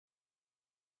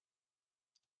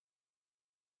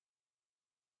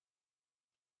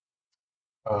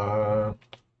Uh,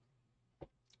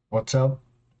 what's up?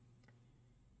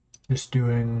 Just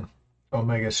doing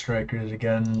Omega Strikers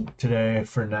again today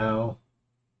for now.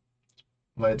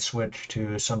 Might switch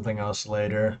to something else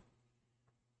later.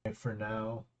 For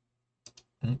now.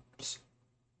 Oops.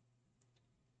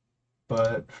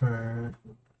 But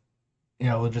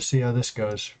yeah, we'll just see how this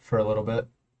goes for a little bit.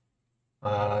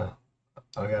 Uh,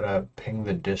 I gotta ping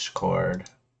the Discord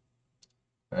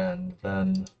and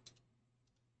then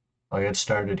I'll get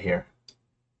started here.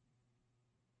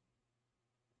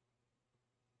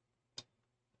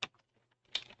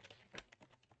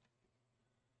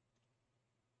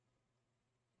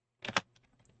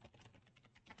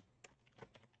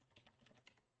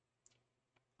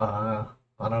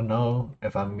 I don't know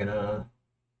if I'm gonna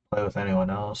play with anyone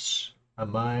else. I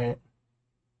might,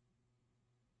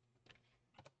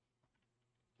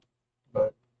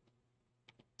 but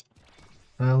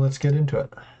let's get into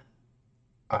it.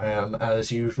 I am,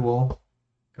 as usual,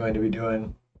 going to be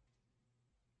doing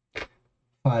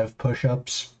 5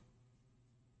 push-ups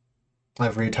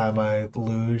every time I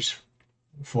lose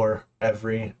for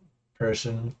every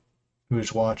person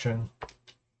who's watching,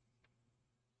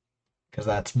 because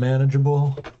that's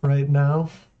manageable right now.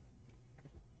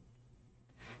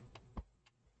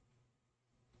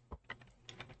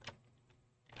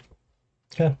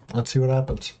 Okay, let's see what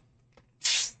happens.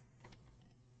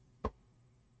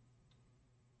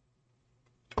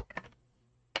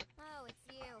 Oh, it's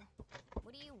you.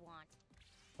 What do you want?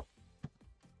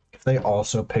 If they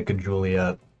also pick a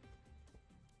Juliet,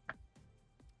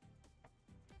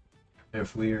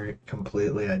 if we are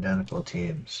completely identical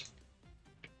teams.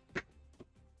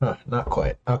 Huh, not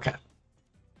quite. Okay.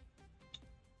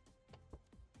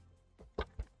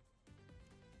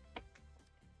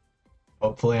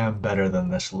 Hopefully I'm better than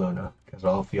this Luna, because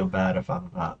I'll feel bad if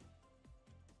I'm not.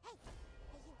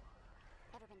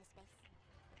 Ever been to space?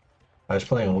 I was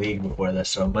playing League before this,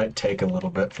 so it might take a little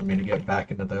bit for me to get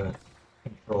back into the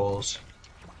controls.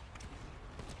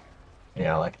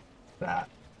 Yeah, like that.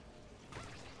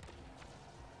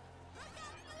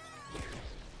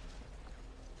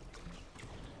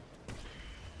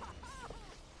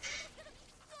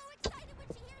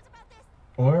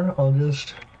 Or I'll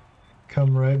just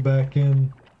come right back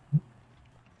in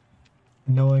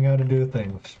knowing how to do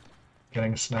things.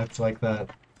 Getting snipes like that.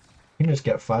 You can just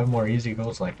get 5 more easy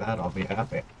goals like that, I'll be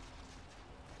happy.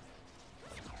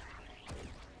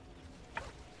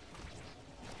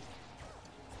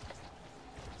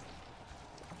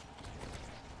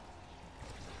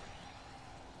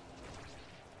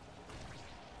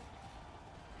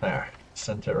 There,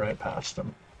 sent it right past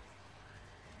him.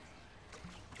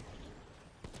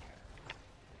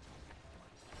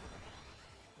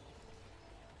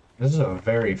 This is a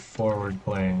very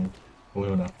forward-playing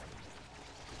Luna.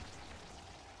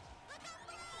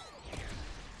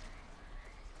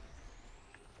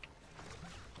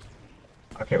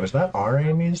 Okay, was that our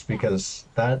Amy's? Because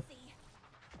that...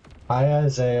 Hi,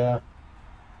 Isaiah.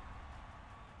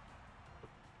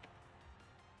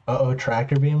 Uh-oh,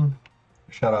 tractor beam?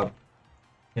 Shut up.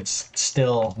 It's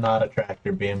still not a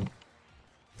tractor beam.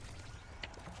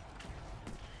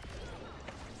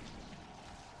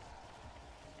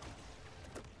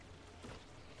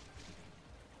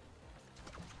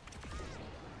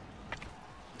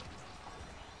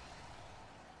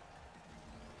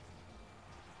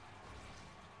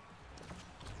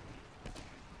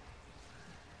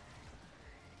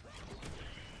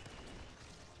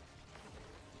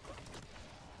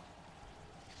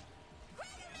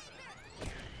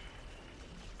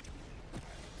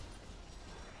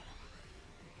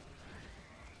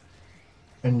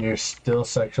 And you're still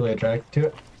sexually attracted to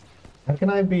it? How can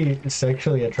I be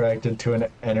sexually attracted to an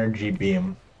energy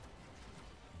beam?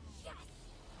 Yes!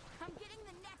 I'm getting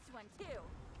the next one, too!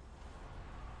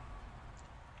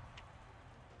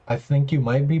 I think you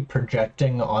might be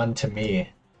projecting onto me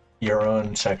your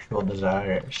own sexual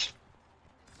desires.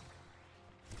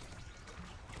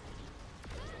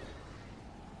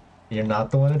 You're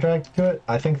not the one attracted to it?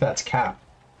 I think that's cap.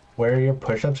 Where are your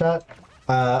push-ups at?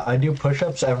 I do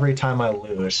push-ups every time I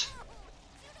lose.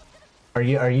 Are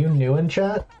you new in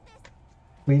chat?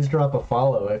 Please drop a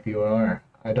follow if you are.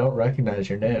 I don't recognize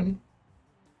your name.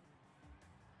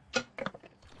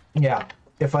 Yeah,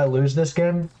 if I lose this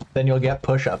game, then you'll get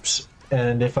push-ups.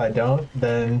 And if I don't,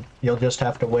 then you'll just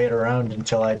have to wait around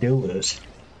until I do lose.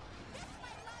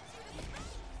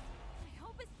 I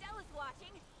hope Estella's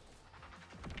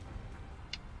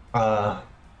watching.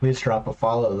 Please drop a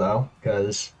follow though,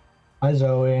 because hi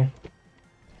Zoe.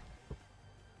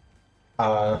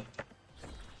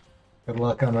 Good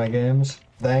luck on my games.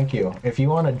 Thank you. If you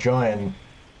want to join,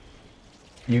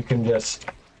 you can just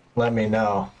let me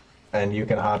know and you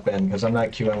can hop in because I'm not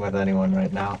queuing with anyone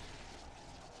right now.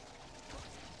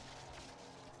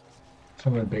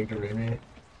 Someone big to raid me.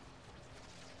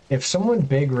 If someone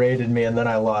big raided me and then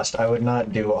I lost, I would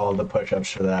not do all the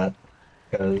push-ups for that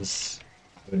because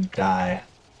I would die.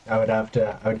 I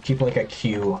would keep like a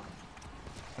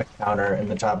counter in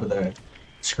the top of the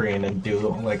screen and do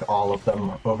like all of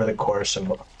them over the course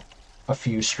of a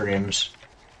few streams.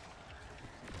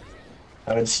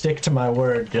 I would stick to my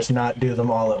word, just not do them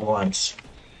all at once.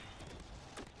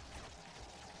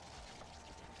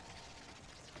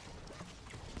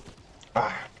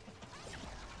 Ah.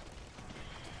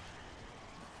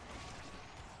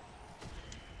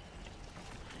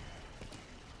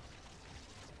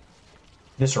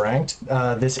 This ranked?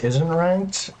 This isn't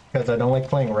ranked, because I don't like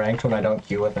playing ranked when I don't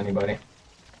queue with anybody.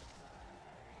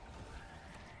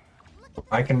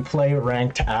 I can play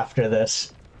ranked after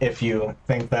this if you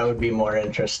think that would be more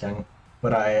interesting,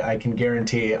 but I can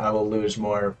guarantee I will lose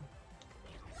more.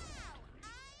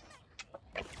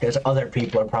 Because other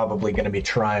people are probably going to be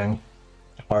trying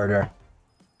harder.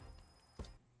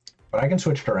 But I can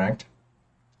switch to ranked.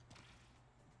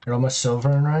 You're almost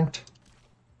silver in ranked?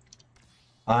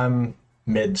 I'm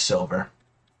mid-silver.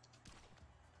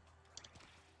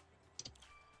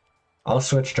 I'll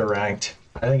switch to ranked.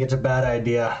 I think it's a bad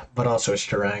idea, but I'll switch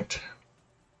to ranked.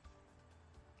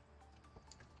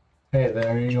 Hey,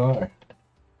 there you are.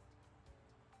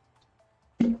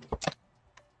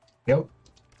 Yep.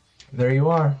 There you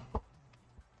are.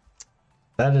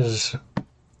 That is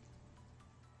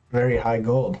very high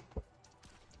gold.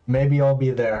 Maybe I'll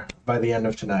be there by the end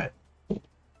of tonight.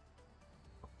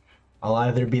 I'll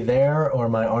either be there or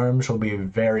my arms will be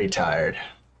very tired.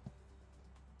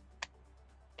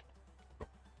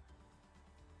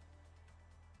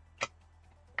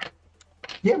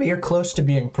 Yeah, but you're close to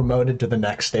being promoted to the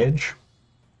next stage.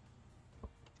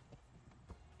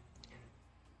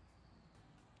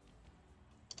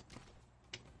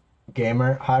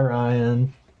 Gamer. Hi,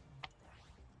 Ryan.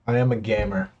 I am a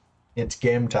gamer. It's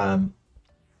game time.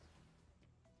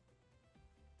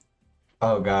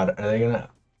 Oh god, are they gonna...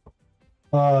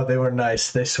 Oh, they were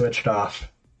nice. They switched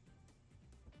off.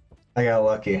 I got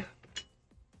lucky.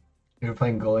 You were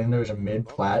playing goalie and there was a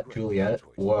mid-plat Juliet?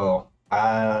 Whoa.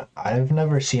 I've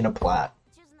never seen a plat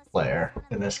player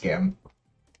in this game.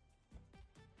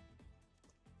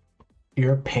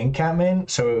 You're a pink cat main?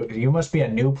 So you must be a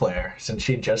new player since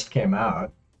she just came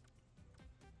out.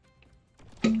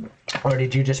 Or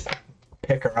did you just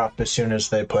pick her up as soon as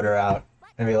they put her out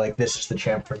and be like, this is the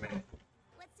champ for me?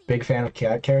 Big fan of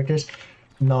cat characters?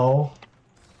 No.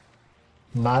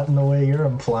 Not in the way you're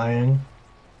implying.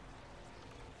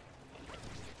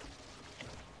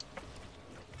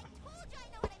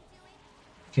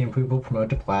 Seeing people promote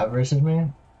to plat versus me?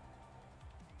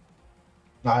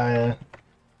 I'm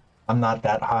not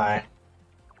that high.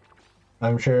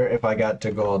 I'm sure if I got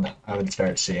to gold, I would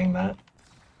start seeing that.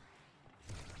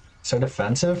 So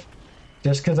defensive?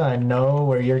 Just because I know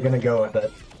where you're gonna go with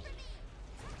it.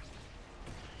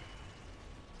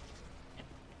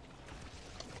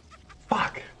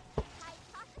 Fuck!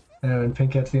 And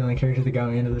Pink Cat's the only character that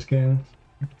got me into this game.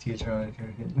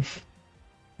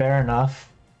 Fair enough.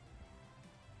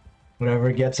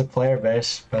 Whatever gets a player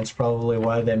base, that's probably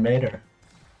why they made her.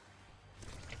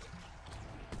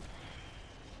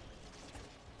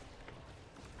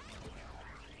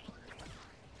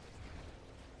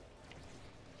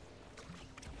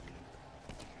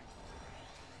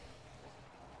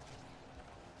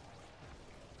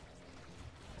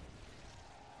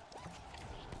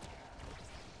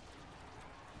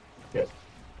 Good.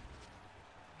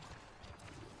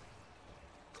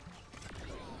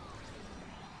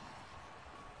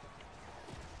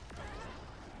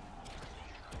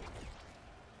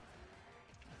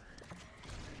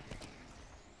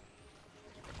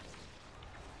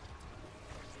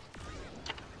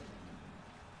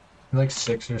 Like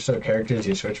 6 or so characters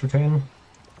you switch between?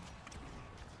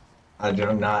 I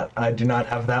do not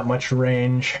have that much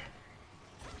range.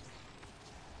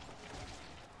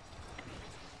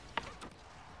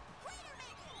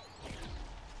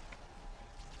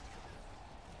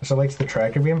 So likes the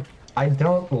tractor beam? I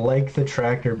don't like the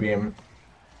tractor beam.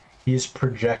 He's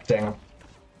projecting.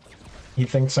 He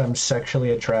thinks I'm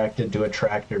sexually attracted to a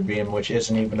tractor beam, which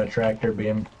isn't even a tractor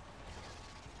beam.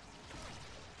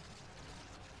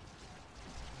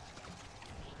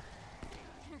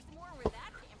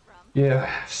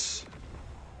 Yes.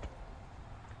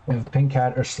 With Pink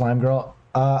Cat or Slime Girl.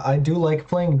 I do like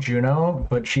playing Juno,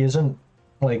 but she isn't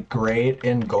like great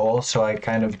in goal, so I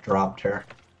kind of dropped her.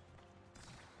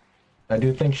 I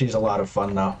do think she's a lot of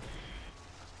fun though.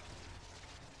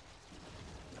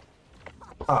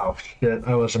 Oh shit,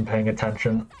 I wasn't paying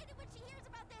attention. Excited when she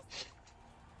hears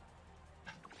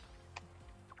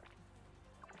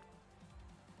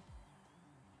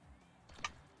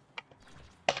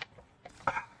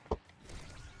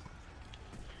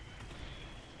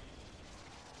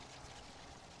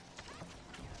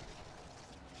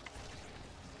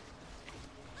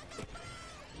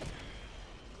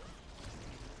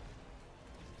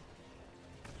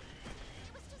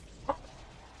about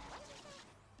this.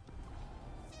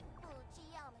 Simple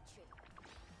geometry.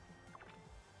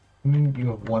 I mean, you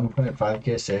have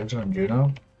 1.5k saves on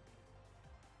Juno?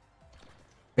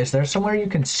 Is there somewhere you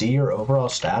can see your overall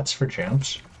stats for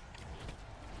champs?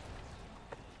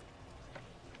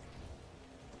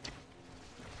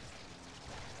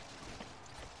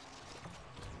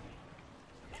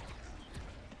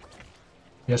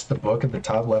 Yes, the book at the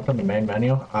top left on the main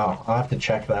menu? Oh, I'll have to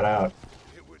check that out.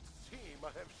 It would seem I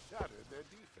have shattered their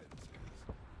defenses.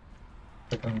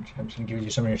 Click on champs and give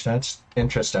you some of your stats.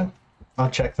 Interesting. I'll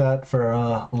check that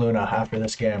for Luna after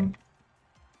this game.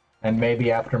 And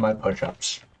maybe after my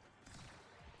push-ups.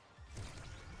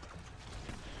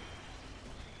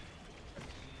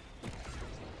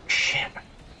 Shit.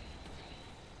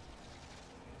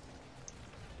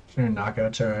 Sure,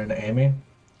 knockouts are in Amy.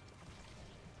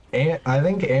 I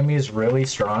think Amy is really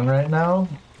strong right now,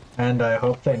 and I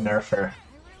hope they nerf her.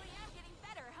 I really am getting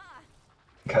better, huh?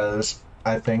 Because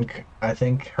I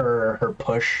think her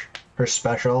push, her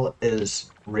special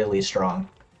is really strong.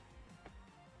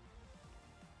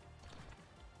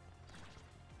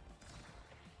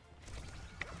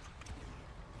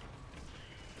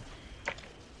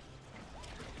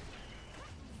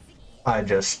 I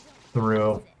just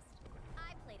threw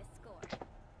I played a score.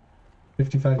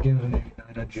 55 games on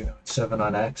 89 on Juno, 7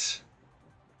 on X.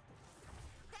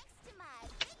 Thanks to my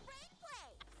big brain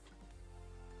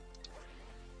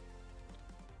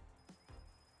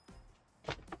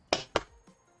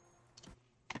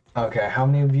plays. Okay, how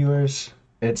many viewers?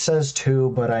 It says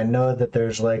 2, but I know that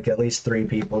there's like at least 3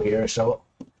 people here, so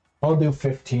I'll do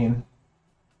 15.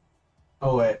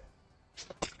 Oh wait.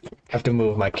 I have to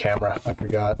move my camera, I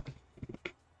forgot.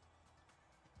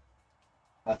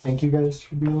 I think you guys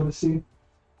should be able to see.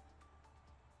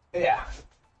 Yeah.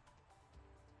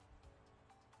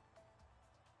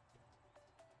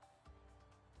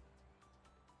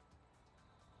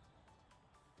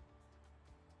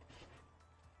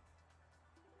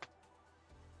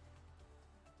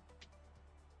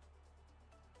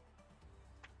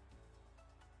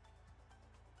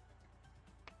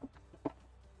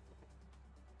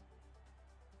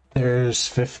 There's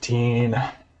 15.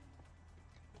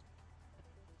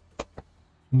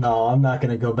 No, I'm not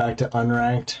gonna go back to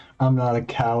unranked. I'm not a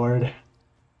coward.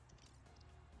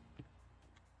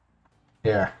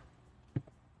 Here.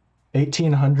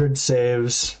 1,800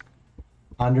 saves,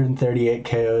 138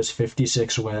 KOs,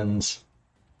 56 wins,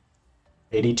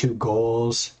 82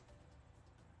 goals,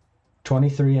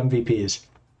 23 MVPs.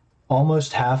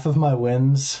 Almost half of my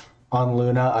wins on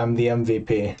Luna, I'm the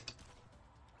MVP.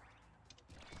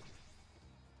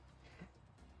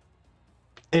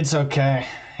 It's okay.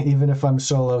 Even if I'm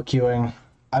solo queuing,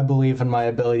 I believe in my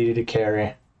ability to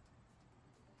carry.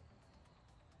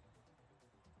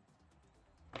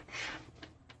 What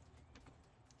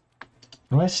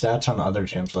are my stats on other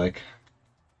champs like?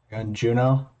 On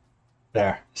Juno?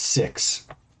 There, 6.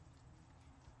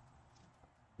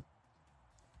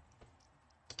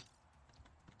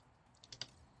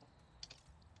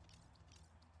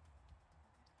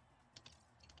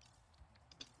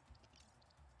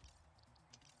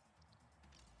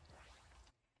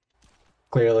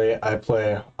 Clearly, I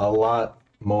play a lot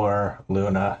more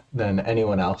Luna than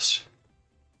anyone else.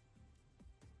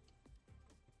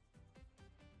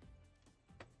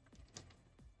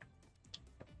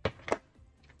 I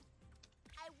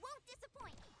won't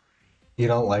disappoint. You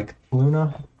don't like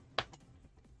Luna?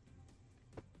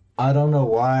 I don't know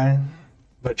why,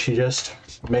 but she just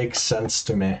makes sense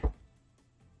to me.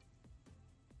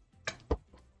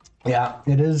 Yeah,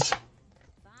 it is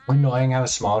annoying how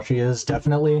small she is.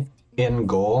 Definitely in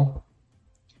goal,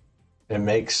 it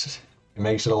makes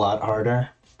it a lot harder.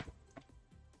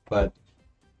 But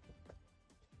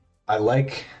I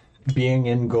like being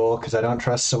in goal because I don't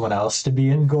trust someone else to be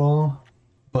in goal.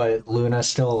 But Luna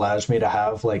still allows me to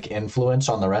have like influence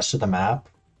on the rest of the map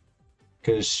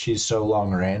because she's so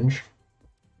long range.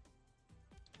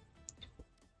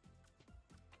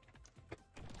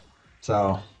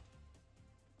 So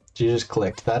she just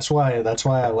clicked. That's why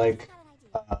I like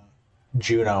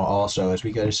Juno also, is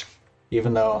because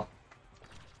even though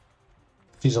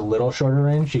she's a little shorter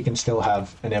range, she can still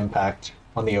have an impact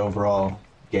on the overall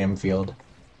game field.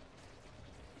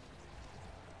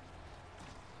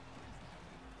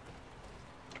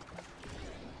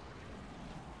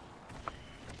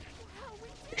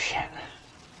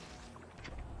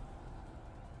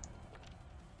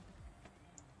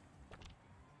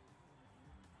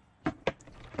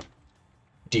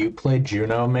 Do you play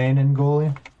Juno main in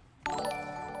goalie?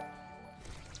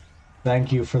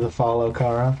 Thank you for the follow,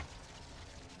 Kara.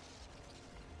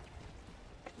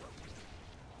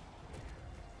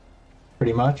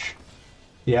 Pretty much.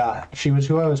 Yeah, she was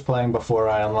who I was playing before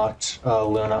I unlocked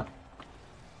Luna.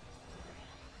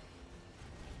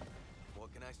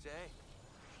 What can I say?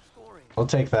 Scoring. I'll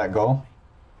take that goal.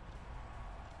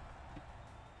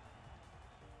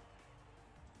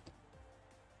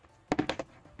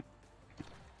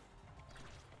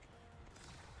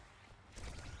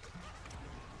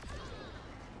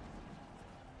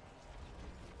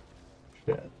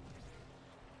 Shit.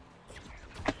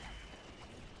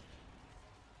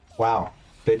 Wow,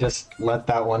 they just let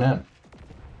that one in.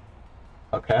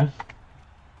 Okay.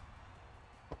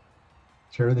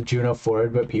 Sure, the Juno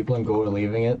forward, but people in goal were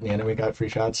leaving it, and the enemy got free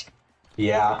shots.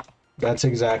 Yeah, that's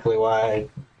exactly why I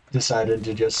decided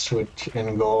to just switch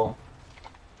in goal.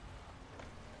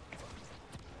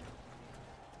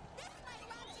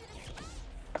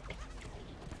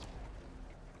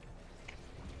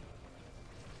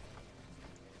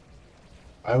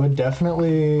 I would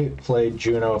definitely play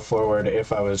Juno forward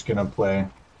if I was gonna play,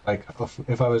 like,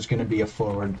 if I was gonna be a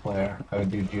forward player, I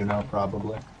would do Juno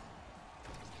probably.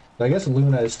 I guess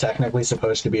Luna is technically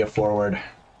supposed to be a forward. Man,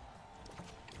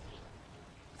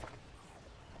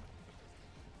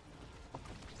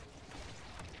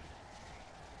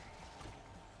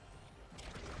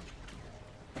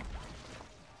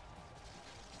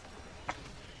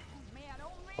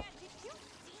 oh man, did you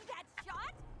see that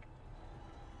shot?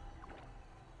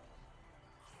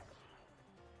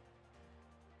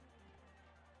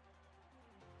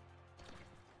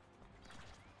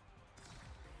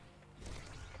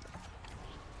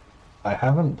 I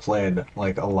haven't played,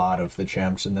 like, a lot of the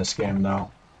champs in this game, though.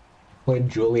 Played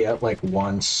Juliet, like,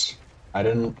 once.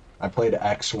 I played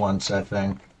X once, I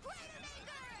think.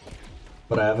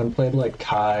 But I haven't played, like,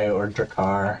 Kai or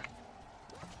Drakkar.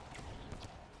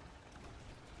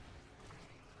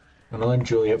 I don't like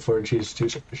Juliet for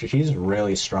she's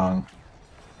really strong.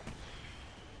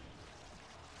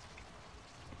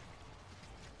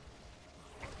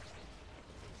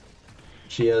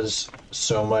 She has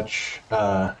so much,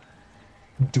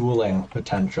 dueling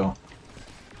potential,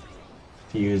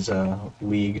 to use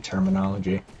league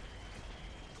terminology.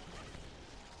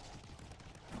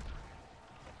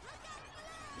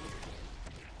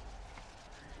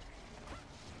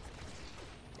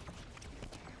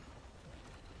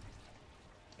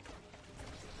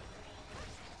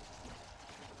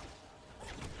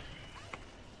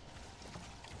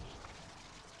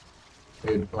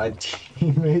 Dude, my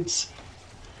teammates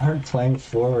aren't playing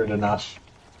forward enough.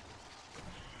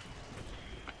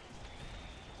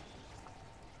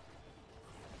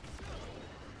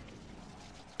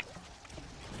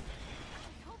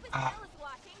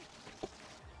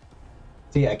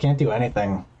 See, I can't do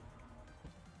anything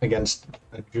against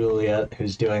a Juliet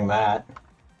who's doing that.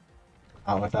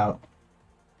 Not without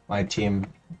my team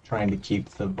trying to keep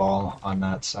the ball on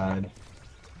that side.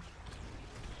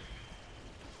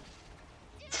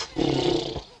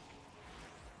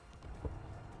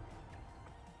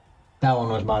 That one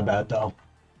was my bad, though.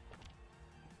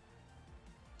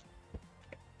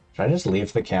 Should I just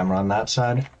leave the camera on that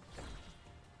side?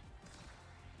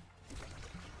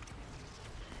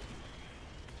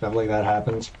 Stuff like that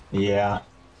happens? Yeah.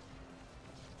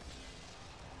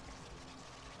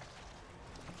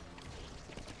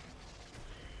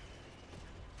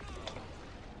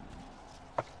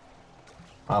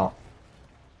 Oh.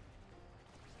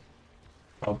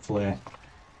 Hopefully,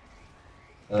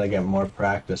 as I get more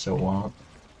practice, it won't.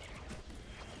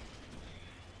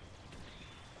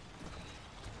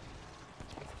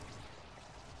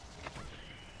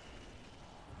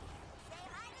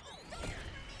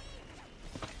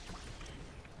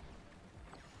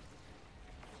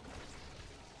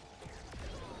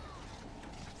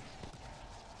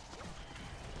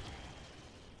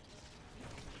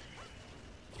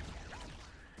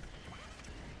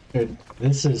 Dude,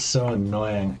 this is so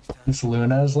annoying. This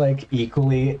Luna is like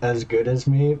equally as good as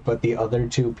me, but the other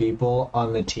two people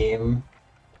on the team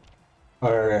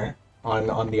are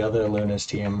on the other Luna's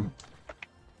team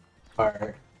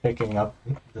are picking up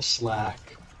the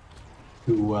slack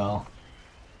too well.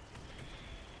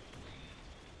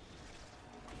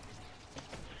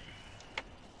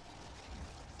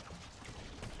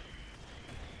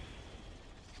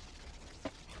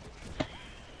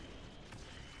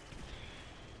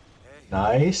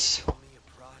 Nice.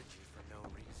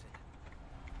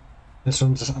 This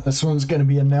one's gonna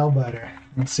be a nail biter.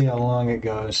 Let's see how long it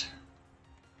goes.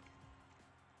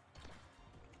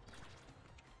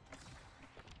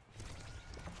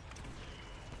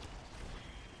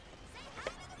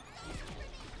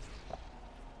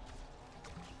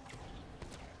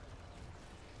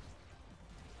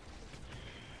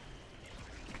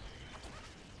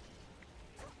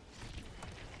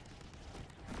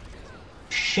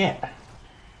 shit.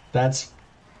 That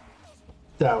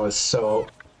was so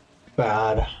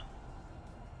bad.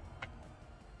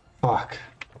 Fuck.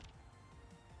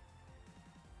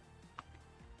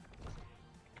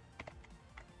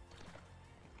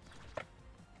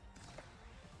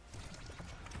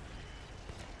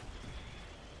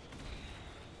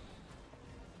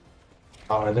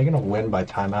 Oh, are they gonna win by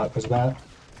timeout because of that?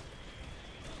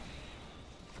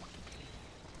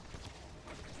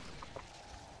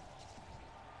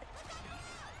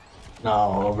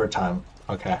 No, overtime.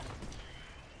 Okay.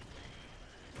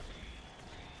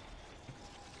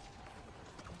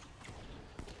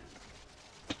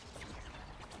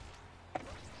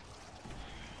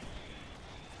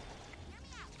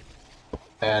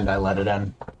 And I let it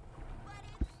in.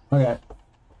 Okay.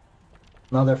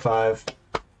 Another 5.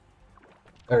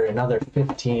 Or another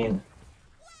 15.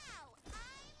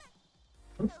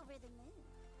 Over the moon.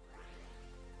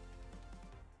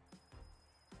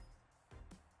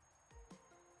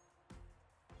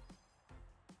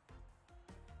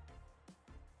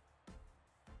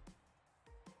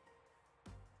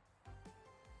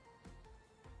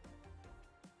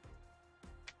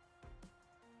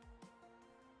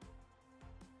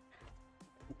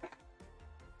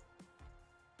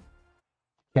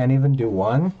 Can't even do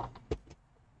one?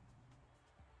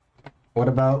 What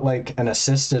about like an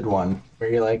assisted one where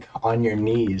you're like on your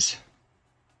knees?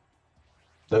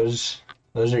 Those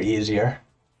are easier.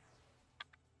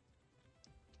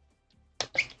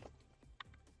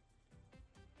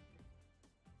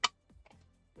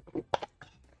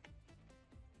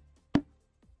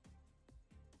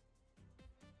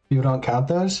 You don't count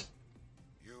those?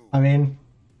 I mean,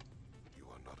 You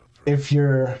are not afraid. if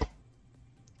you're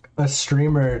a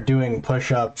streamer doing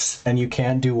push-ups and you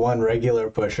can't do one regular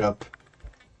push-up,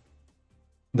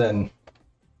 then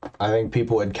I think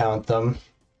people would count them.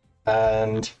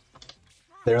 And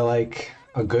they're like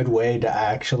a good way to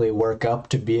actually work up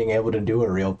to being able to do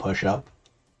a real push-up.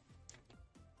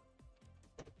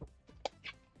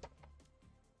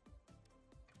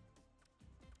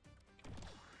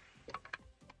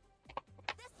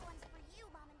 This one's for you,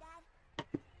 Mom and Dad.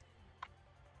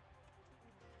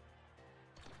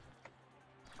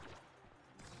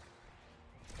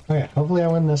 Okay, hopefully I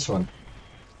win this one.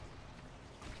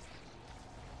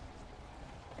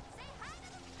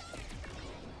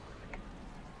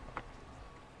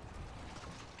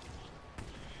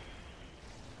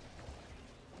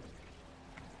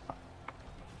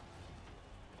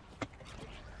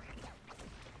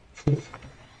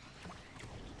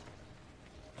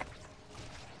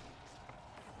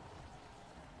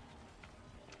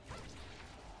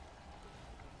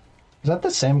 Is that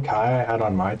the same Kai I had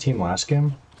on my team last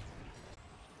game?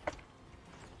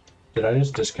 Did I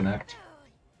just disconnect?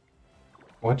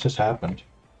 What just happened?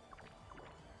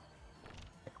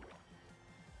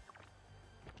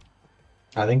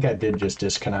 I think I did just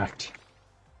disconnect.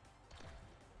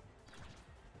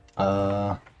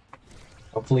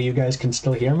 Hopefully you guys can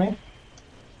still hear me?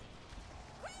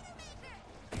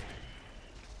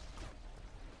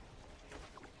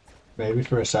 Maybe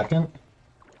for a second?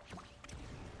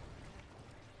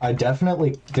 I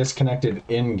definitely disconnected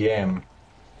in-game.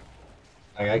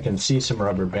 Like, I can see some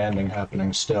rubber banding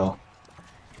happening still.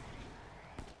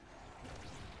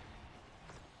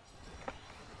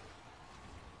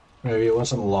 Maybe it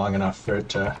wasn't long enough for it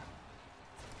to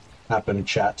happen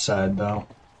chat side, though.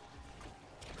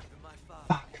 Even my father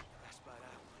Fuck. passed by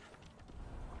that one.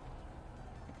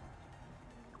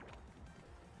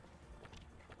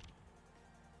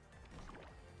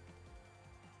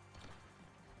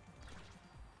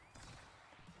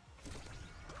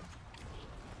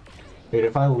 Dude,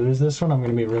 if I lose this one, I'm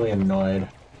gonna be really annoyed.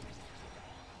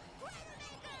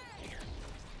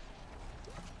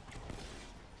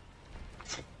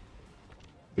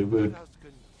 Dubu, Let us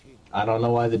continue. I don't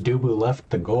know why the Dubu left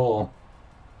the goal.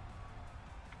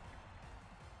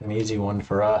 An easy one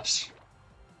for us.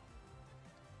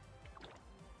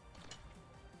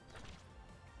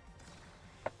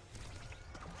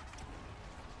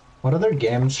 What other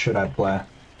games should I play?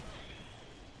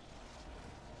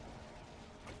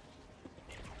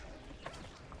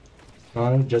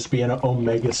 Just be an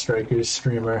Omega Strikers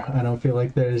streamer. I don't feel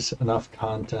like there's enough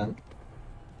content.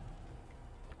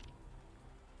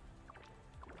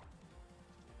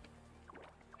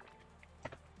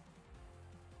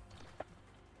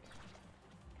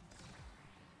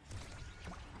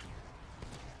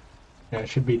 Yeah, I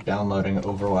should be downloading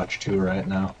Overwatch 2 right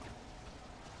now.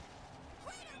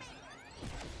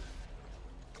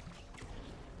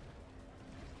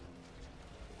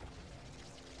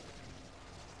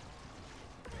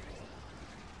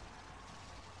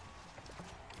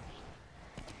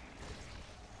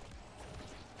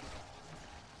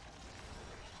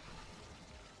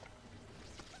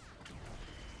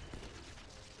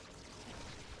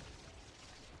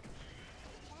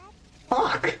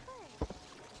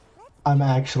 I'm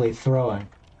actually throwing.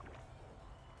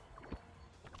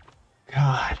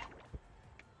 God.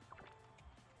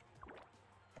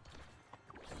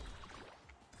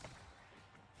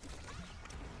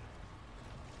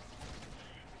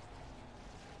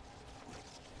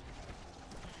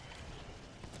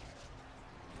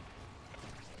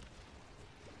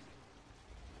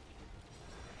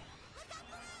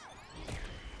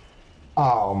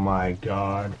 Oh my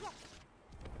God.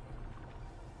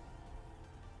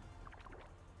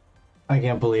 I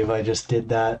can't believe I just did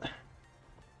that.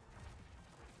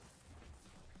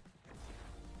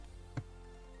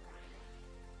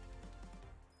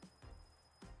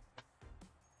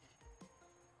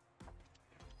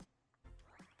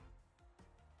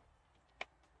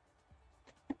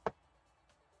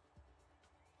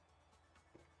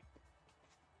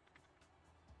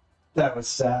 That was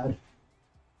sad.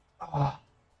 Ah.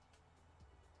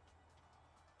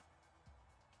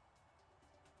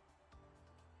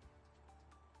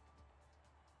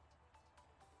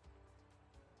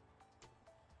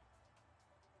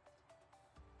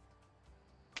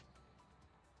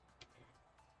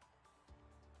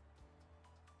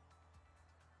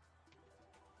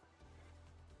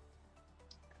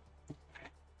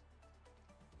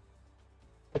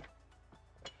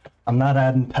 I'm not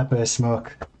adding pepper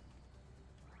smoke.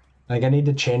 Like, I need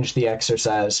to change the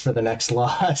exercise for the next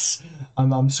loss.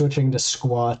 I'm switching to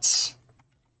squats.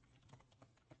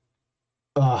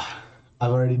 Ugh,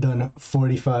 I've already done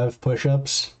 45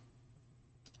 push-ups.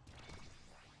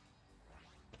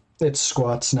 It's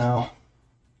squats now.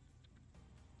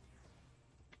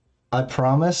 I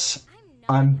promise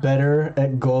I'm better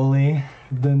at goalie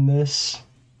than this.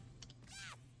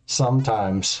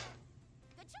 Sometimes.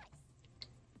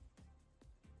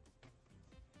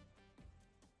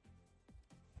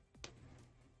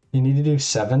 You need to do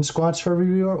 7 squats for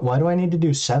reviewer? Why do I need to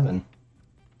do 7?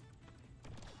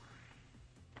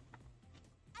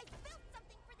 I built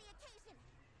something for the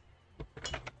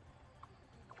occasion.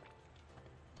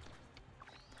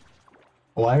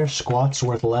 Why are squats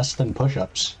worth less than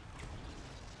push-ups?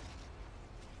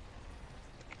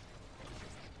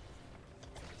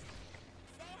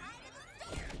 Say hi to the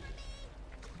soldier for me.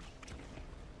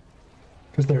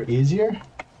 Because they're easier?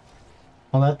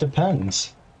 Well, that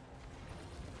depends.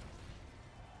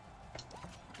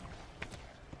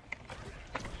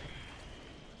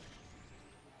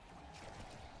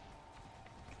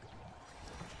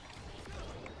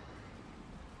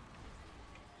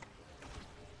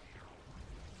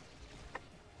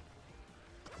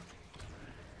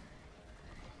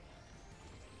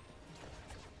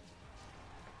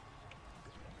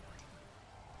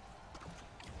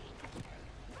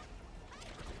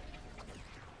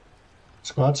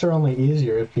 Squats are only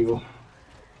easier if you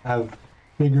have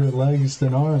bigger legs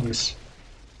than arms.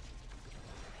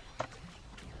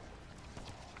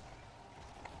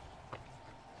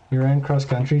 You ran cross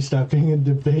country, stop being a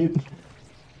debate.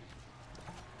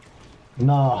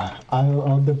 Nah,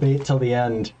 I'll debate till the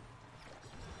end.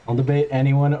 I'll debate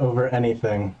anyone over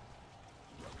anything.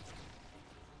 I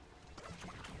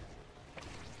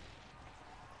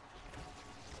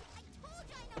told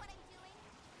you I know what I'm doing.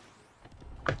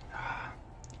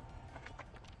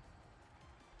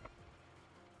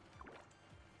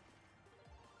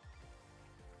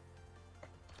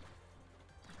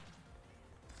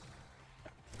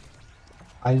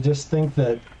 I just think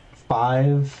that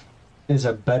 5 is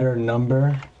a better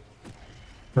number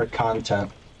for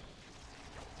content.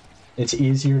 It's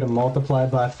easier to multiply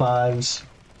by 5s.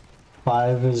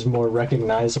 5 is more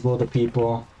recognizable to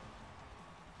people.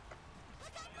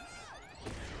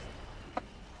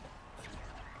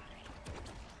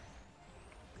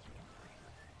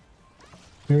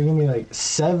 There's gonna be like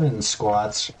 7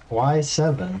 squats. Why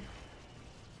 7?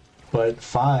 But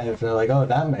 5, they're like, oh,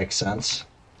 that makes sense.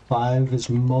 5 is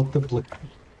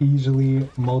easily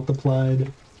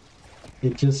multiplied.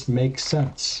 It just makes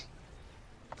sense.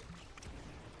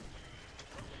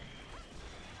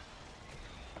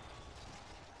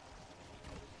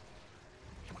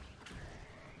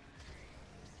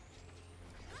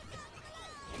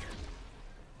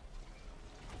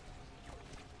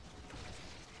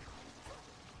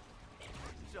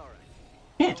 It's alright.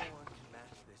 Yeah. No one can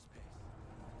match this pace.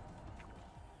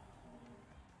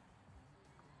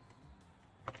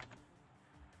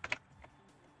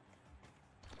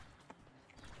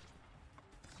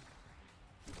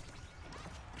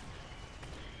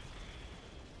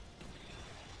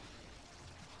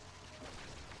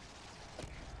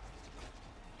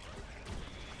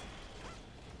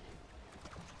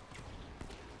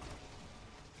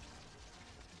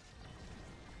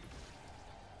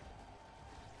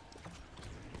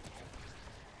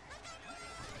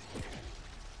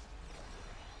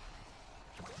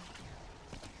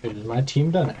 Wait, has my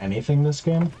team done anything this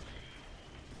game?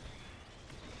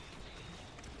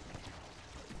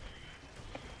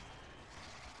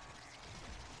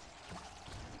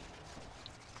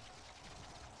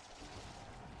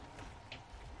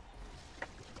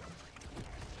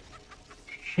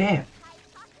 Shit.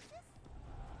 Hypothesis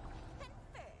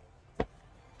confirmed.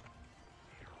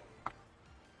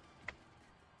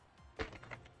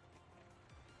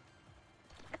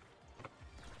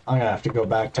 I'm gonna have to go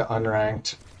back to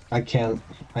unranked. I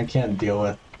can't deal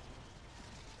with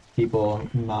people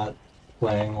not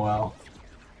playing well.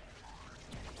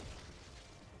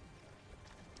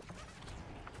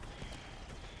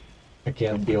 I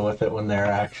can't deal with it when there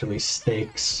are actually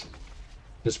stakes.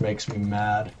 Just makes me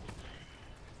mad.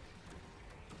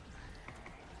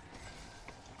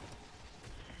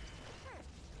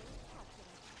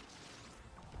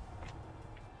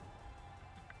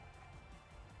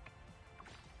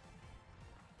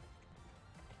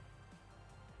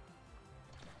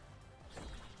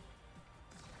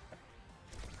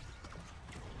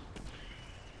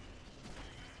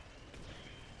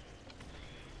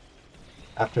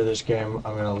 After this game,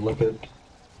 I'm gonna look at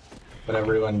what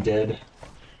everyone did,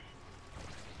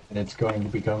 and it's going to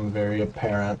become very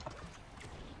apparent.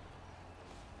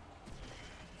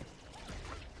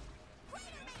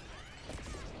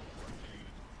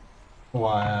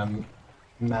 Why I'm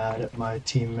mad at my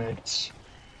teammates.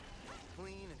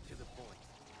 Clean and to the point.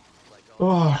 Like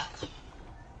all Oh.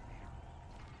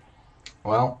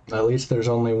 Well, at least there's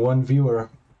only one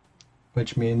viewer,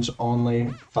 which means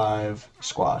only 5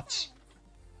 squats.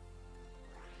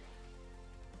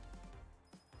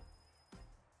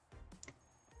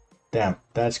 Damn,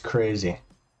 that's crazy.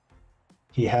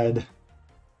 He had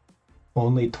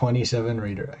only 27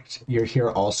 redirects. You're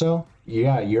here also?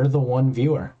 Yeah, you're the one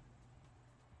viewer.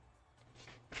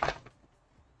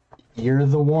 You're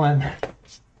the one.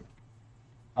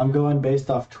 I'm going based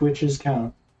off Twitch's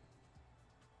count.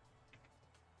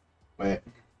 Wait.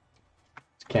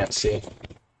 Can't see.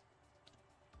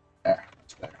 There,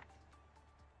 that's better.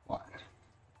 1,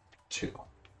 2,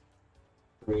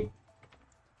 3,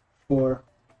 4,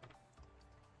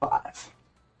 5.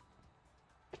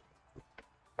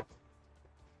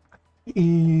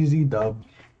 Easy dub.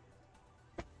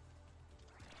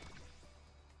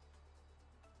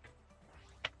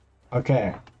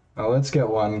 Okay, now let's get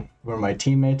one where my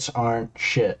teammates aren't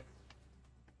shit.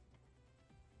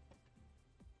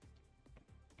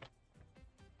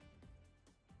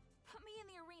 Put me in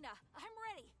the arena. I'm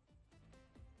ready.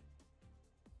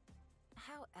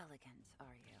 How elegant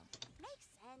are you? Makes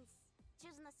sense.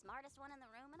 Choosing the smartest one in the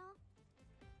room and all.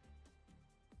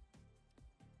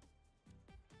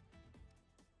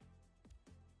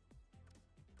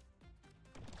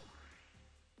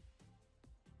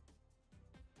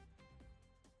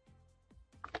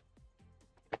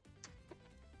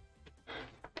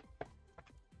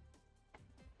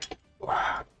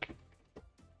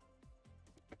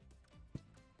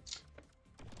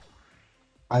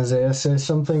 Isaiah, say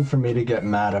something for me to get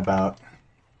mad about.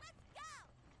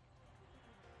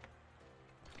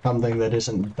 Something that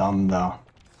isn't dumb, though.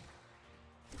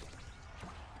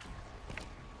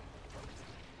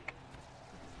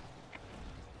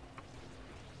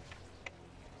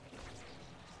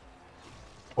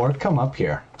 Or come up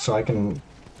here, so I can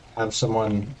have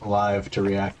someone live to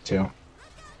react to.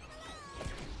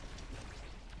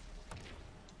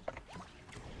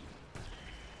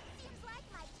 Seems like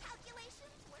my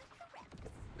calculations were correct.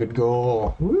 Good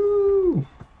goal. Woo!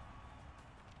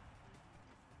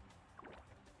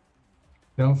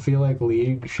 Don't feel like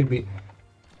League should be...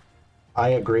 I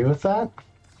agree with that.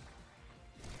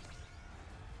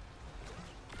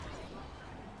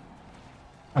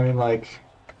 I mean, like,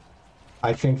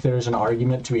 I think there's an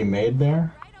argument to be made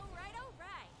there. Right, all right, all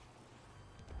right.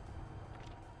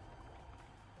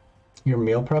 You're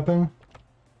meal prepping?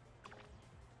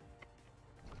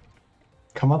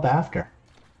 Come up after.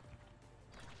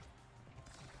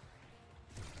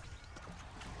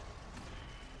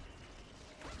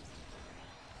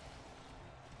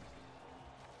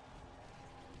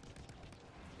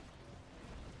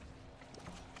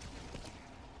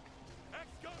 X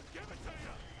gon' give it to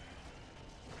you.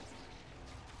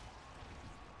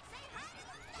 Say hi to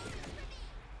the fans for me.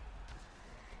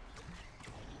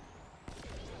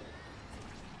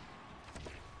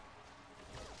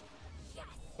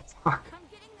 Yes. Fuck. I'm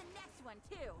getting the next one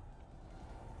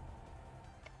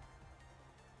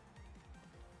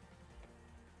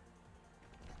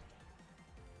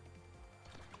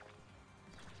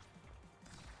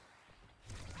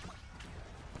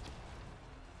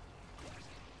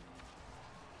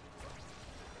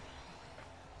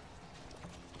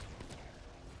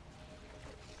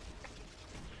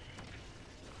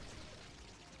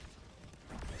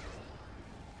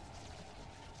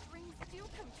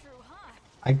come true, huh?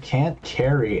 I can't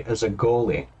carry as a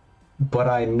goalie, but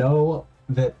I know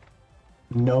that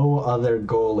no other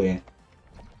goalie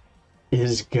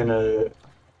is gonna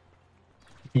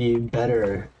be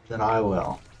better than I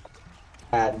will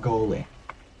at goalie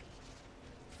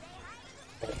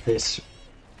at this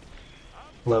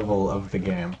level of the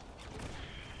game.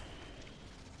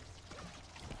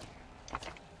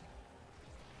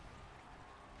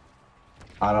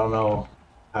 I don't know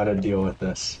how to deal with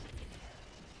this.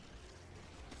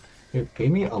 Dude,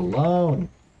 leave me alone.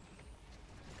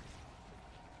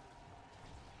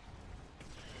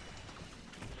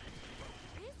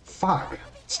 Fuck.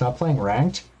 Stop playing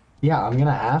ranked? Yeah, I'm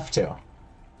gonna have to.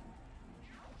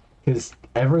 Because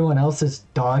everyone else is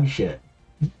dog shit.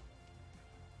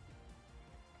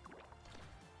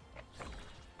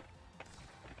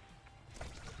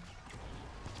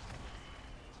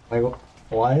 Like,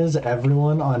 why is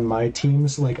everyone on my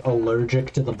teams, like,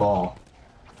 allergic to the ball?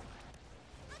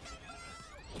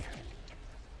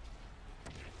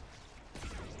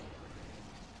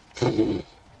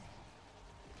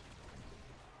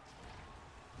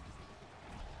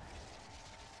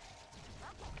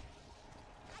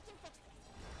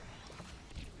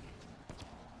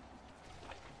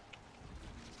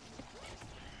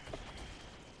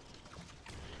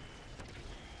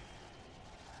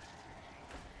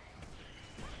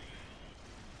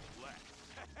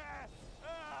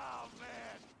 Oh, man!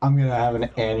 I'm gonna have an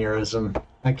aneurysm.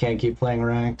 I can't keep playing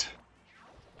ranked.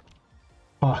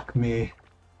 Fuck me.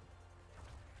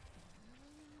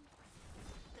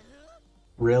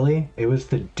 Really? It was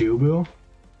the Dubu?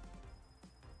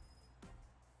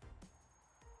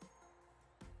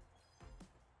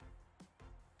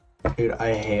 Dude,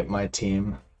 I hate my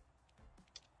team.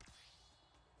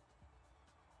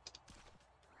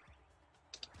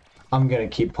 I'm gonna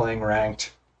keep playing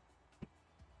ranked.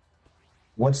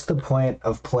 What's the point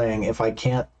of playing if I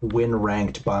can't win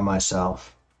ranked by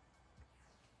myself?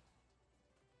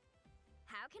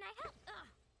 How can I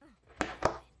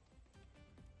help?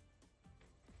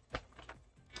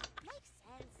 Makes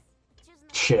sense. Choosing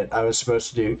the Shit, I was supposed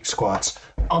to do squats.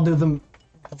 I'll do them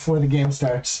before the game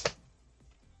starts.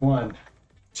 1,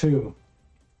 2,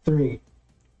 3,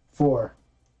 4,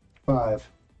 5,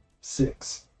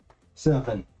 6,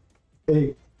 7,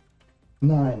 8,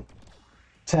 9,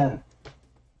 10.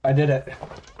 I did it.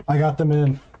 I got them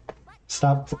in.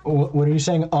 Stop. What are you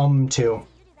saying to? you do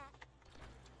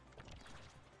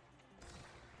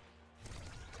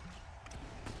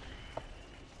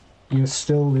that. You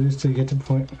still lose to get to the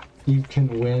point you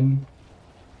can win.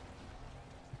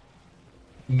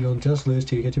 You'll just lose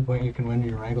till you get to the point you can win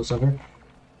your wrangles over.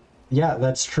 Yeah,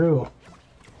 that's true.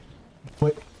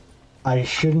 But I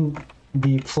shouldn't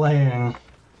be playing.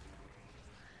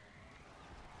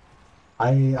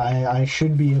 I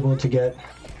should be able to get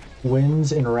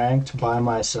wins in ranked by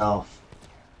myself.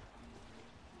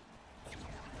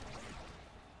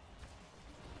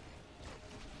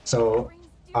 So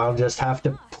I'll just have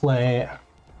to play.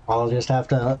 I'll just have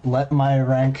to let my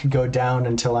rank go down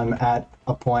until I'm at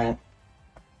a point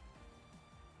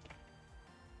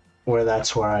where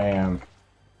that's where I am.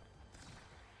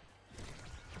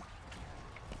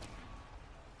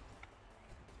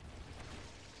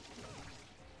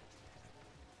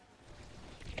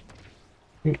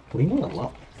 Dude, leave me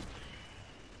alone.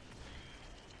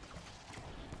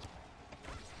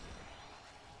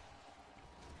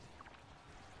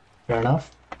 Fair enough?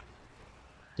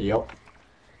 Yup.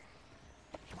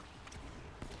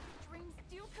 Dreams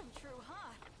do come true,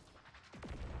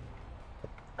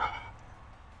 huh?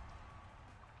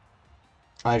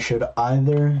 I should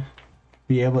either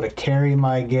be able to carry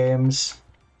my games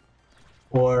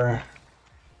or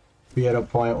be at a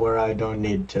point where I don't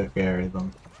need to carry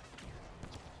them.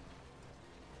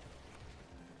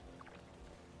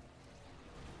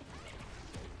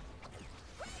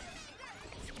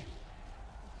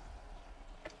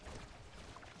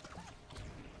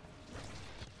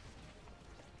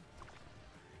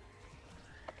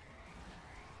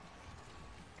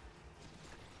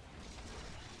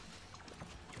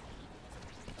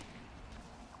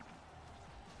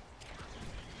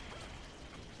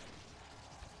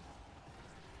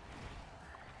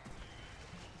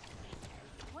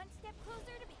 One step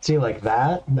closer to be See, like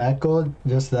that goal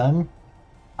just then,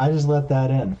 I just let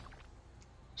that in.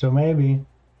 So maybe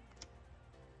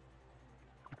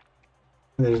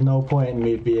there's no point in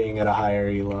me being at a higher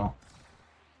elo.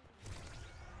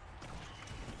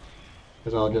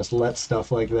 Because I'll just let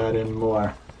stuff like that in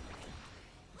more.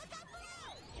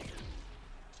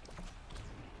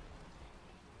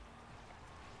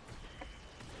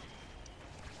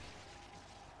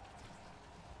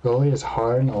 Goalie is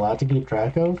hard and a lot to keep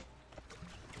track of?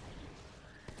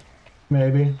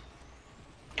 Maybe.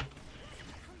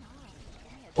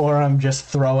 Or I'm just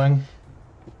throwing.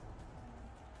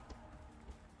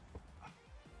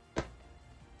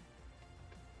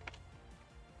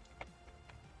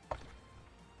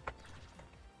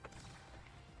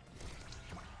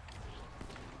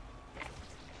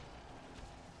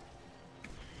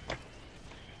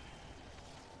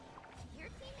 Your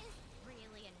team is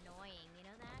really annoying, you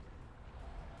know that?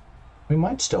 We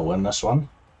might still win this one.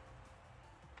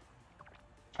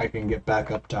 I can get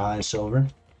back up to high silver.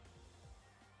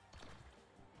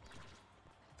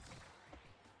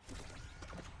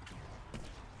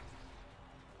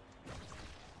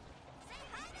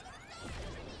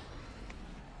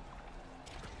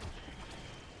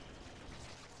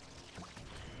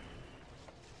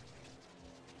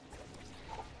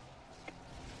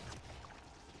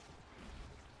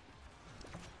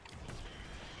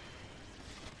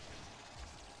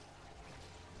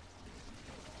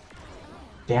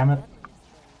 Damn it.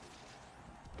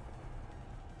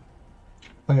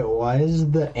 Wait, why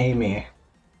is the Amy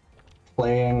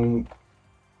playing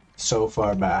so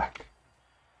far back?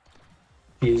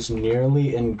 He's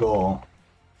nearly in goal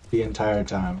the entire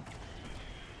time.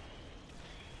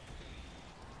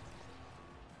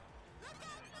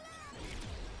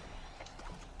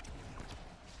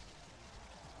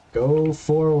 Go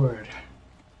forward,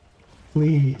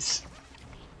 please.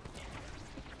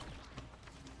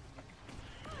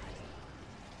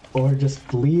 Or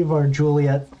just leave our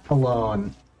Juliet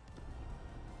alone.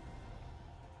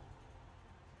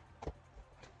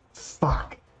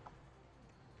 Fuck.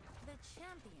 The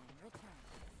champion returns.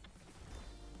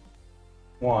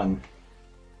 1,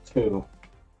 2,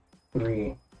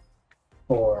 3,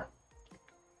 4,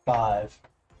 5,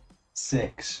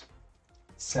 6,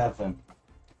 7,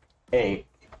 8,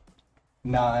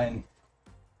 9,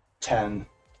 10.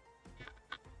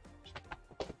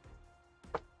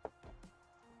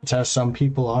 It's how some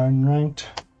people are in ranked.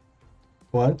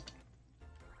 What?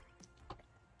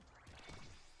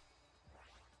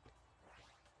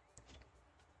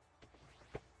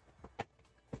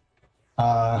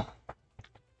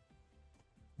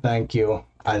 Thank you,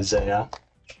 Isaiah.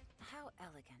 How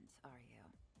elegant are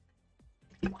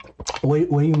you? What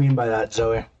do you mean by that,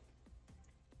 Zoe?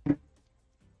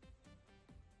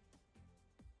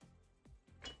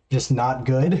 Just not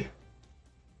good?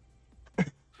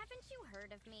 Haven't you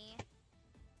heard of me?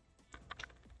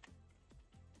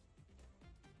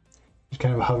 Just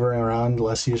kind of hovering around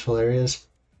less useful areas?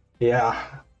 Yeah.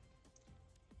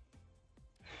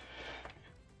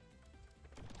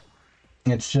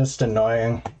 It's just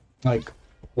annoying. Like,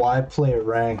 why play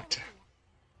ranked?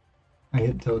 I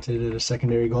get tilted at a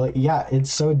secondary goal. Yeah,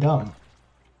 it's so dumb.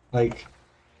 Like,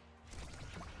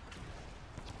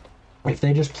 if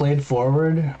they just played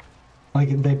forward, like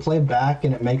they play back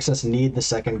and it makes us need the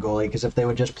second goalie, because if they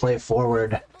would just play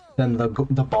forward, then the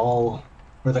ball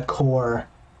or the core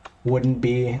wouldn't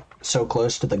be so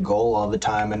close to the goal all the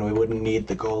time and we wouldn't need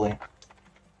the goalie.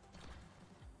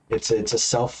 It's a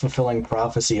self-fulfilling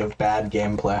prophecy of bad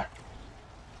gameplay.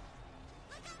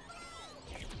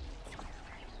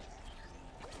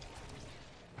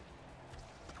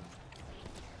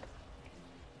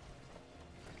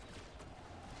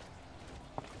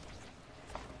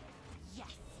 Yes.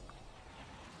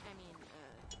 I mean,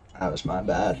 That was my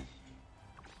bad.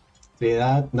 See,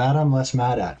 that I'm less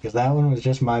mad at, because that one was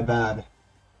just my bad.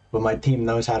 But my team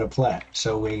knows how to play,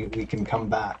 so we can come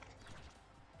back.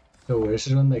 So where's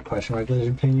when they question mark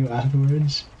lizard ping you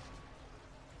afterwards?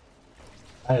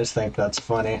 I just think that's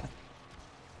funny.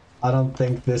 I don't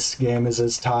think this game is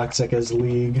as toxic as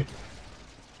League.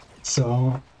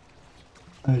 So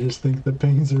I just think the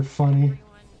pings are funny.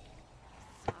 everyone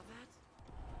saw that?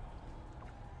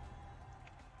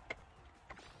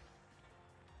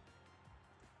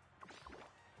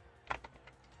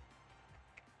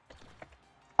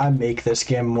 I make this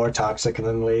game more toxic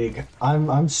than League.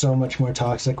 I'm so much more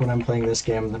toxic when I'm playing this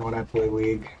game than when I play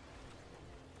League.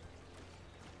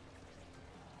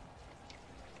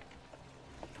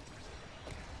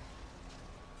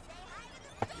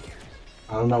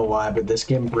 I don't know why, but this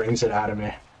game brings it out of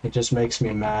me. It just makes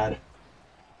me mad.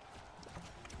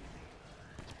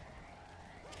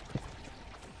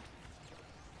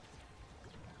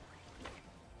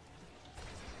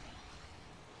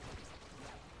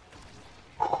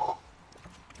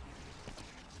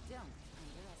 Don't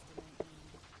underestimate me.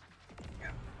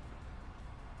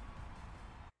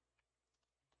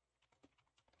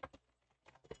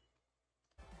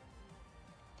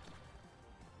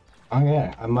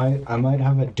 Okay, I might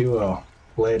have a duo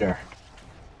later.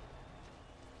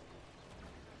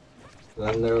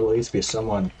 Then there'll at least be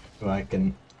someone who I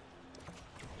can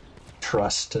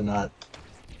trust to not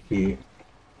be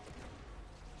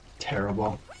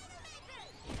terrible.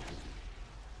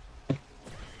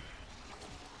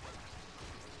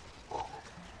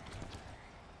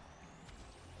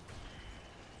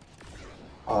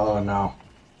 Oh no.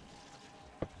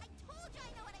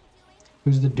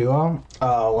 Who's the duo?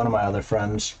 One of my other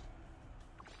friends.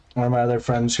 One of my other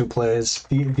friends who plays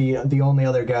the only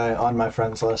other guy on my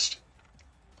friends list.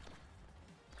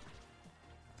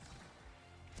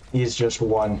 He's just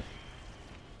one.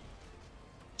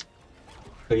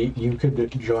 So you could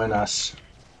join us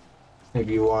if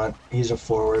you want. He's a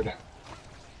forward.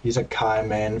 He's a Kai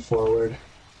main forward.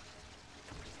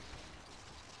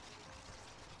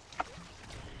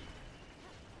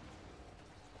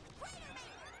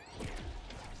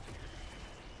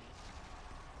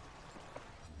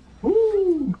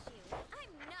 Woo!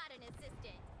 I'm not an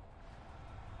assistant.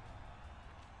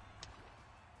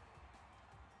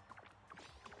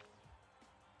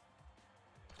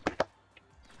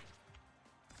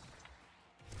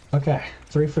 Okay,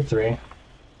 3 for 3.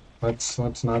 Let's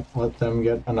not let them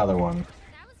get another one.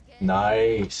 That was good.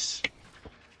 Nice.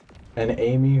 And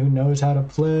Amy who knows how to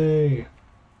play.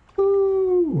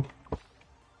 Woo!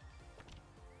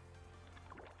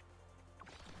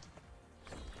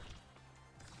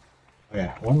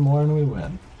 Okay, one more and we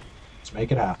win. Let's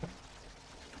make it happen.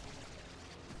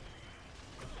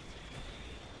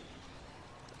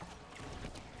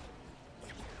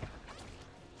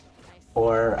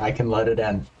 Or I can let it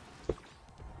end.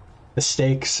 The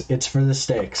stakes, it's for the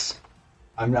stakes.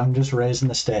 I'm just raising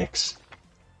the stakes.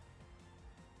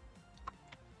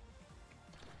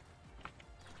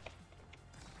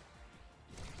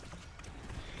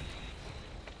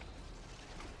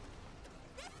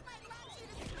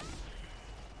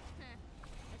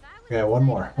 Okay, one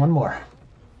more.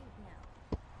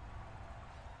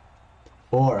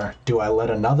 Or do I let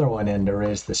another one in to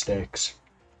raise the stakes?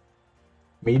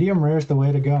 Medium rare is the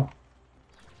way to go.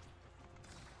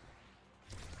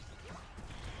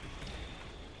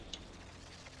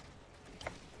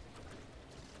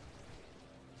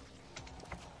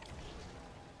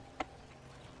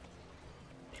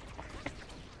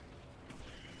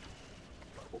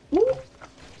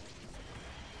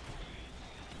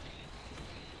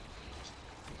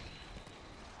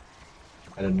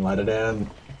 I didn't let it in.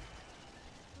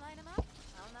 Line 'em up.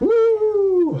 I'll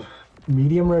know. Woo!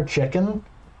 Medium rare chicken.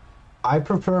 I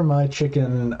prefer my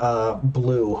chicken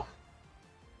blue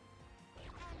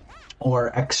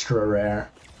or extra rare.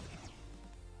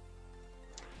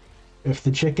 If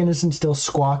the chicken isn't still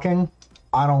squawking,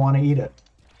 I don't want to eat it.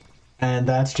 And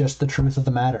that's just the truth of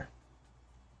the matter.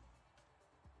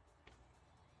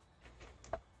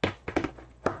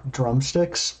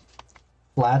 Drumsticks,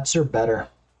 flats are better.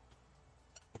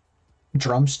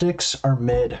 Drumsticks are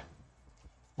mid.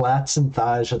 Flats and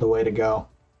thighs are the way to go.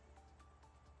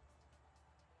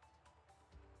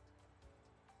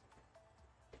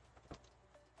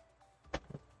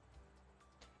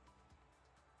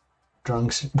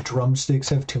 Drumsticks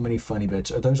have too many funny bits.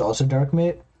 Are those also dark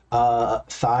meat?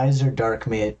 Thighs are dark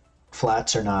meat.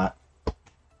 Flats are not.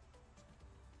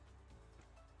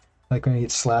 Like when you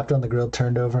get slapped on the grill,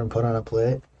 turned over, and put on a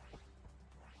plate.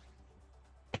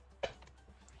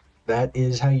 That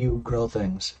is how you grill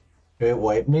things.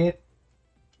 White meat?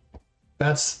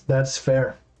 That's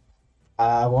fair.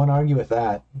 I won't argue with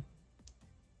that.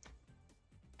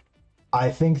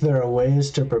 I think there are ways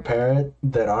to prepare it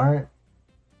that aren't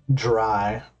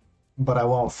dry, but I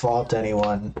won't fault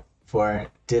anyone for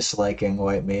disliking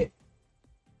white meat.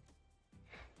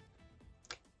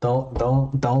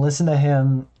 Don't listen to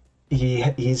him.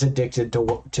 He's addicted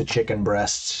to chicken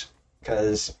breasts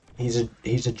because he's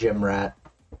a gym rat.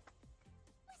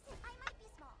 Listen, I might be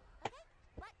small, okay?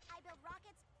 But I build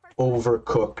rockets for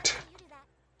Overcooked. you do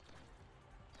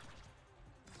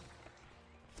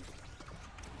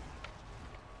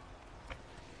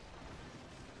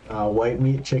that. White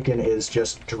meat chicken is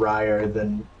just drier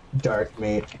than dark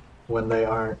meat when they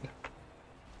aren't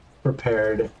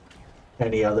prepared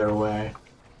any other way,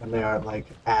 when they aren't like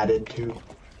added to,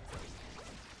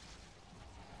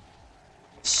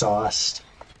 sauced.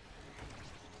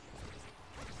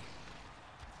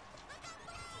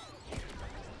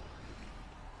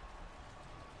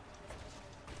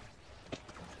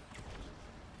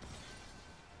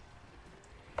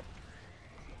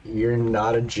 You're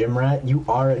not a gym rat? You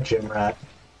are a gym rat.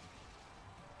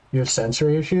 You have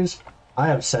sensory issues? I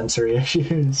have sensory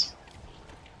issues.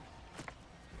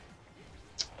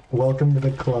 Welcome to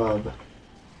the club.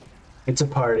 It's a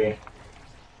party.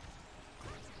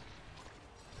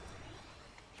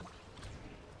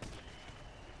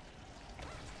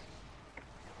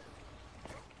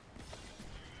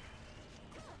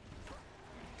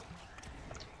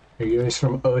 Are yours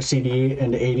from OCD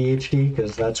and ADHD?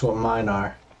 Because that's what mine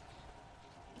are.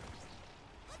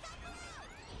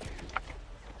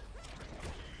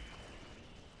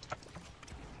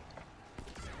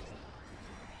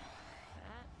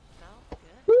 That felt good.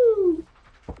 Woo!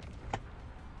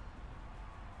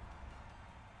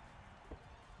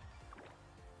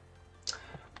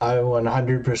 I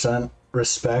 100%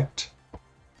 respect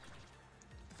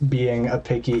being a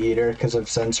picky eater because of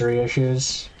sensory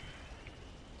issues.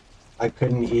 I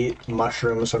couldn't eat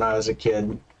mushrooms when I was a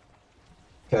kid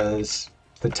because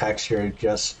the texture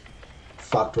just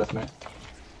fucked with me.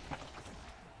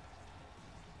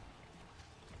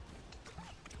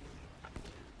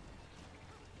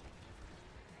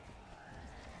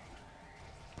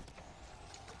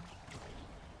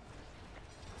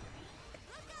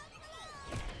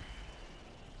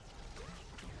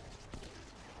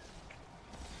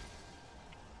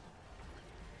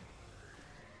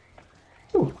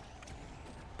 Ooh.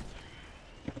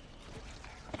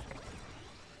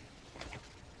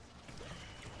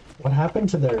 What happened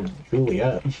to their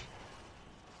Juliet?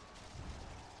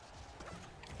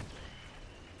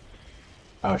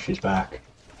 Oh, she's back.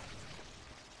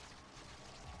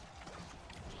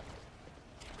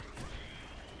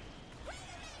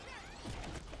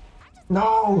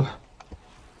 No!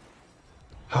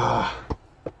 Ah,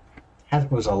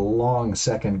 that was a long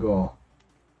second goal.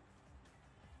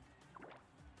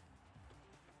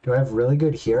 Do I have really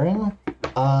good hearing?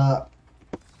 I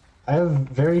have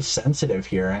very sensitive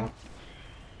hearing.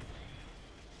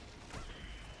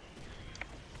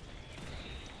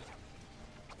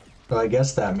 Well, I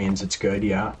guess that means it's good,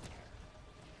 yeah.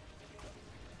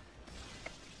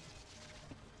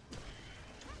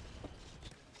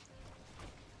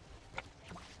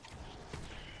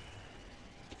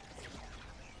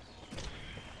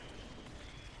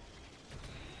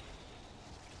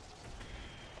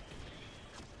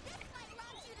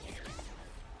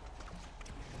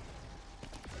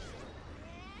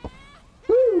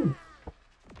 Woo!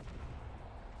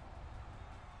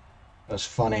 That was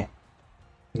funny.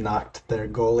 Knocked their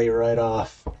goalie right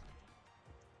off.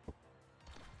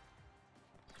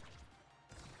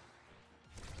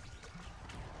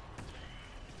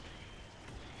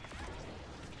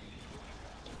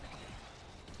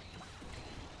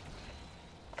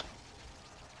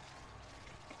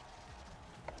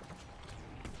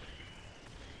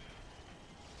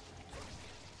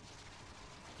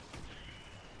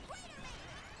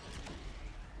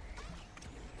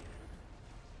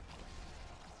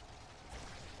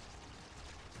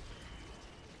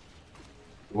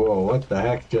 Whoa, what the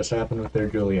heck just happened with their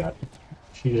Juliet?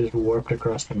 She just warped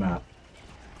across the map.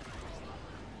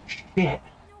 Shit. No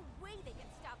way they can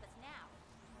stop us now.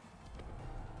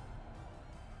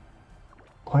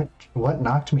 What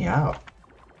knocked me out?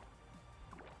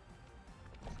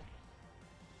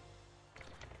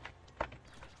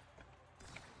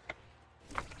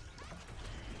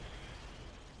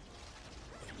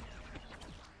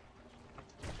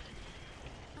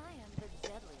 I am the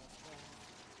deadliest there.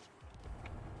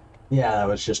 Yeah, that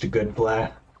was just a good play.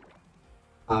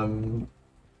 Damn.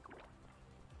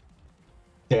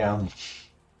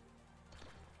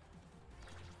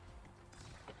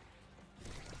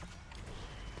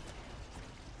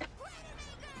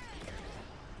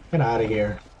 Get out of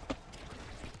here.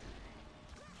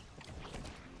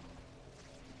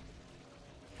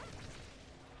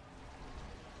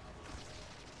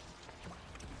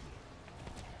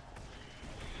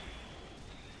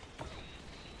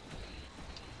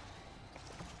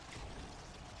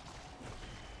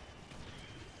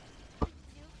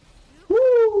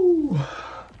 Woo!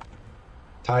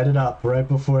 Tied it up right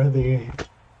before the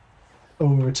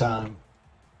overtime.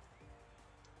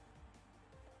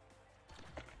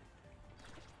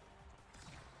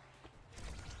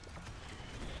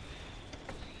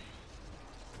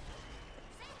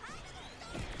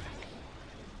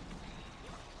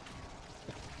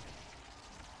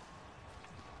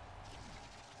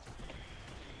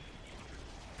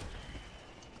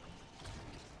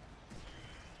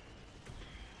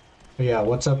 But yeah,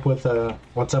 what's up with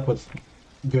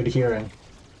good hearing?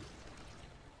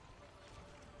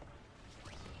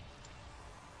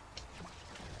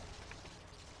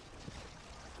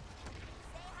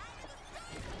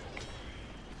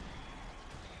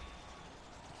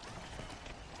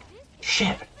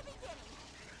 Shit.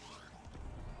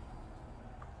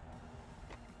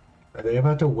 Are they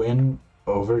about to win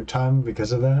overtime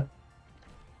because of that?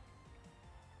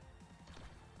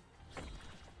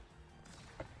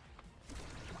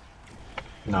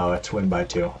 No, it's win by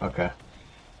 2. Okay.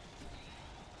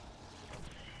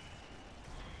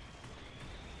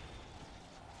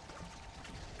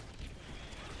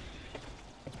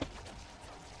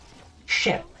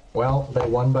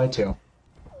 won by 2.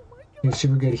 He was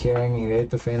super good hearing. He ate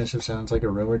the faintest of sounds like a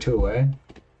room or 2 away.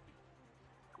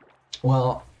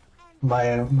 Well,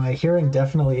 my hearing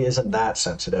definitely isn't that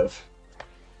sensitive.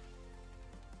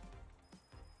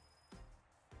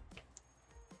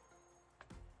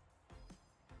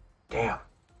 Damn.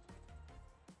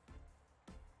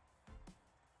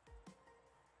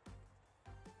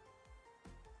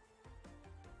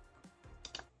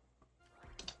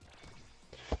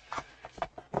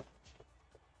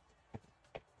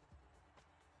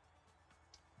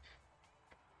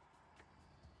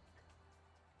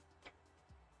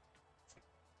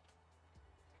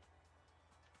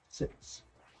 Six,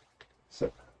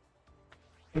 7,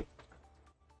 8,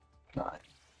 9,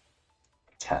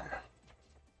 10.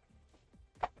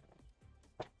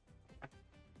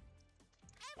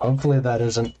 Hopefully that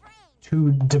isn't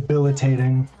too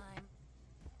debilitating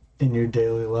in your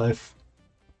daily life.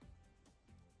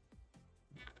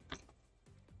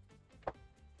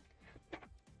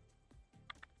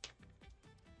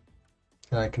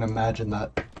 I can imagine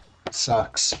that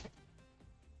sucks.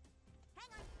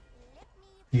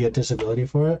 You get disability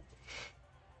for it?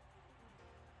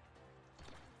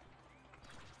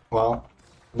 Well,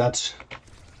 that's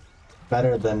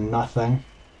better than nothing.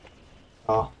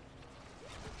 Oh.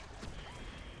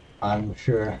 I'm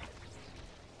sure.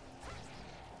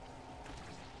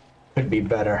 Could be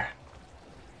better.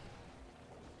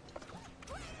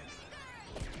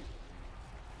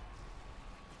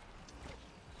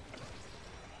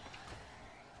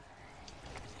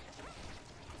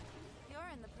 You're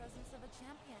in the presence of a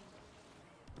champion.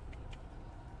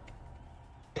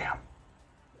 Damn.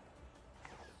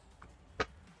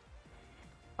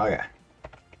 Okay.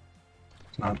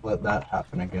 Let's not let that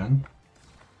happen again.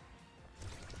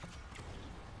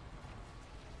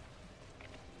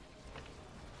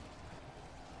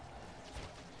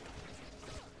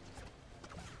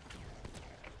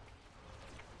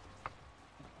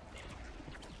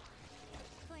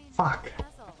 Fuck. As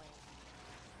always.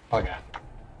 Okay.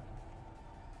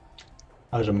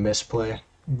 That was a misplay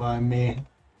by me.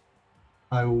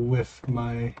 I whiffed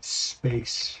my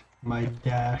space, my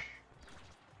dash.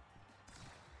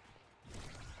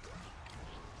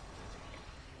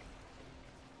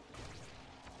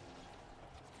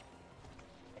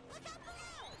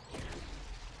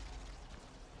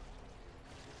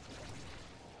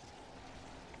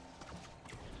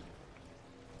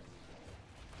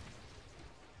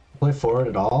 Play forward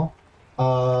at all?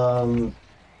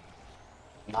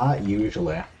 Not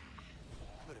usually.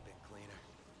 Could have been cleaner.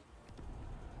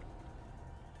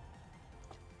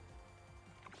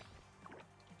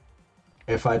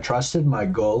 If I trusted my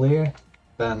goalie,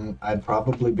 then I'd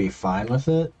probably be fine with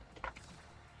it.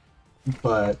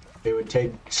 But it would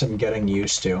take some getting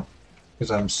used to,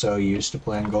 because I'm so used to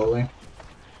playing goalie.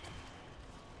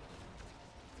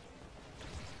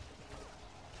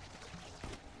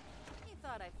 You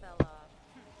thought I fell off.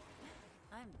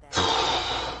 I'm back.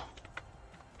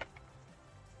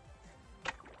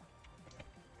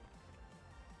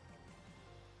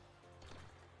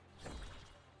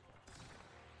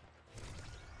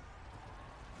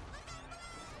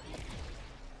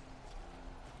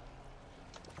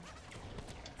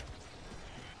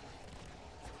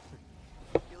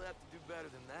 You'll have to do better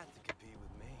than that to compete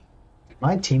with me. Did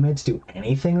my teammates do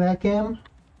anything that game?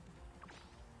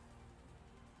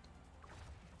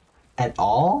 At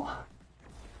all?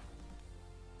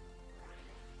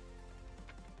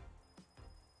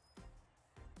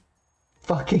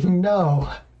 Fucking no.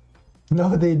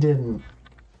 No, they didn't.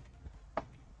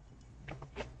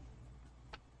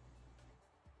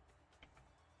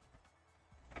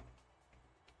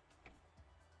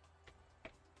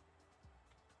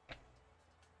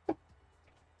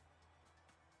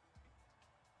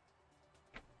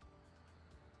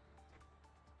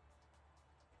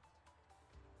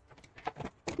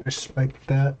 Respect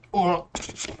that. A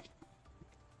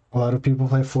lot of people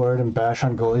play forward and bash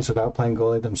on goalies without playing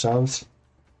goalie themselves.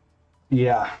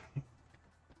 Yeah.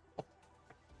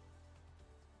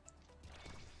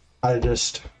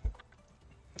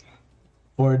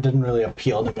 Forward didn't really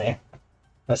appeal to me.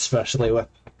 Especially with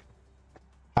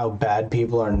how bad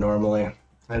people are normally.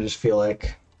 I just feel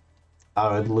like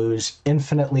I would lose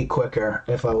infinitely quicker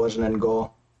if I wasn't in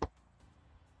goal.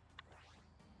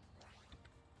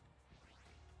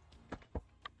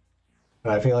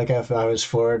 But I feel like if I was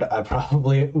forward, I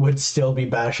probably would still be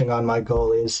bashing on my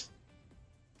goalies.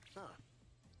 Huh.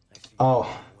 I see you Oh,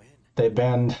 didn't win. they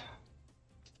banned.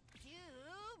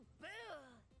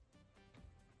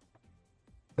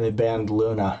 They banned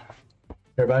Luna.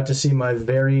 You're about to see my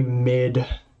very mid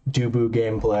Dubu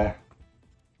gameplay.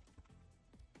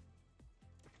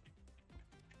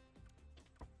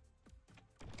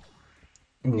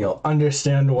 And you'll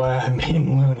understand why I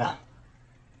mean Luna.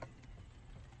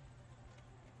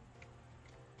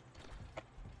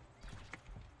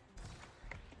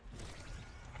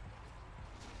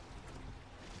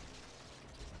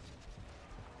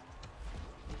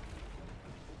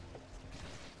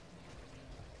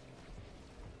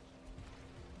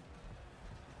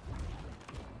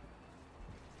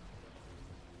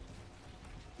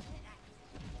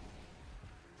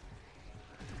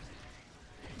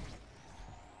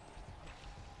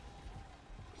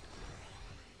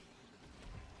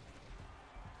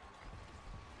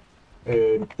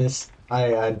 Dude,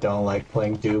 I don't like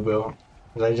playing Dubu.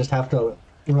 'Cause I just have to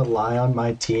rely on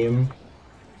my team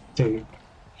to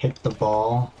hit the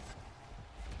ball.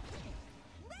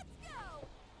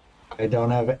 I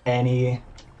don't have any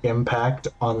impact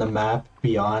on the map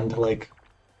beyond like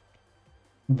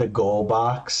the goal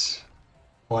box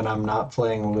when I'm not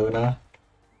playing Luna.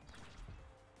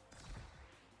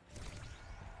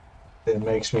 It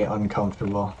makes me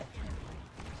uncomfortable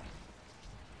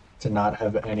to not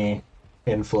have any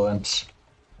influence.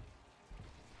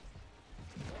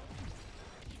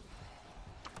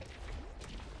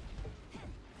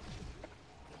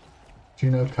 Do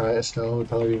you know Kai Estelle would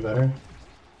probably be better?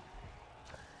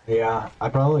 Yeah, I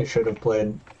probably should have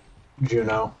played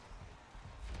Juno.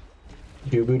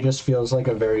 Dubu just feels like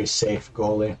a very safe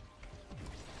goalie.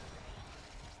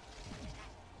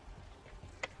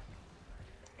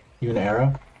 Even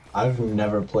Era? I've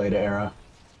never played Era.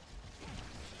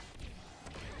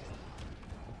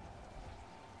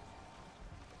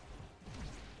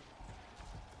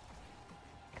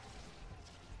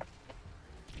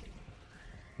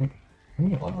 Leave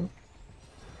me alone.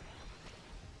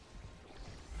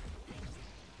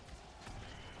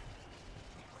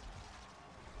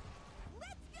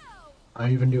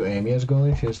 I even do Amy as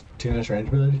goalie. She has 2 nice range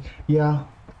abilities. Yeah.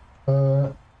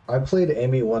 I played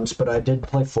Amy once, but I did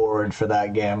play forward for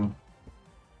that game.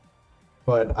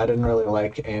 But I didn't really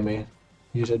like Amy.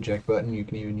 Use a eject button. You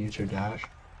can even use her dash.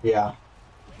 Yeah.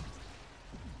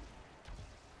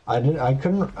 I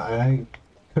couldn't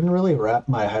really wrap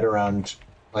my head around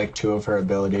like 2 of her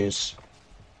abilities.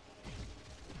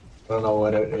 I don't know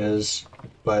what it is,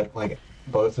 but like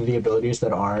both of the abilities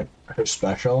that aren't her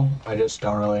special, I just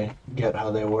don't really get how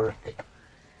they work.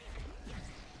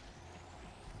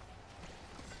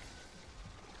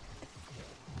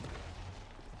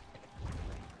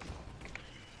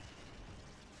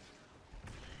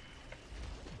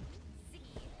 See,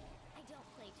 I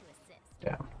don't play to assist.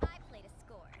 Yeah. I play to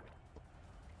score.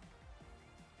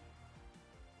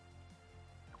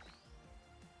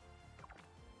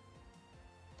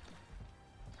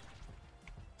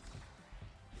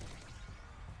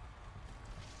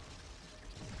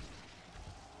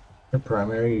 Her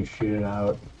primary, you shoot it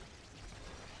out.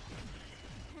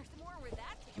 There's more where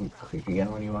that came And from. click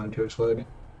again when you want it to explode.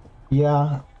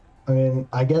 Yeah, I mean,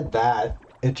 I get that.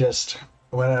 It just,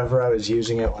 whenever I was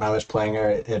using it when I was playing her,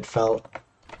 it felt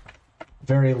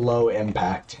very low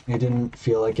impact. It didn't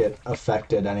feel like it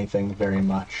affected anything very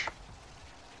much.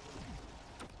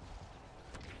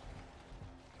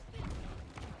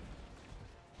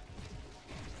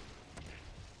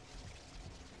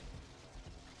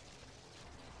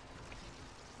 No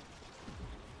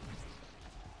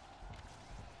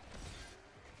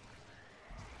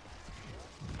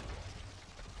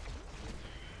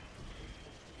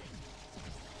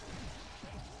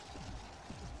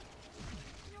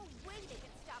way they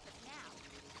can stop us now.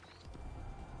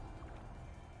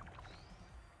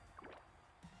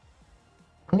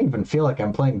 I don't even feel like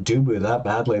I'm playing Dubu that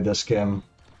badly this game.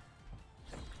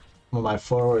 Well, my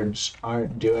forwards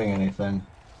aren't doing anything.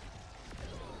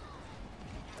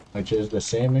 Which is the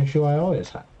same issue I always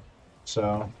have.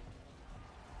 So,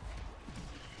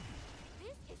 This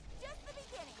is just the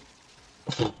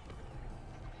beginning.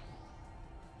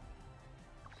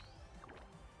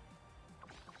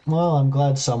 well, I'm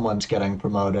glad someone's getting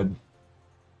promoted.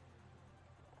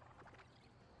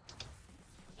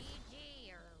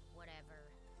 GG or whatever.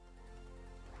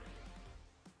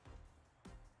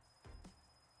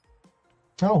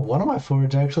 Oh, one of my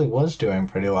forwards actually was doing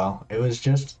pretty well. It was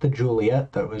just the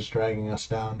Juliet that was dragging us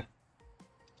down.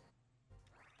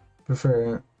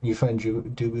 Prefer you find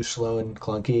Dubu slow and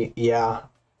clunky? Yeah.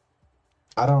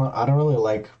 I don't really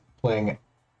like playing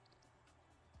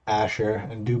Asher,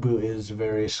 and Dubu is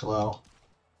very slow.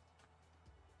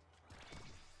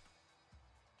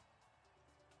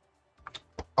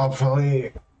 I'll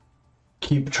probably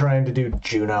keep trying to do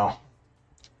Juno.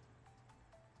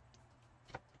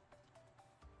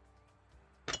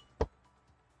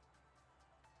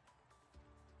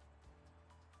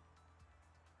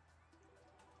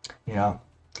 Yeah.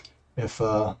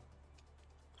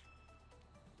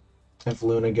 if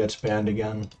Luna gets banned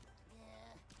again.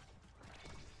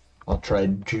 I'll try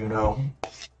Juno.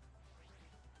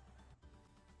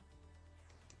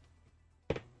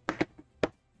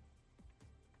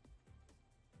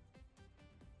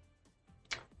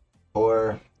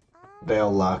 Or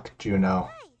they'll lock Juno.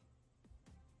 Hi.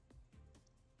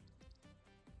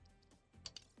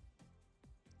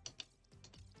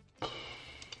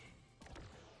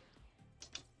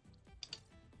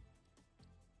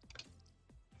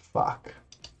 Fuck.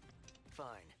 Fine.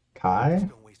 Kai? Just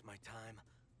don't waste my time.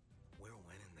 We're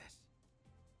winning this.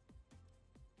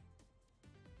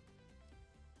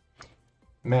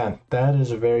 Man, that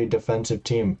is a very defensive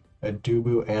team. A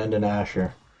Dubu and an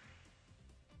Asher.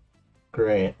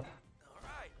 Great. All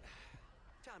right.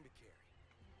 Time to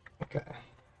carry. Okay.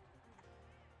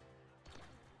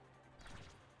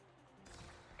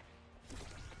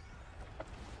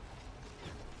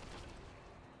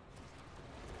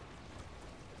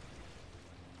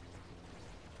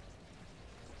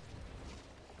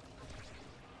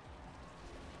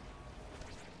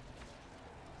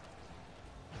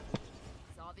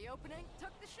 Saw the opening,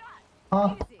 took the shot.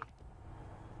 Huh. Easy.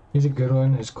 He's a good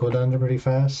one. His cooldowns are pretty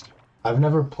fast. I've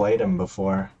never played him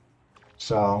before,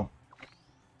 so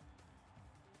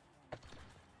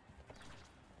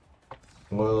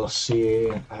we'll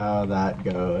see how that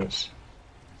goes.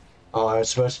 Oh, I was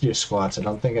supposed to do squats. I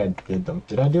don't think I did them.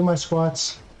 Did I do my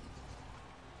squats?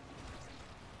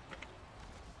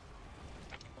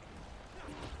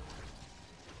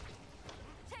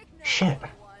 Take no Shit. for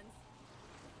ones.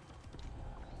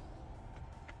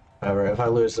 Whatever, if I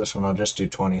lose this one, I'll just do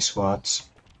 20 squats.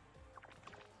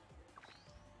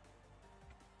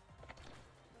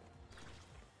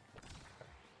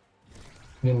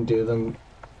 Didn't do them.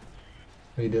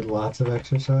 We did lots of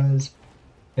exercise.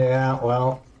 Yeah,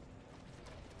 well,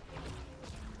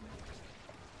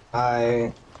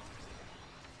 I'm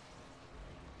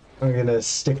gonna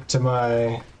stick to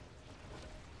my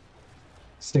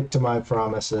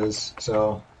promises.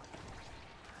 So,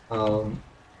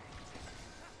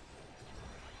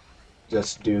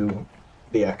 just do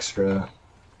the extra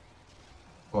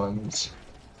ones.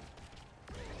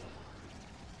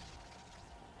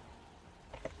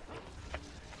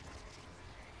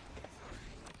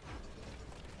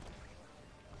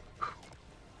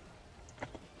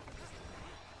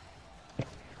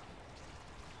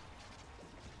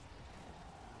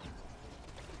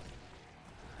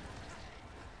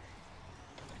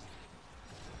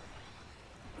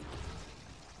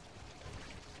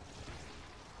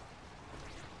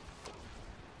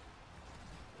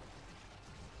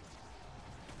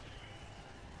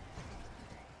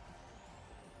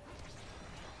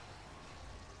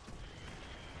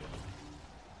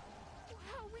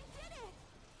 Wow, we did it.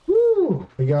 Woo!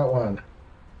 We got one.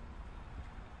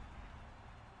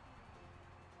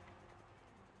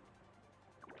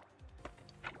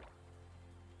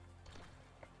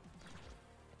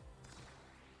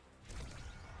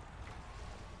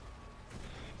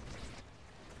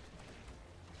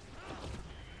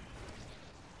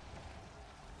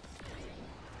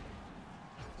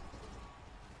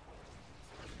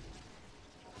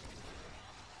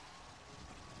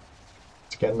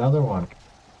 Let's get another one.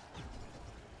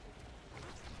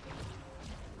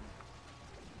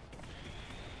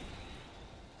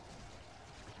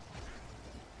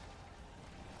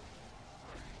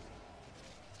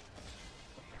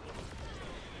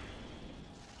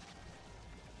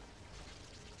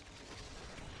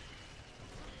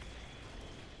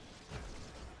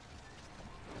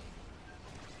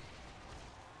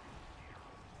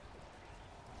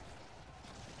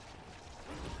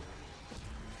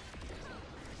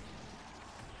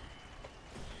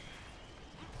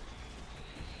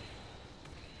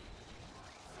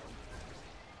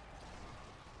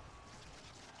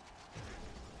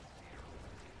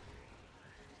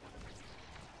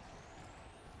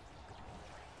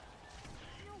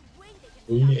 No way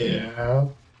they can Yeah.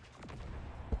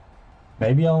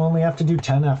 Maybe I'll only have to do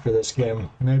 10 after this game.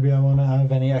 Maybe I won't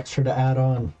have any extra to add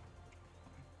on.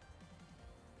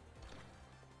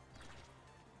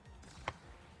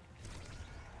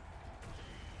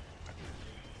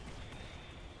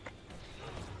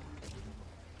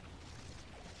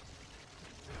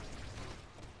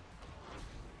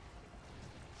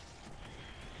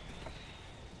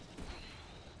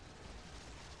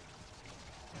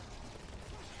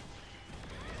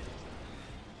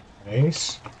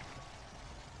 Nice.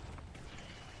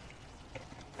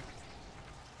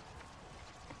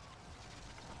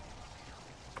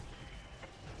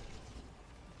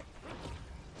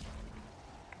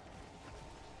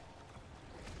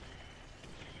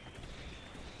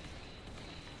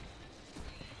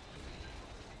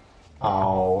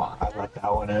 Oh, I let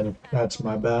that one in. That's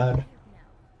my bad.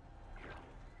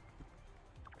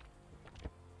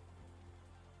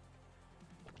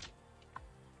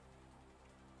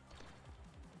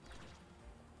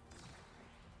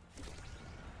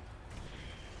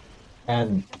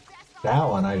 And that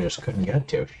one I just couldn't get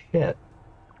to. Shit.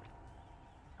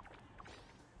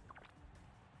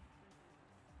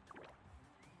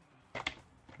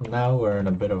 Now we're in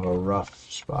a bit of a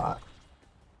rough spot.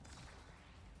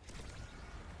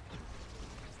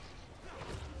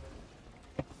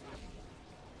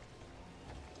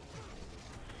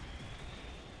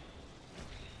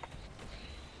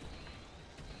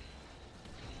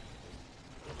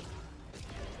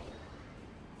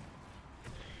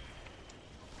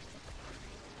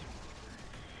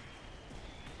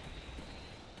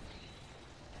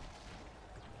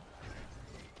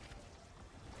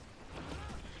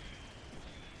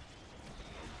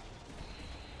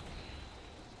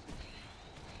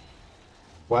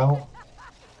 Well,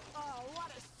 Oh, what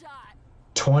a shot!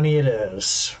 20 it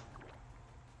is.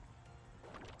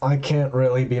 I can't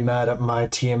really be mad at my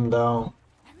team though.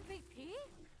 MVP?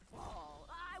 Oh,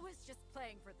 I was just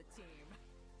playing for the team.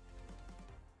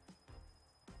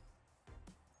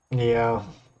 Yeah.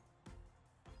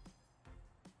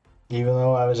 Even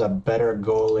though I was a better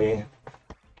goalie,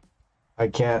 I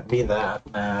can't be that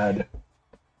mad.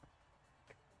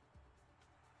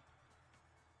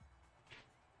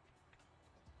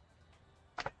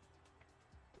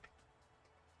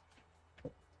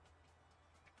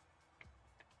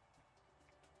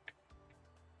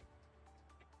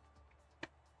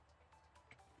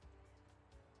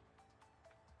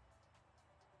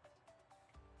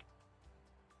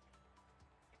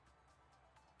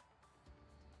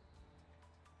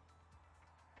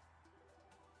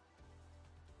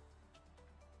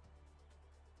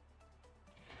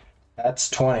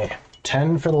 That's 20.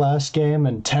 10 for the last game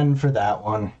and 10 for that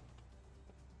one.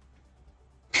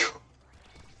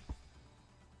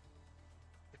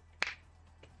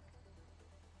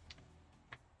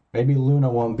 Maybe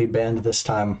Luna won't be banned this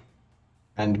time.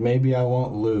 And maybe I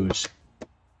won't lose.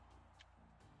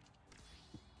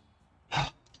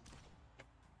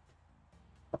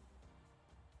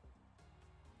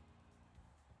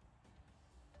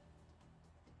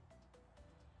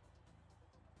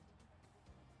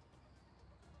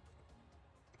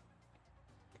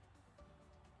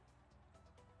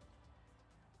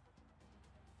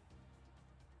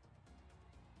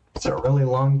 It's a really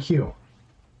long queue.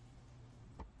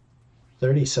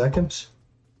 30 seconds?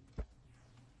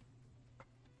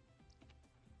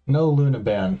 No Luna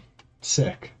ban.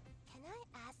 Sick. Can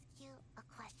I ask you a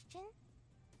question?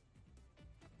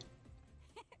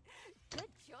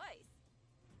 Good choice.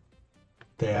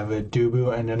 They have a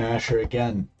Dubu and an Asher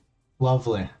again.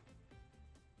 Lovely.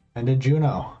 And a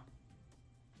Juno.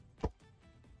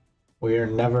 We are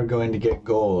never going to get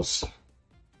goals.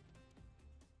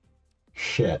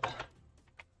 Shit.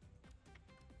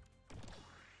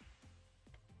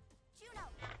 Juno,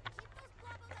 keep those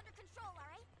Blobos under control,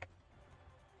 alright?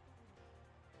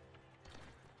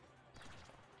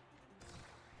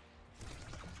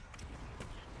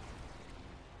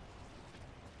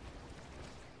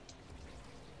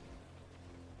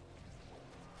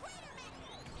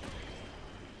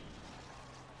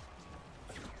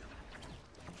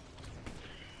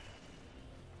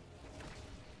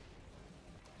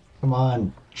 Come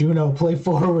on. Juno, play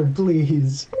forward,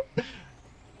 please. That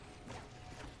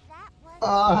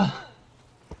was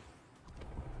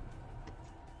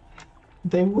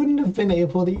They wouldn't have been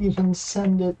able to even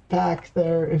send it back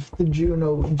there if the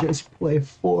Juno would just play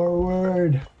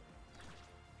forward.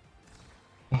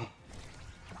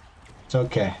 It's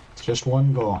okay. It's just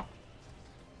one goal.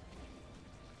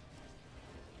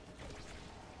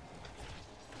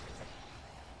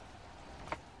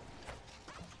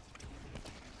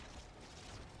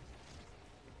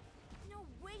 No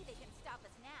way they can stop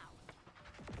us now.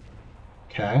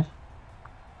 Okay.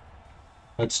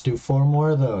 Let's do 4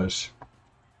 more of those.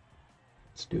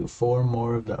 Let's do 4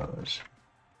 more of those.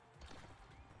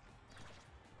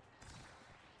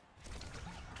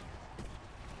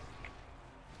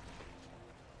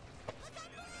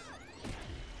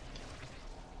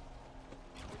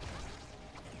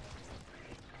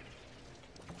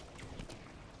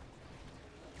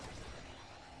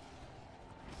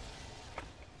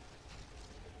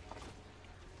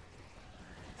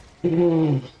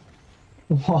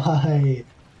 Why?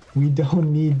 We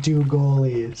don't need 2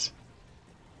 goalies.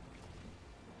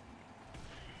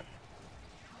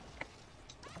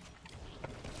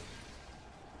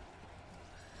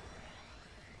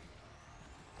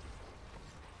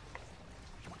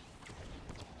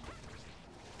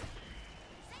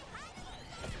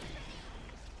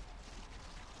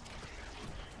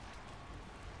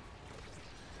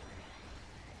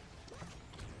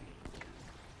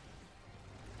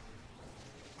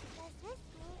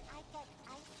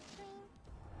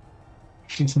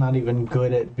 She's not even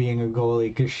good at being a goalie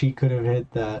because she could have hit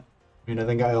that. I mean, I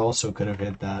think I also could have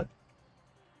hit that.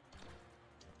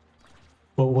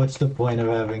 But what's the point of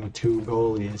having two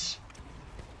goalies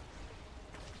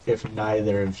if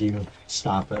neither of you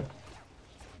stop it?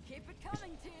 Keep it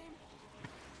coming,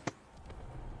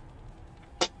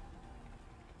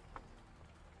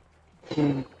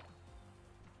 team.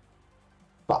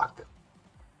 Fuck.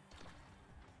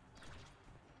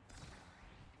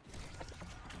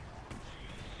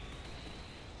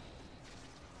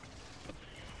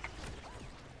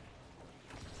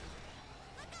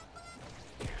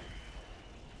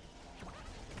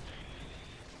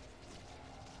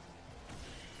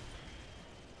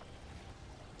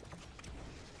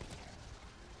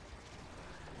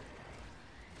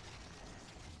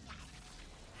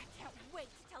 I can't wait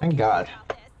to tell Thank Karen God. about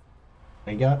this.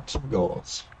 I got some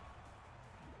goals.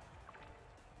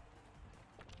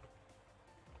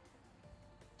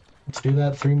 Let's do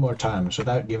that 3 more times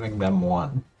without giving them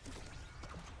 1.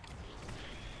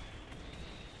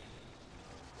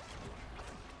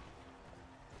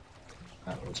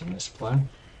 That was a misplay.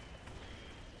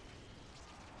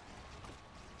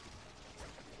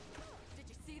 Did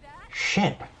you see that?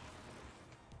 Shit!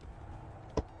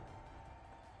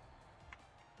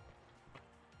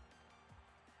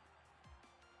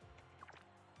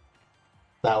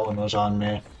 That one was on me.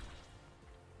 I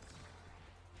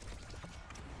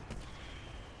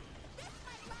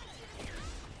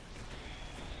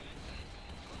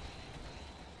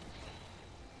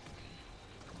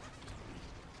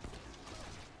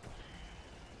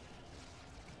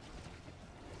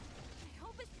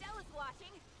hope Estella's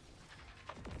watching.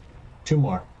 2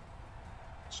 more.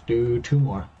 Let's do 2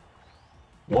 more.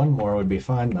 1 more would be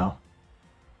fine though.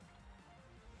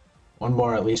 1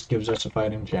 more at least gives us a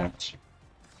fighting chance.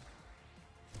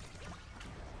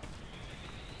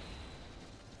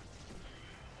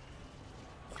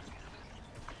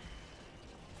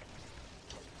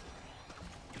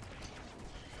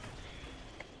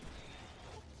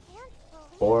 Can't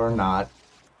believe Or not.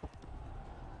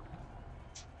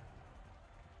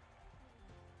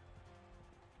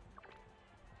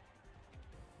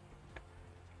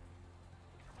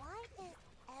 why is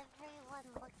everyone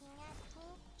looking at me?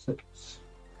 6,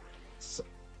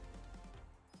 7,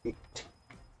 8,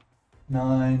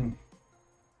 9,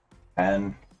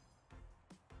 10.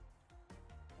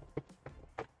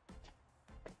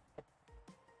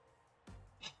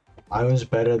 I was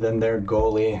better than their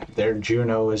goalie. Their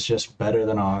Juno was just better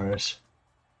than ours.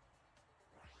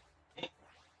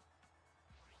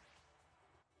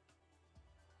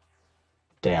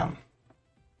 Damn.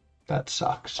 That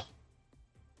sucks.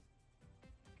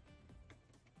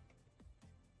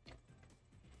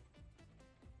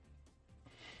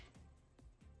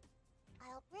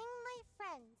 I'll bring my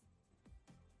friends.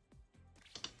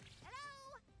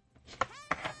 Hello?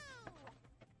 Hello!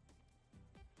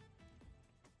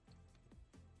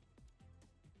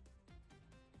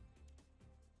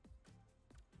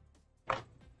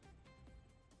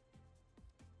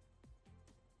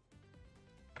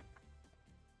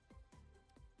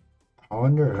 I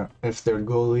wonder if their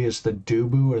goalie is the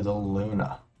Dubu or the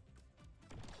Luna.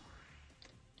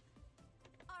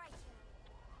 All right, Juno.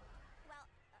 Well,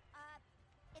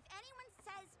 if anyone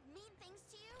says mean things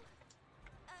to you,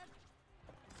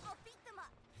 I'll beat them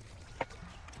up.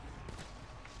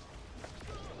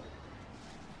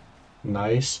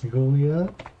 Nice, Juliet.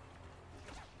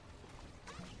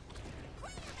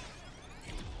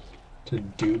 To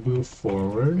Dubu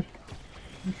forward.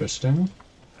 Interesting.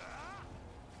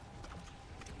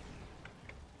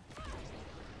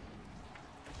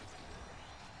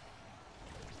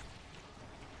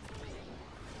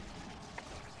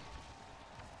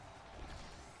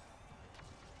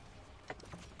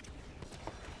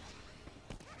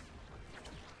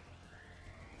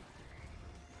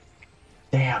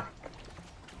 Damn.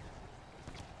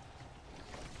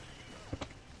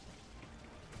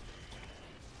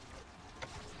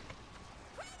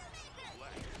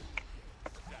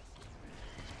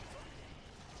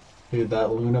 Dude,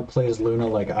 that Luna plays Luna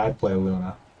like I play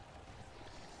Luna.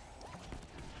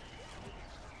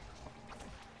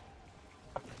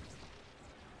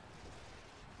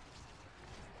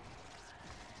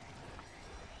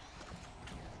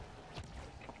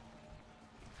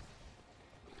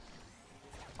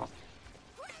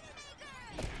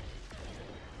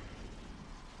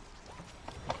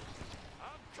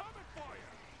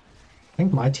 I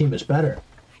think my team is better.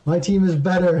 My team is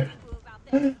better. Who about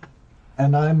this?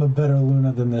 And I'm a better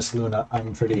Luna than this Luna,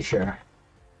 I'm pretty sure.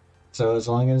 So as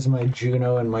long as my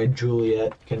Juno and my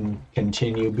Juliet can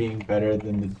continue being better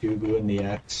than the Dubu and the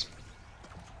X.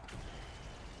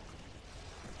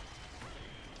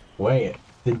 Wait,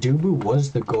 the Dubu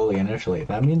was the goalie initially.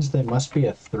 That means they must be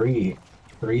a three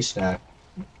stack.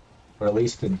 Or at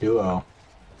least a duo.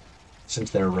 Since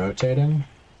they're rotating.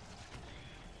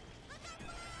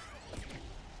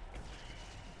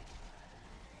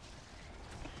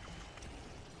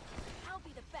 I'll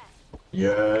be the best.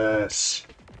 Yes.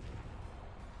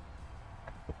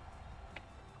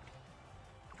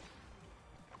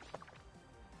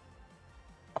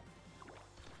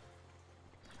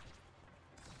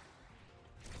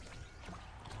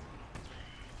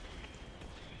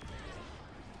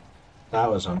 That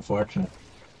was unfortunate.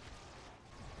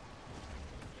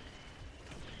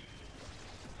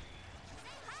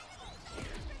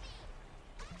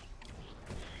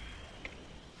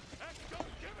 Heck, don't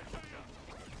give it to you!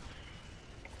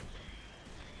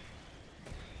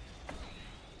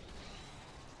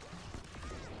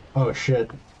 Oh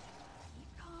shit.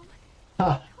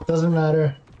 Ha, doesn't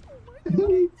matter.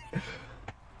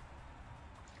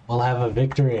 We'll have a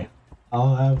victory.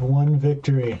 I'll have one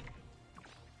victory.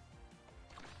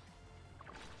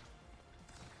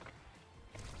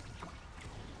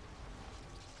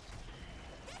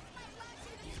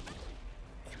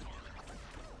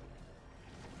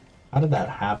 How did that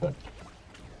happen?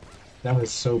 That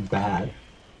was so bad.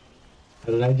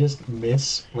 How did I just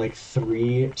miss like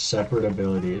 3 separate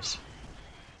abilities?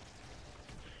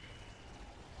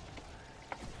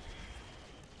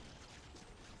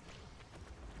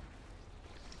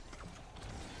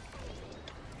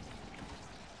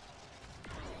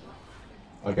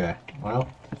 Okay, well,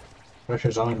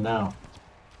 pressure's on now.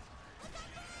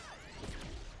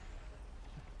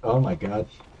 Oh my god.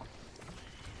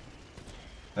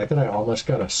 I thought I almost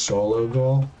got a solo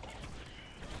goal.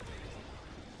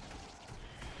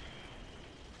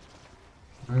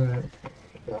 Alright.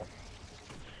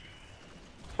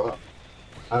 Well,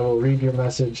 I will read your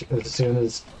message as soon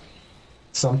as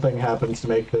something happens to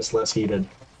make this less heated.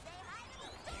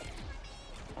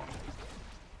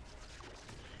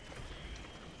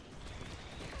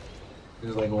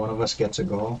 There's like one of us gets a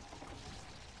goal.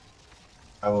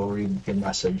 I will read your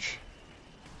message.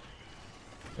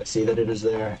 I see that it is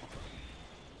there.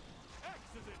 X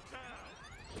is in town!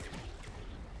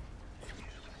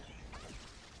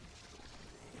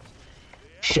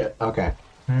 Shit, okay.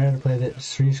 I had to play that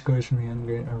 3 scores from the end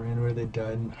arena where they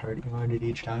died and hard wanted it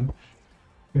each time.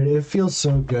 It feels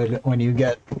so good when you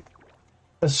get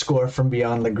a score from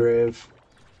beyond the grave.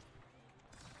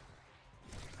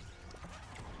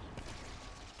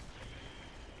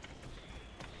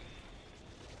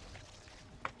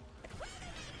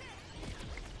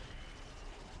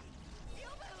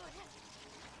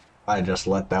 I just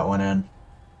let that one in.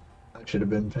 I should have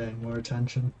been paying more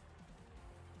attention.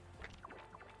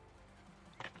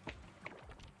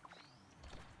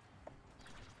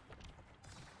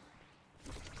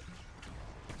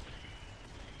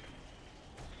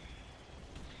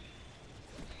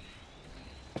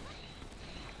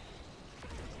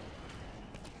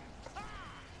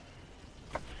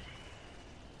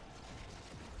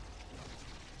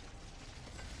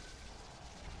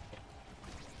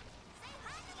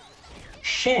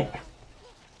 Shit!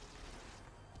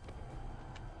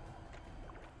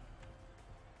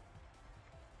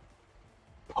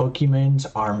 Pokemon's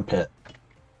armpit.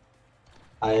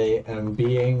 I am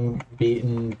being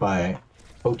beaten by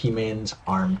Pokemon's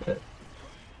armpit.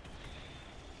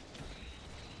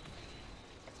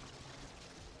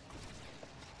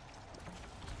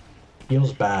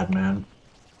 Feels bad, man.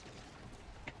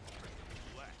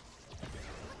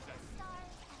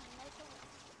 Stars and a local.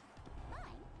 Mine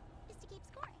is to keep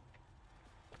scoring.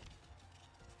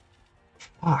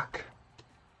 Fuck.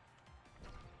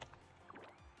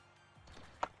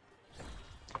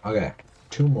 Okay,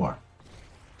 2 more.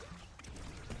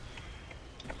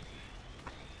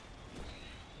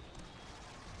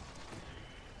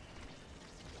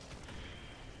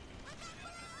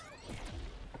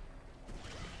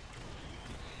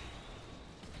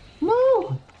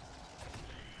 No.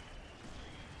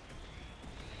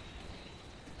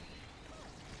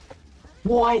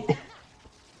 What?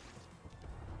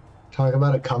 Talk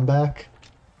about a comeback?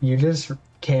 You just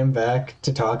came back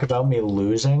to talk about me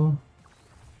losing? Wow,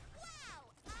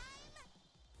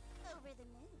 I'm over the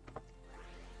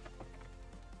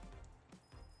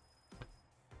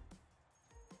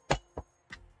moon.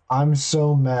 I'm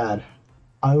so mad.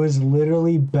 I was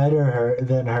literally better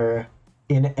than her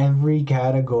in every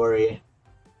category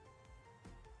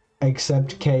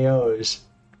except KOs,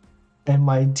 and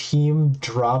my team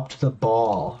dropped the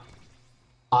ball.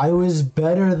 I was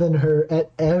better than her at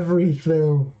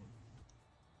everything.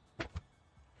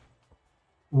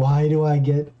 Why do I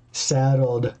get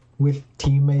saddled with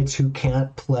teammates who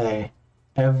can't play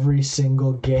every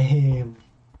single game.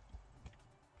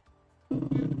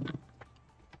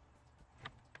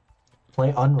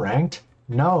 Play unranked?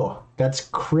 No, that's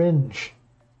cringe.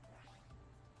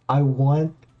 I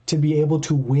want to be able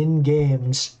to win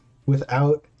games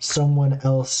without someone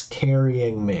else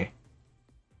carrying me.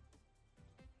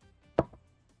 To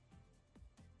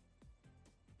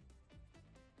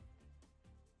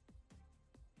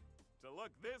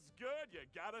look this good, you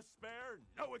gotta spare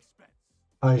no expense.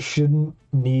 I shouldn't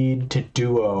need to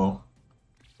duo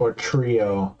or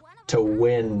trio to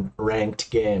win ranked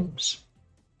games.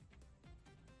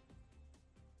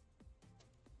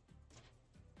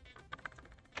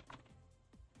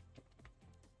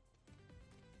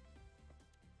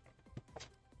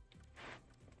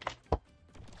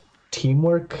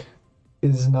 Teamwork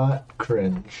is not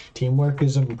cringe. Teamwork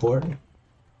is important.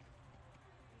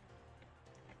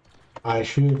 I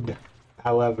should,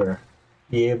 however,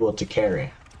 be able to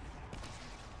carry.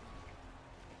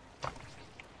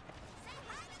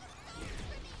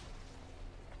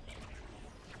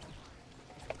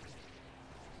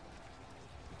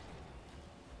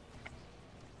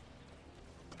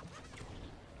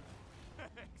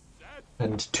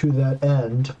 And to that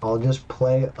end, I'll just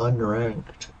play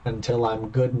unranked until I'm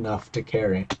good enough to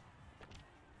carry.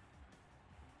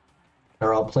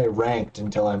 Or I'll play ranked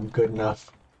until I'm good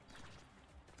enough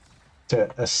to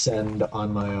ascend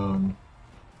on my own.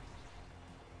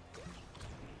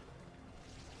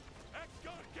 X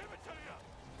gonna give it to you.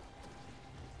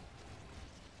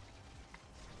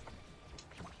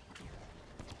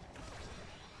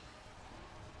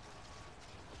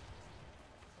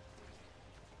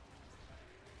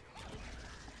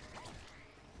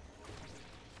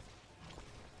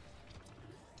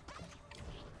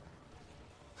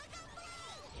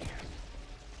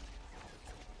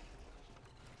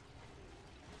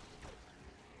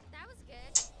 That was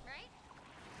good, right?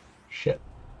 Shit.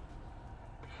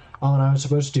 Oh, and I was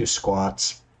supposed to do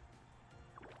squats.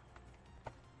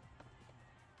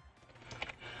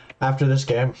 After this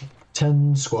game,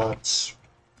 10 squats.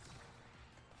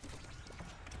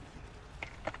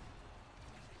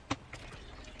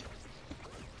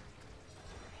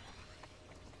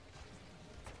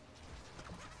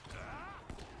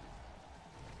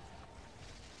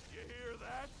 You hear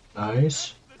that?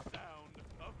 Nice. That's the sound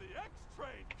of the X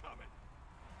train coming.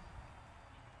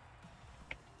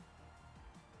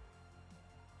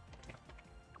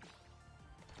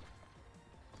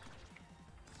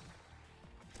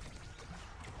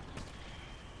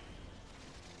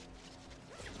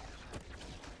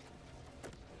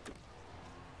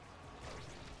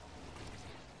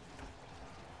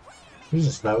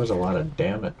 Jesus, that was a lot of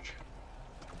damage.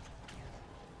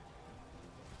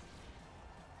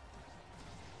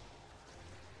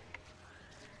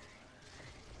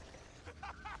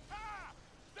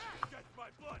 That gets my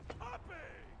blood pumping.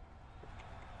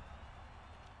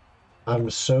 I'm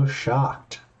so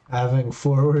shocked having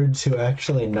forwards who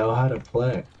actually know how to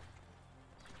play.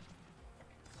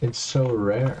 It's so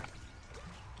rare.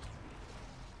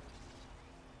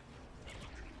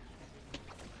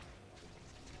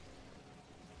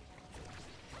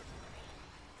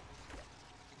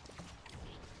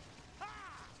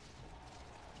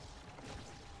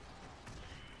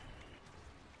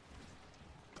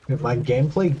 My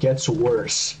gameplay gets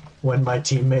worse when my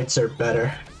teammates are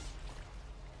better.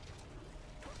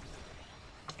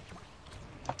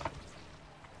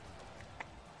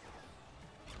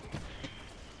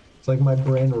 It's like my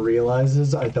brain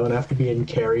realizes I don't have to be in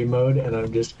carry mode and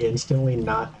I'm just instantly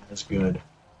not as good.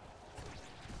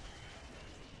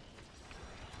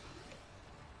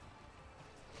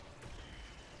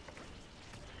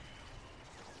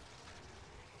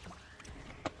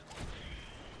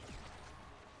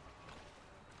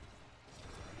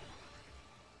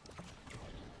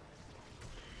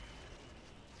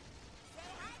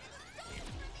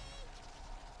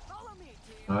 Follow me,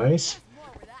 team. Nice. There's more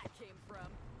where that came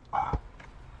from.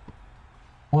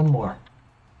 One more.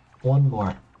 One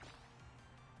more.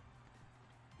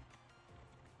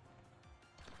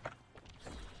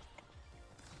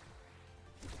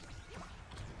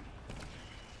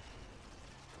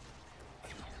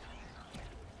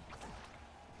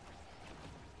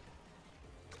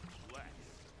 Less.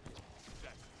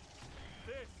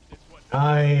 This is what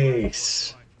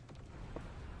Nice.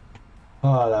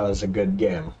 Oh, that was a good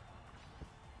game.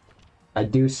 I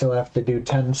do still have to do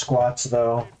 10 squats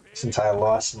though, since I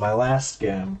lost my last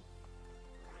game.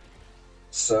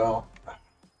 So.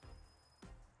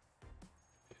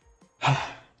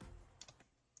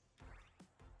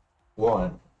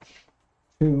 One,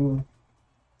 two,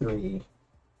 three,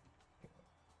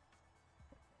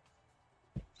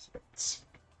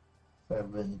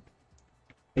 7,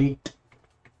 8,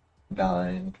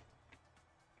 9,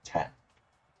 10.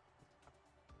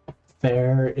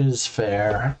 Fair is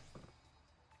fair.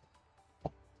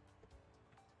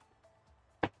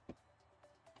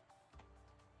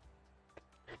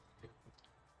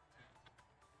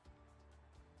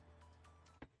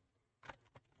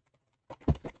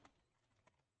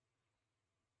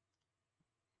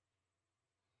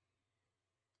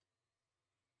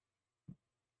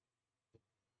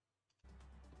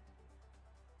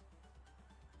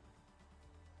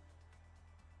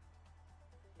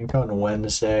 I think on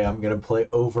Wednesday I'm gonna play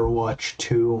Overwatch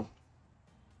 2.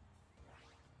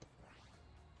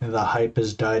 The hype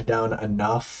has died down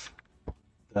enough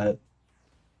that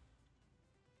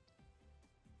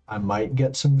I might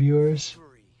get some viewers,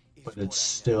 but it's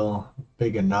still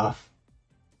big enough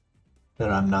that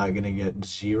I'm not gonna get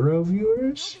 0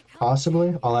 viewers.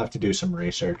 Possibly. I'll have to do some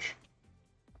research.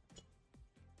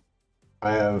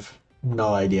 I have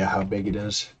no idea how big it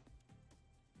is.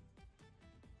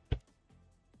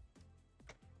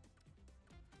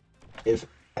 If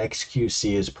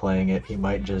XQC is playing it, he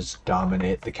might just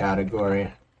dominate the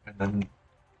category, and then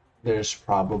there's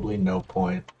probably no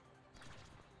point.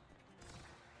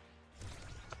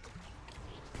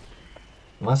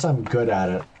 Unless I'm good at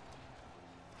it.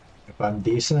 If I'm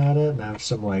decent at it and have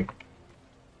some like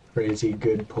crazy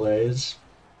good plays.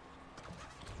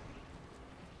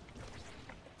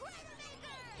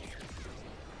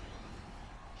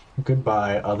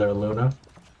 Goodbye, other Luna.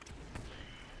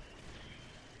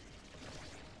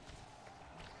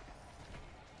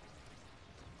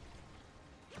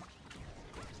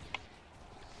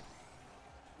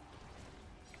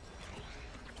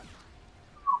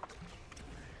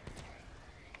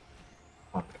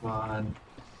 Oh, come on.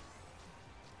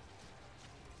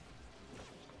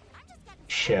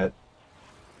 Shit.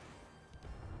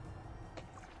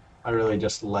 I really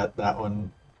just let that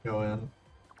one go in.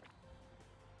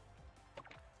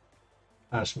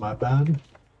 That's my bad.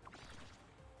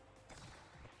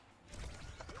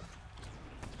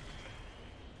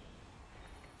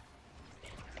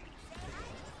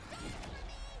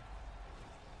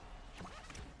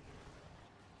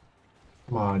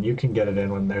 Come on, you can get it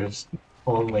in when there's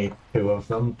only 2 of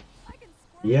them.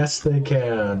 Yes, they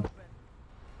can.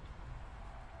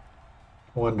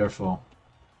 Wonderful.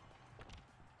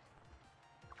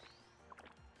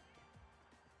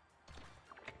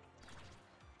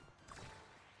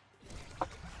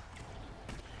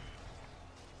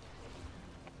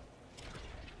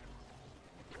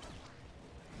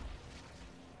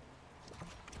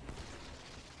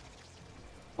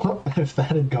 If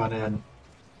that had gone in.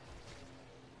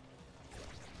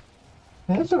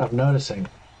 That's what I'm noticing.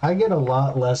 I get a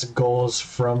lot less goals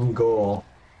from goal,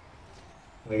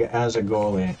 like as a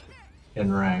goalie,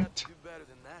 in ranked. Do better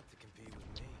than that to compete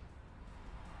with me.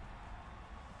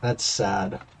 That's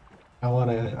sad. I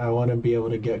wanna be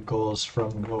able to get goals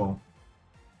from goal.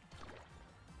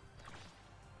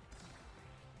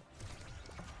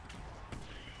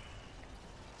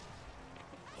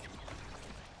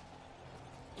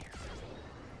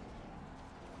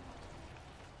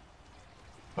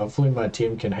 Hopefully my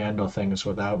team can handle things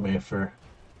without me for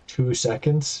 2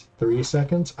 seconds, 3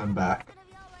 seconds, I'm back. One of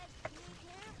y'all like,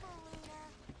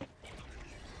 be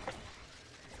careful,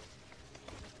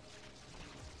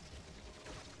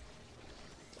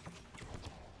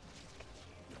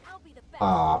 Luna. I'll be the best.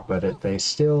 Ah, but they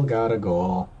still got a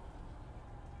goal.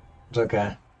 It's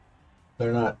okay.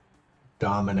 They're not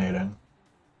dominating.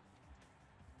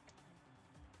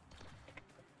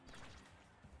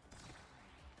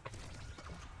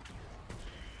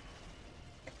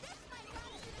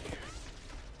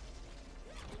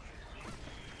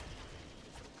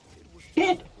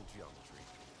 Shit!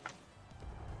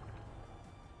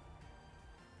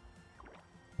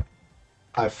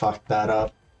 I fucked that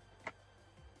up.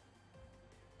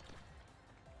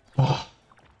 Oh.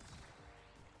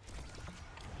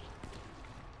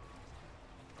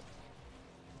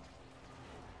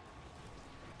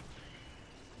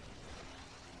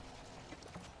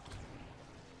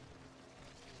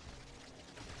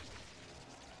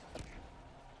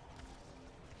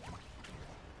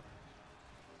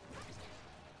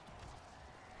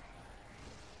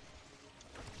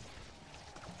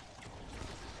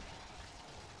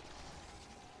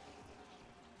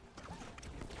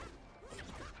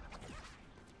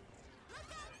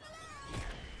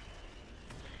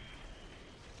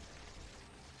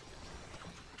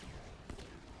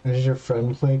 How does your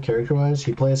friend play character-wise?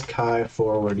 He plays Kai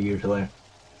forward usually.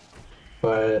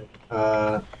 But,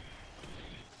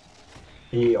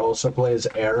 he also plays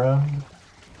Era.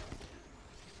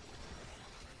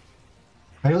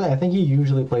 Actually, I think he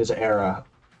usually plays Era,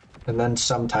 and then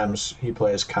sometimes he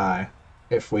plays Kai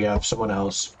if we have someone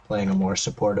else playing a more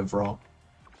supportive role.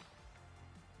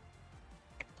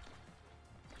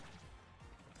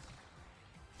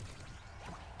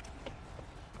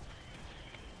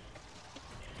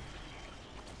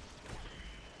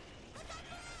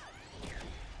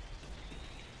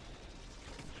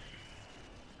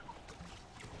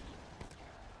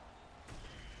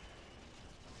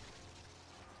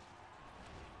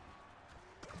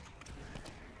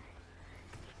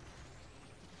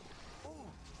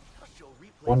 Show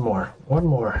replay. One more. One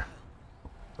more.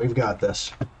 We've got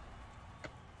this.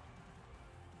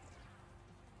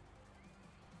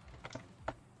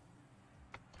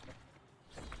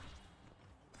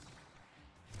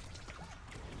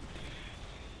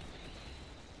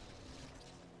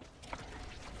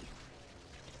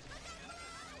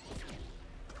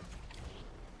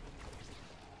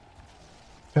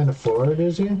 Kind of forward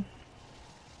is he?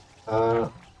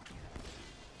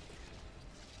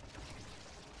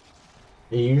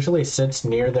 He usually sits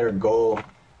near their goal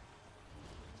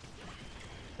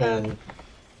and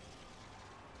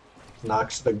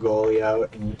knocks the goalie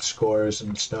out and scores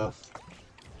and stuff.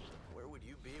 Where would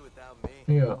you be without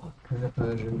me? Yeah, can you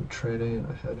imagine trading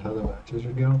ahead how the matches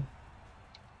would go?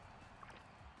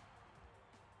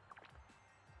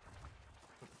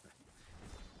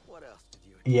 What else did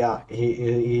you? Yeah,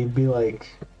 he'd be like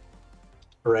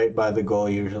right by the goal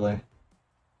usually.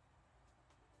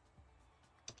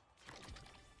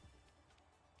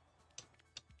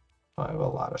 I have a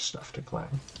lot of stuff to claim.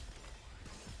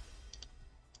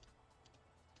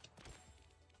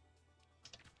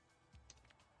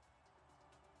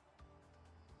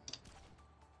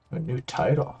 A new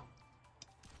title.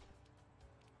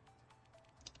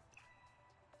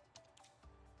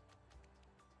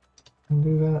 Can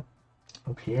do that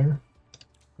up here.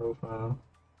 Profile.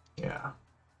 Yeah.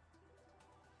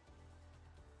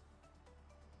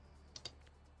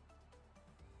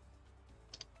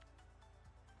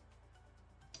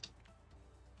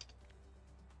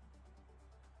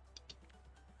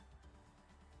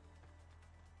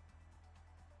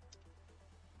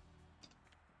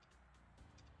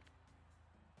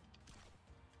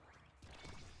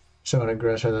 So an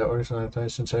aggressor that works on that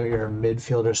place since you're a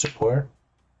midfielder support.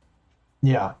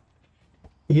 Yeah.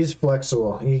 He's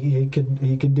flexible. He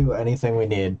could do anything we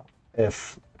need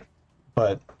if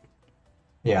but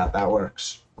yeah, that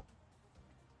works.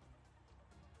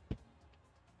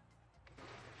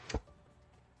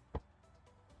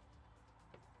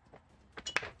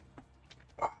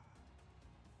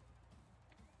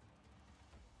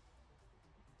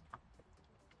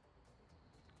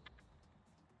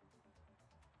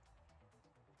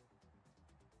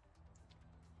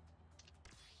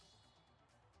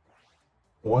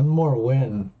 One more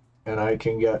win and I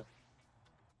can get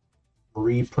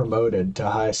re-promoted to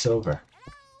high silver.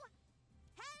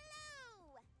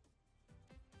 Hello!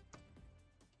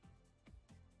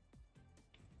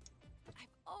 I've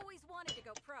always wanted to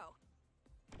go pro.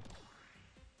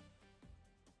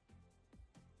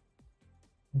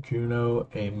 Juno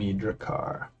Amy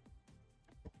Drakkar.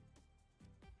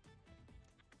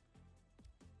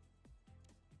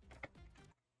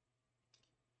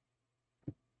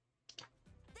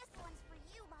 This one's for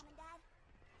you, Mom and Dad.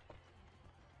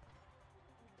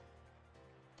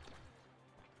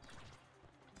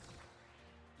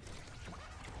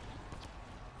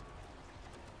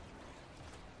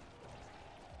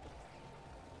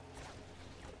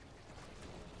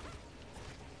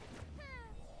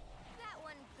 That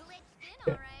one glitched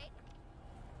in, all right.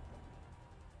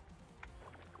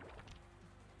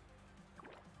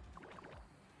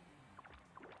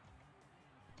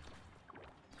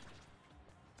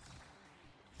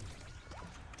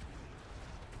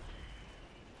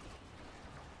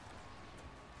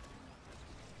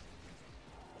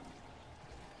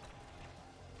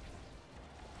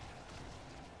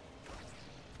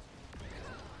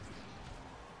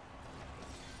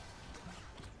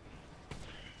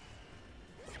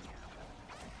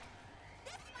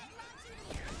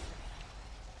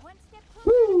 One step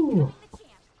closer to becoming the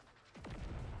champ.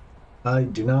 I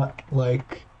do not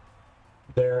like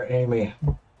their Amy.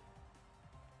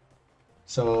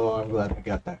 So I'm glad we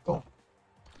got that goal.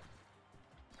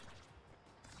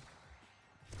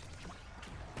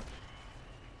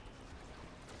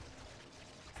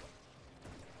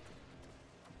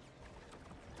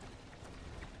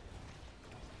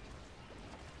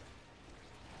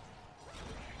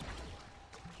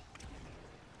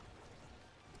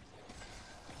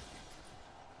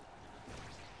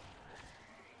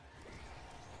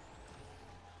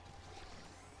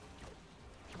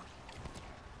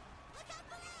 Look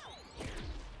out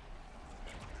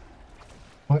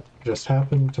just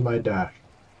happened to my dash?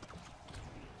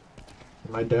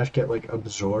 Did my dash get like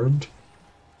absorbed?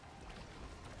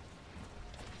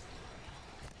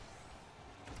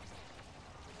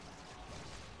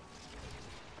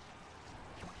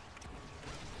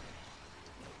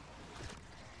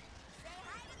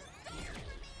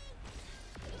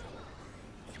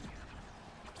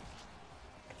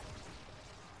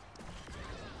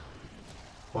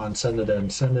 Come on, send it in,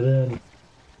 send it in.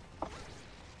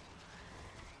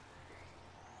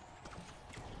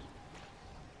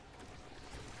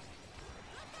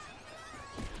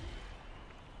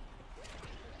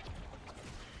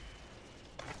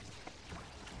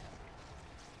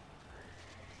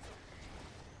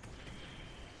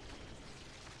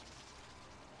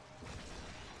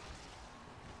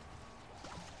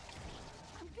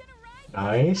 I'm gonna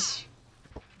ride. Nice.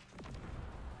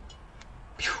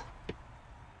 Phew.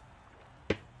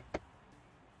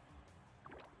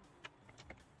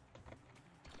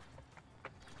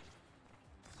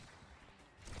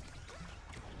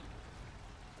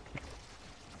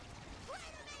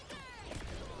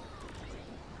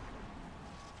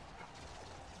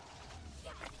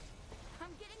 I'm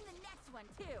getting the next one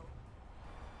too.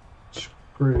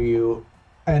 Screw you,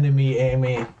 enemy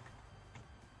Amy.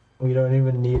 We don't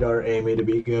even need our Amy to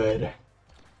be good.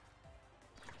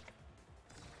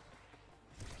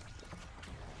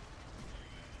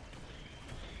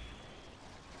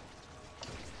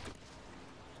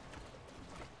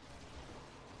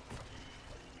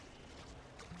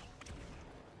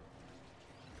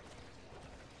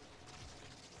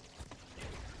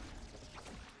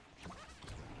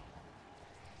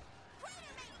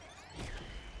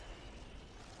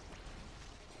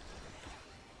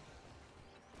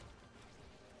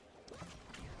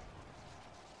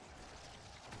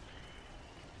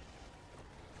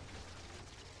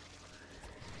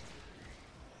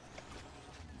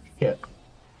 Shit.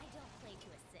 I don't play to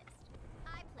assist.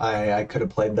 I play I could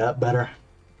have played that better.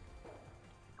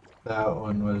 That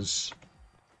one was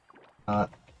not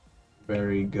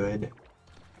very good.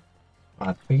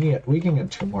 We can get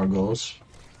 2 more goals.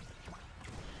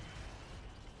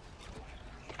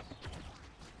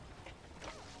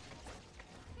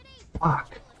 Fuck.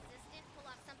 assistant pull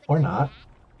off something Or like not. that.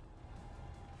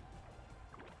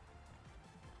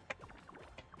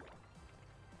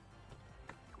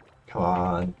 Come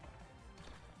on.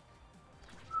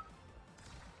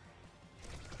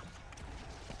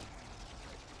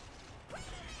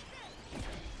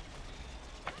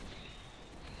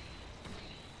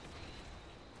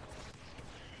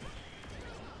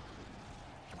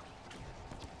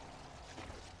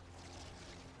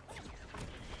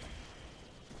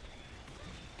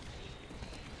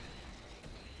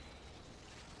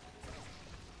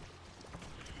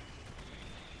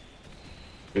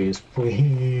 Please,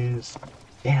 please.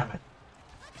 Damn it.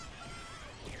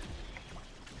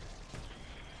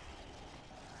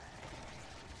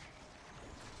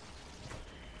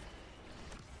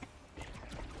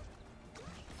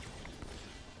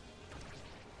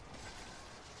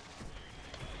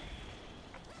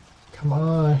 Come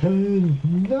on.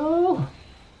 No.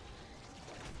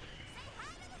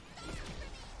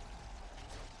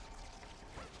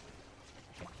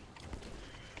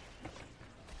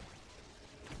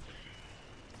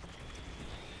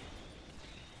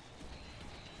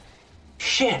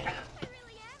 Shit. I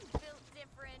really am built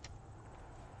different.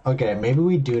 Okay, maybe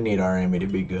we do need our Amy to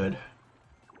be good.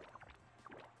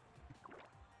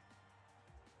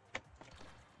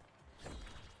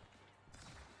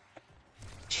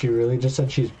 She really just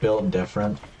said she's built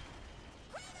different.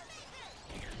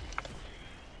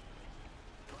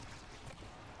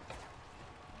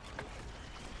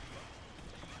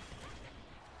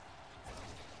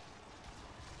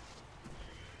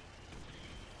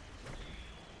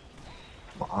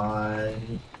 Come on.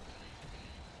 Alright,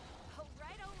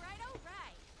 alright,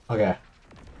 alright. Okay.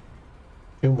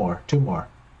 2 more, 2 more.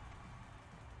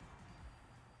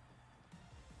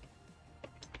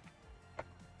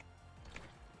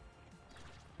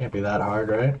 Can't be that hard,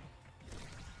 right?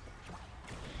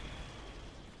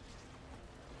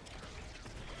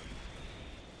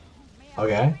 Man,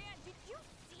 Okay. man, did you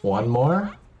see 1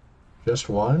 more? Just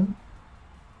 1?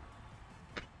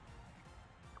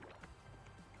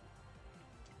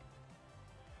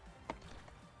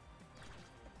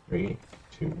 Three,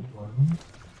 2, 1.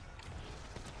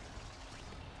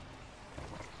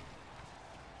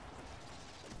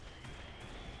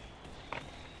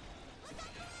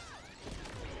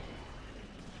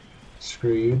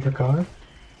 Screw you, Dracar.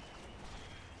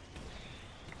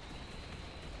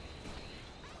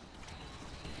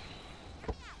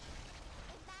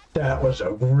 That was a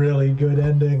really good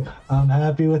ending. I'm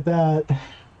happy with that.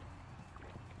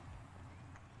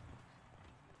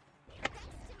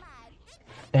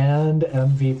 And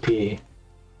MVP.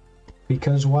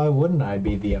 Because why wouldn't I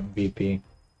be the MVP?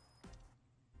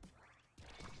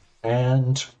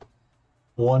 And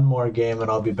one more game and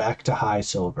I'll be back to high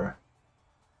silver.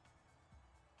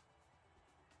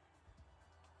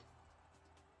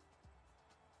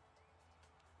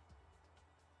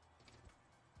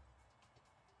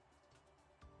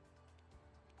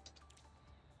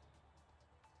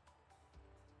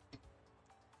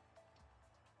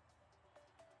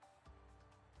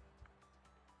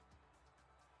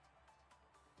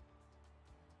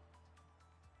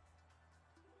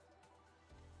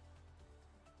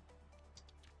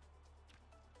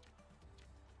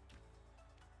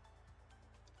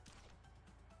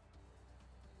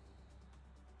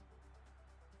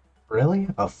 Really?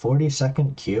 A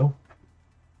 40-second queue?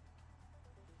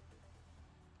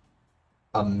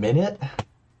 A minute?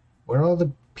 Where are all the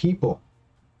people?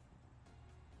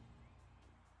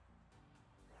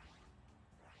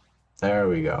 There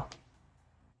we go.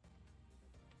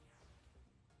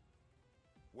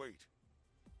 Wait.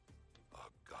 Are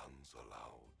guns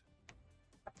allowed?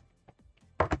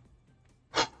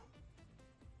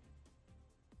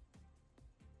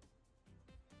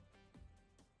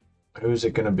 Who's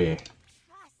it gonna be? Trust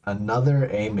Another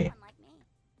Amy. someone like me.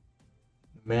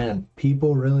 Man,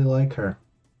 people really like her.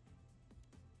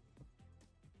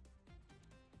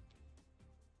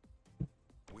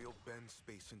 We'll bend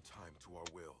space and time to our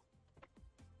will.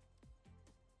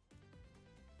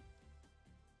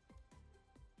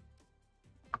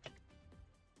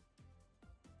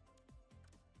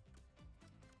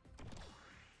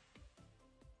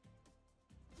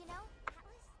 You know,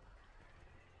 Atlas,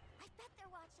 I bet they're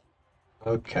watching.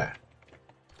 Okay.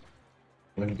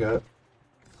 We've got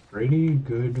pretty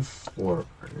good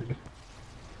forward.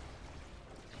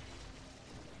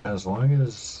 As long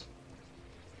as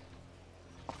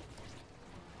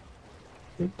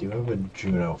they do have a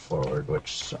Juno forward,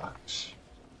 which sucks.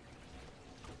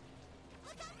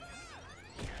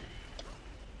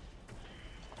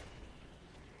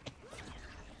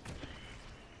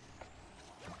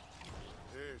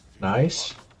 There's the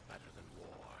Nice. better than war.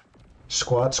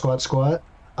 Squat, squat, squat.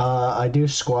 I do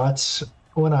squats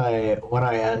when I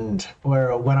end,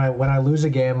 or when I lose a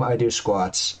game, I do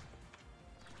squats.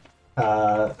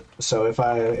 So if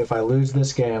I lose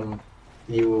this game,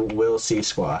 you will see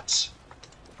squats.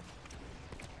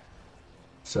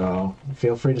 So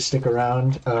feel free to stick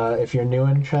around. If you're new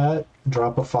in chat,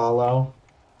 drop a follow.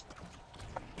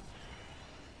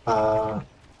 Help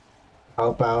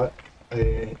out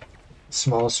a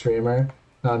small streamer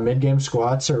on mid-game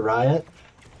squats or Riot.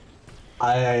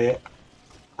 I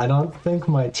don't think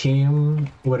my team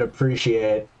would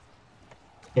appreciate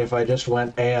if I just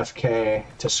went AFK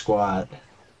to squat.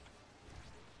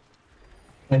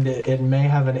 And it may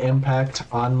have an impact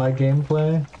on my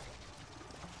gameplay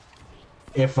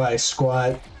if I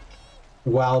squat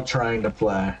while trying to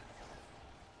play.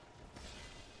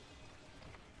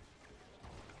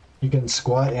 You can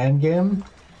squat and game? Man,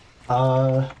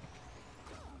 oh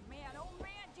man,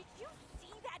 did you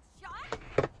see that shot?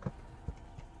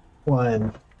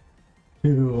 1,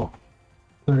 2,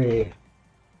 3,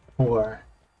 4.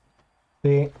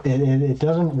 See, it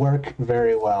doesn't work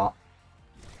very well.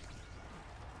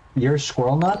 You're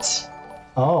squirrel nuts?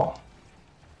 Oh.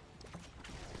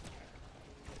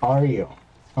 Are you?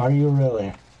 Are you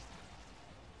really?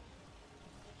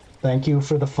 Thank you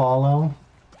for the follow.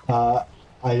 I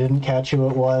didn't catch who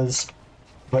it was,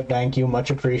 but thank you, much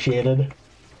appreciated.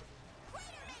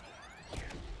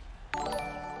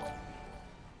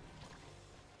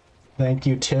 Thank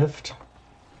you, Tift.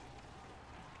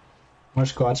 More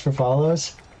squats for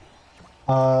follows.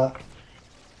 I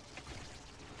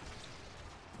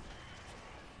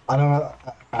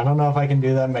don't know if I can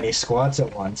do that many squats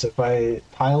at once. If I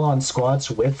pile on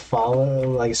squats with follow,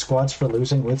 like squats for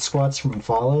losing with squats from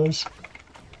follows,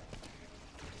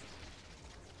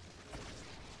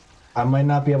 I might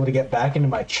not be able to get back into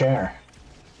my chair.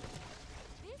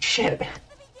 Shit. The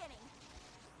beginning.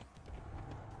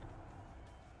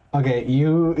 Okay,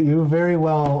 you very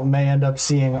well may end up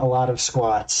seeing a lot of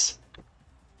squats.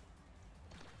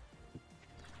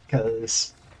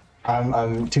 Cause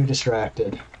I'm too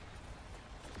distracted.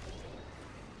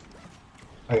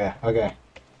 Okay, okay.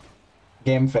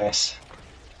 Game face.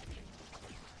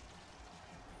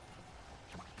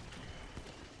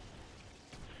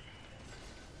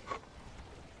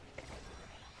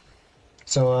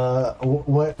 So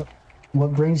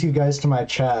what brings you guys to my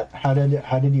chat? How did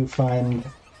you find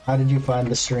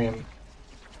the stream?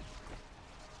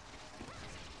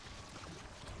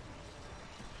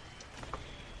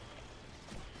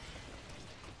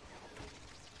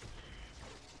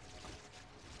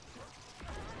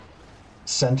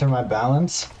 center my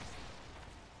balance.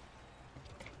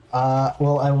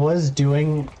 Well, I was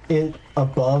doing it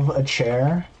above a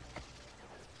chair.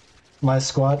 My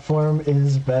squat form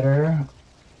is better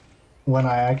when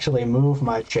I actually move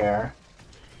my chair.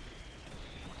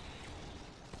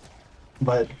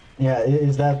 But, yeah,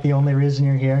 is that the only reason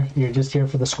you're here? You're just here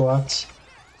for the squats?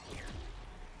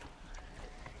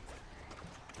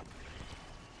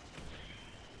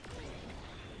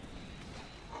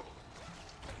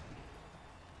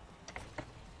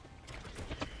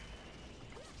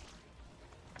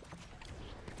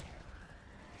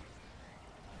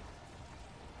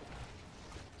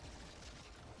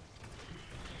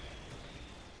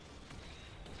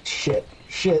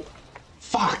 Shit.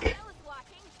 Fuck! I was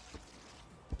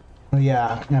watching.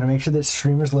 Yeah, gotta make sure that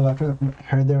streamers live up to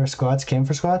heard there were squats, came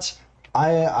for squats.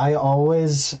 I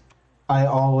always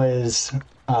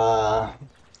follow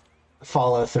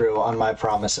through on my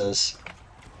promises.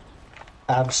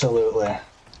 Absolutely.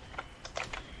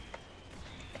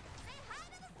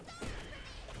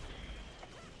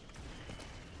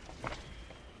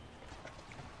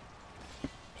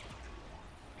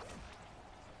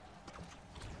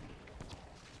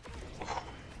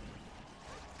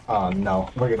 Oh no,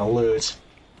 we're gonna lose.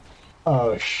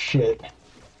 Oh shit.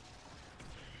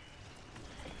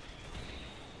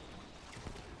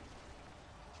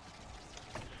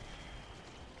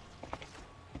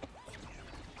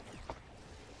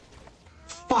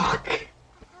 Fuck! How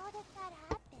did that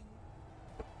happen?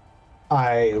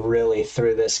 I really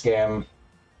threw this game.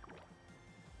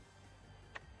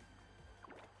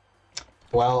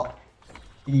 Well,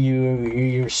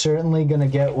 you're certainly gonna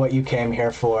get what you came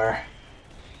here for.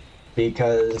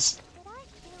 Because Did I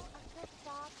do a good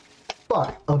job?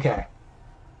 fuck, okay.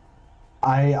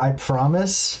 I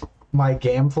promise my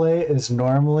gameplay is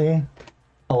normally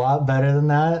a lot better than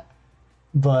that,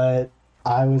 but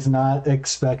I was not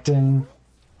expecting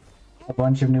a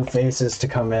bunch of new faces to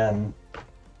come in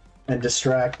and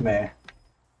distract me.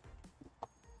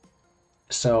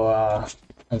 So,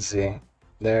 let's see.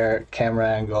 Their camera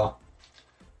angle.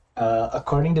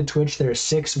 According to Twitch, there are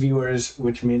 6 viewers,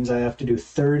 which means I have to do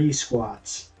 30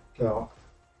 squats. So,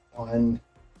 1,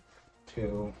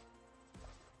 2.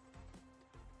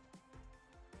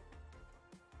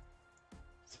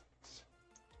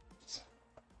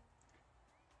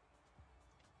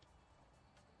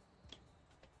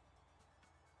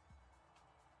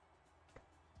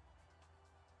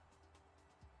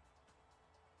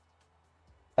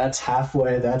 That's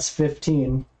halfway, that's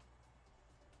 15.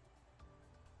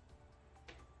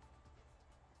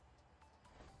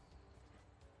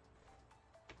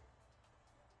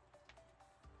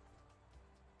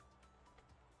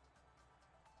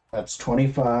 That's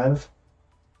 25.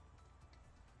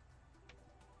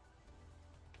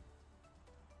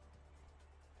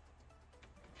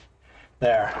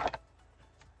 There.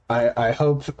 I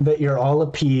hope that you're all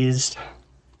appeased.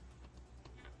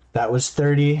 That was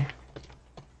 30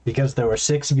 because there were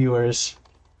 6 viewers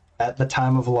at the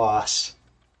time of loss.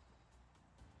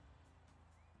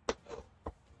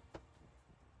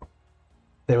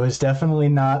 There was definitely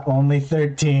not only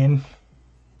 13.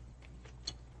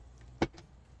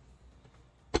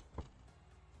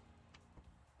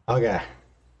 Okay.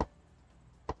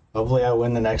 Hopefully I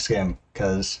win the next game,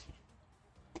 because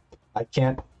I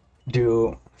can't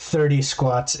do 30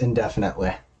 squats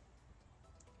indefinitely.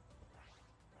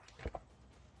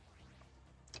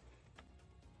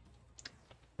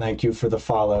 Thank you for the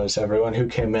follows, everyone who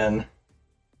came in.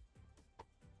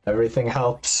 Everything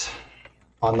helps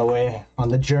on the way, on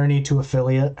the journey to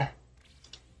affiliate. Every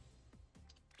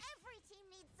team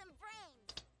needs some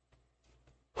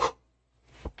brains.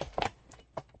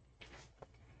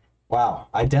 Wow,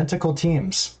 identical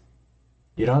teams.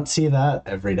 You don't see that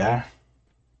every day.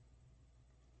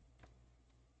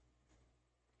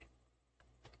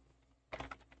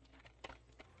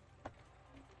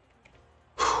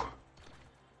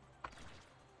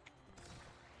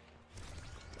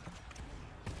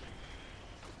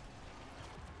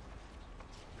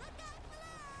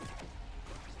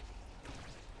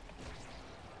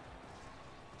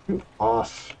 You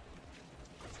off,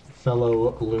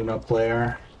 fellow Luna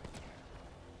player.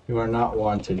 You are not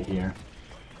wanted here.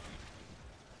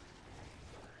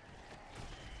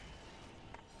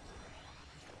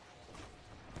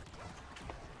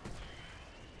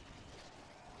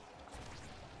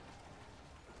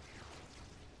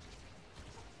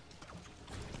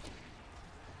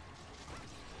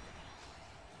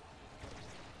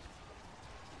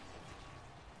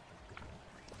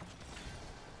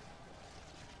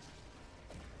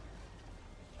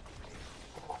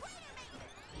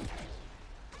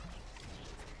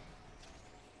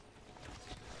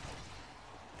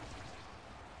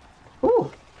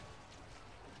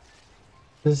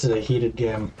 This is a heated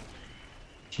game.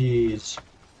 Jeez.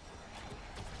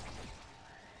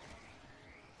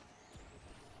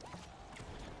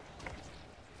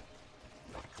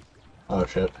 Oh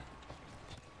shit.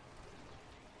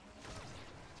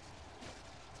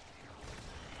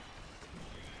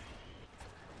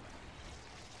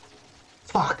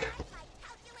 Fuck. My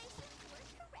calculations were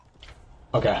correct.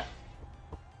 Okay.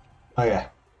 Okay.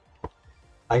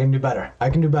 I can do better. I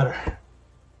can do better.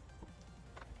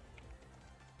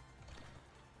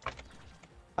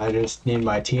 I just need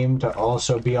my team to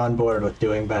also be on board with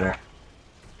doing better.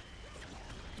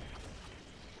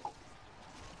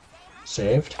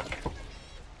 Saved.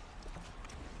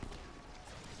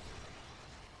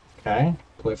 Okay.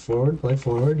 Play forward, play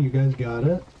forward. You guys got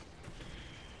it.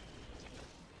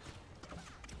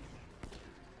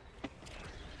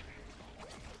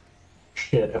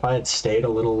 Shit, if I had stayed a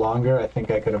little longer, I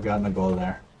think I could have gotten a goal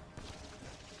there.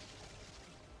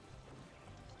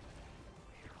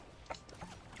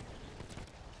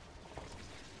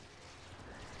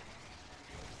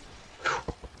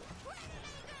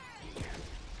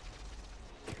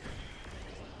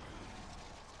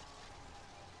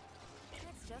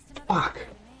 It's just another Fuck. runway to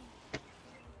me.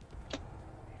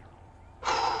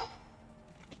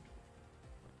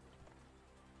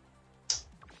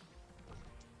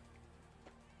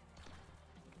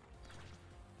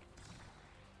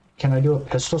 Can I do a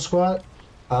pistol squat?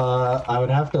 I would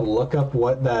have to look up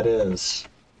what that is.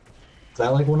 Is that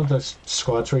like one of those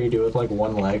squats where you do it with like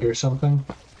one leg or something?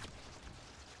 You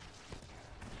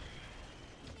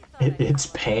thought I'd It's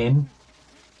follow. pain.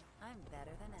 I'm better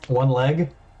than ever. One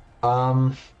leg?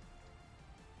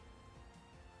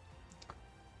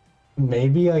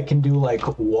 Maybe I can do like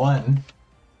one.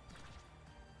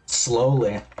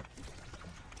 Slowly.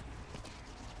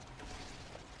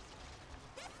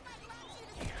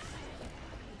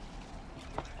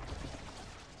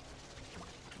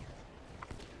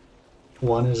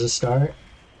 One is a start.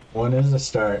 One is a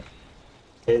start.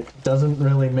 It doesn't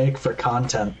really make for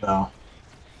content though.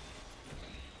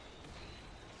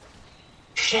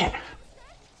 Shit.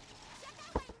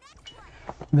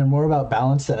 They're more about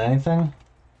balance than anything.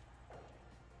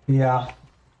 Yeah.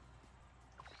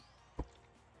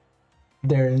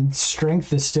 Their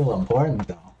strength is still important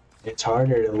though. It's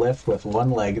harder to lift with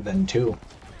one leg than two.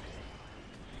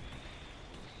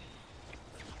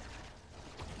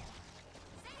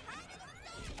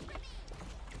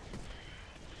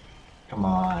 Come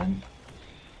on.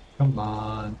 Come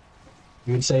on.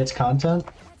 You would say it's content?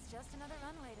 It's just another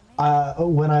runway to me.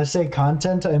 When I say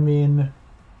content, I mean,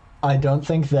 I don't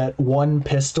think that one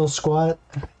pistol squat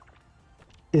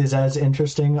is as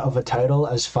interesting of a title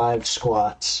as 5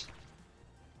 squats.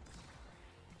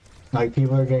 Like,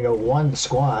 people are gonna go, one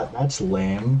squat, that's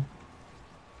lame.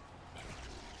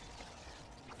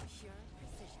 Pure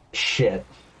precision. Shit.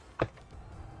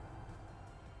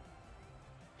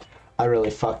 I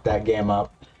really fucked that game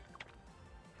up.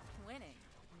 Winning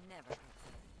never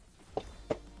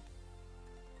hurts.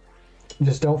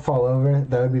 Just don't fall over.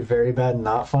 That would be very bad and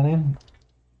not funny.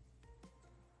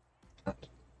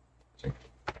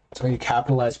 So you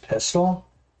capitalize pistol?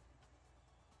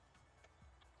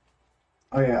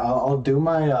 Okay, I'll do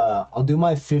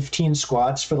my 15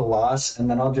 squats for the loss, and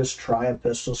then I'll just try a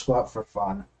pistol squat for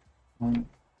fun.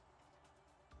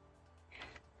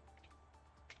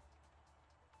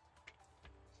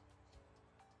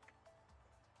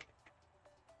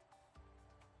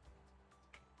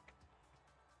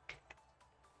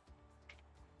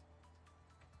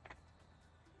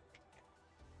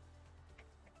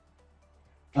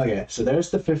 Okay, so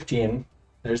there's the 15.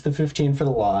 There's the 15 for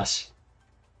the loss.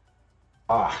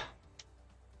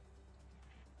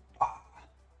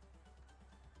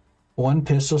 One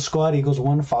pistol squat equals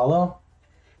one follow?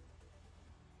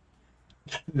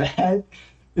 That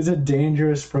is a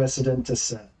dangerous precedent to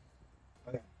set.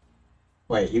 Okay.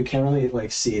 Wait, you can't really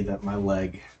like see that my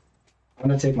leg. I'm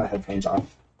gonna take my headphones off.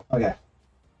 Okay.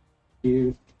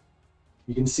 You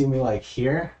can see me like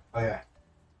here? Okay.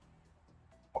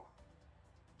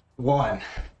 1,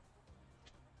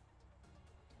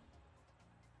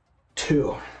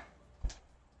 2.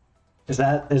 Is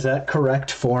that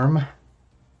correct form?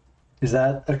 Is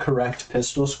that a correct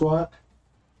pistol squat?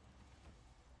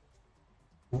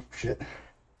 Oh shit.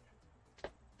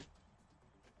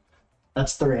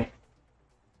 That's 3.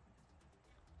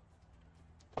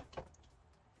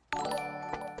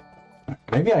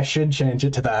 Maybe I should change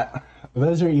it to that.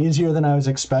 Those are easier than I was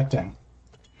expecting.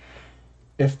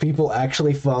 If people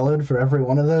actually followed for every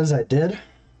one of those, I did.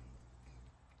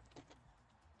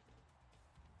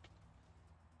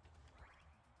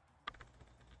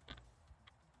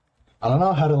 I don't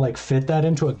know how to like fit that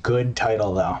into a good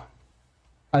title though.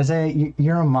 Isaiah,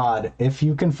 you're a mod. If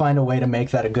you can find a way to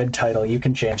make that a good title, you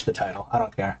can change the title. I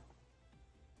don't care.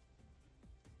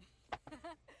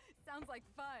 Sounds like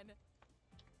fun.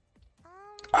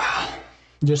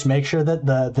 Just make sure that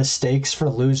the stakes for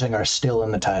losing are still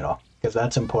in the title, because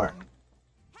that's important.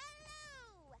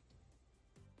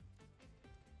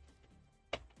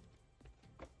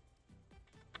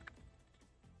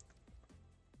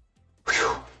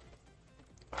 Whew.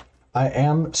 I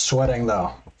am sweating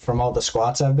though from all the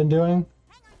squats I've been doing.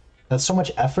 That's so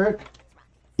much effort.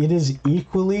 It is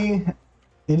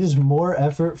more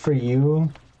effort for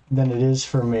you than it is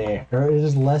for me, or it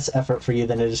is less effort for you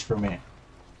than it is for me.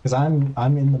 Because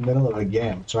I'm in the middle of a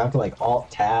game, so I have to like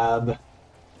alt tab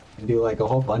and do like a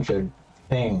whole bunch of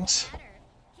things.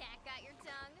 Cat got your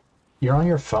tongue? You're on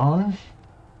your phone?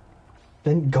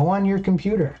 Then go on your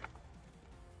computer.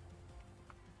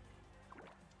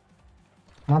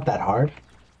 Not that hard.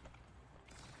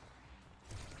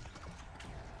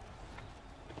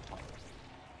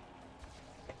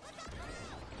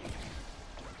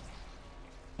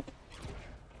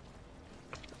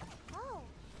 Oh,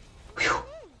 Whew.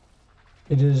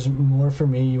 It is more for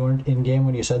me. You weren't in game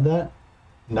when you said that?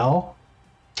 No?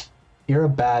 You're a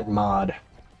bad mod.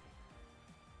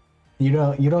 You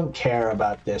don't care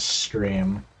about this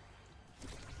stream.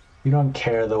 You don't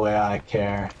care the way I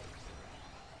care.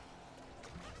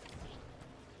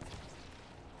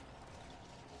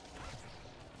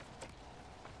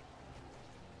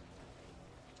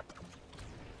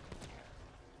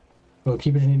 Well,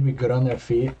 keepers need to be good on their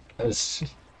feet, as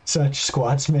such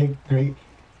squats make great.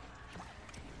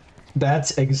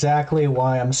 That's exactly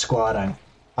why I'm squatting.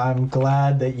 I'm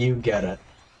glad that you get it.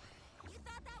 you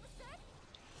thought that was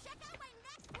good? Check out my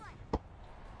next one.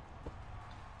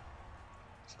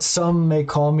 Some may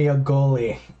call me a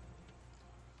goalie,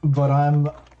 but I'm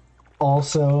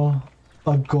also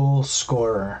a goal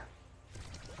scorer.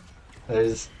 That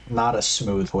is not a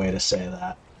smooth way to say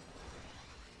that.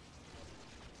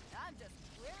 I'm just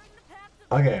clearing the path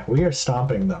to Okay, we are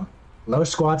stomping them. No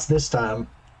squats this time.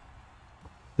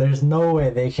 There's no way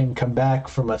they can come back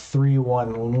from a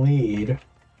 3-1 lead.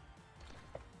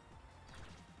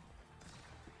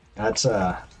 That's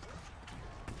a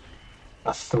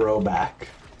throwback.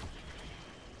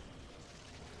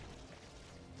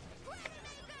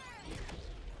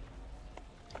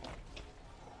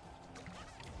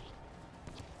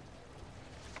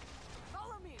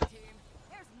 follow me, team.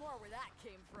 There's more where that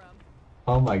came from.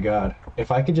 Oh my god. If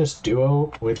I could just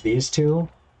duo with these two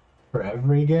for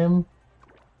every game,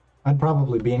 I'd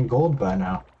probably be in gold by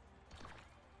now.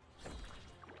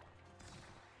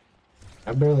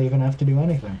 I barely even have to do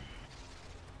anything.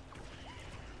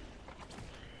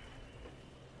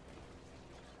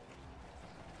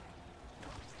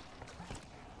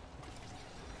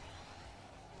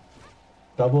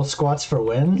 Double squats for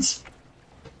wins?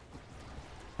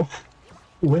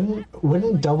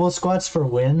 Wouldn't double squats for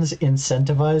wins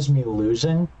incentivize me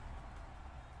losing?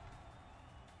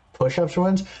 Push-ups for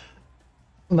wins?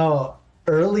 No,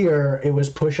 earlier it was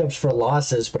push-ups for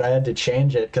losses, but I had to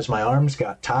change it because my arms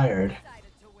got tired.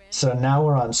 Decided to win. So now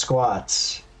we're on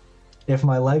squats. If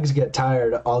my legs get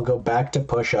tired, I'll go back to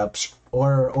push-ups,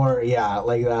 or yeah,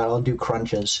 like that. I'll do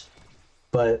crunches.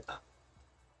 But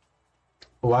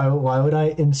why would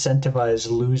I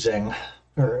incentivize losing,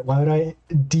 or why would I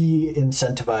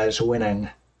de-incentivize winning?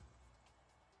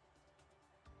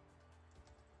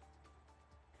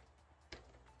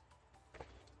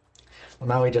 Well,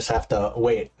 now we just have to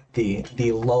wait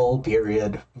the lull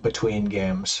period between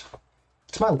games.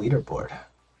 It's my leaderboard.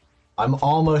 I'm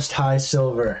almost high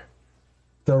silver.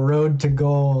 The road to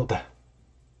gold.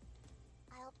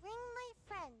 I'll bring my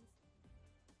friends.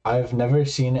 I've never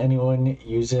seen anyone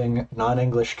using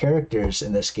non-English characters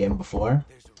in this game before.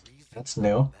 There's a reason That's for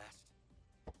new. that.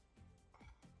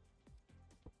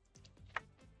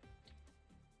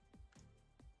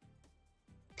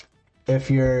 If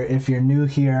you're new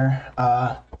here,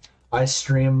 I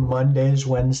stream Mondays,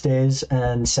 Wednesdays,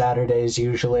 and Saturdays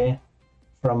usually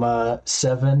from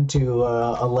 7 to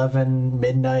 11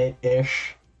 midnight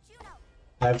ish.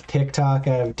 I have TikTok,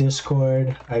 I have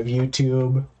Discord, I have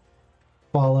YouTube.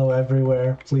 Follow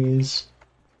everywhere, please.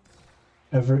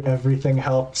 Everything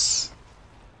helps.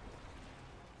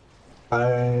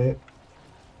 I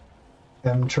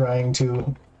am trying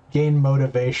to gain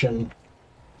motivation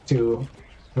to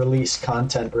release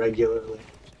content regularly.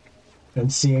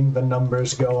 And seeing the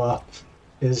numbers go up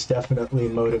is definitely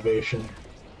motivation.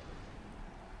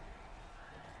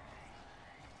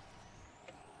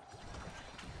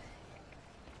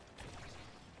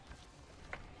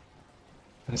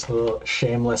 Nice little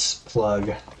shameless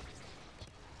plug.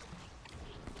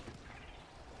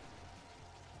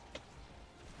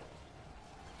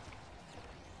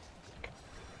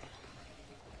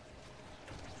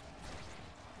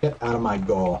 Get out of my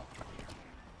goal.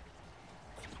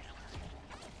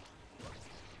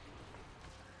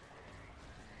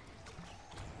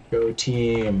 Go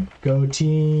team! Go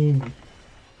team!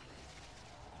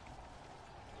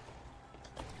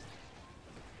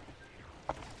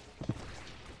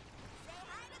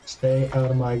 Stay out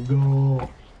of my goal.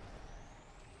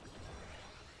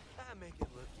 I make it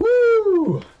look.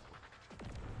 Woo!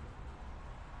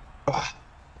 Ah.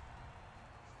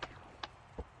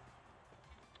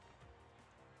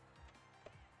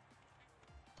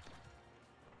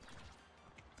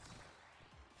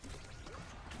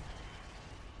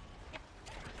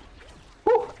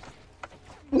 Woo!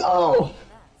 No!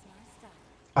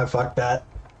 I fucked that.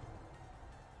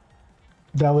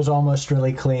 That was almost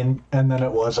really clean, and then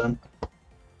it wasn't.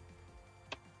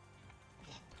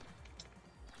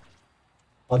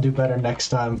 I'll do better next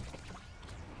time.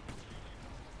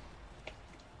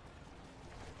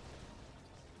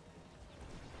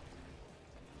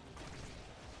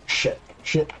 Shit,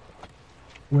 shit.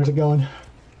 Where's it going?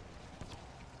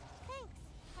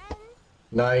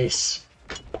 Nice.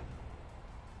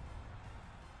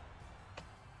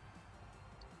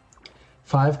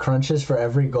 Five crunches for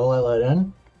every goal I let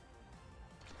in?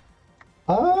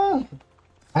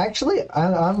 Actually,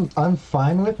 I'm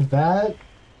fine with that,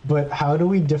 but how do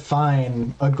we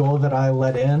define a goal that I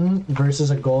let in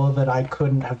versus a goal that I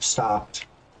couldn't have stopped?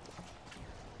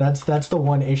 That's the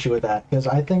one issue with that, because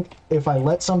I think if I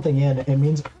let something in, it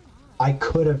means I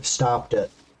could have stopped it.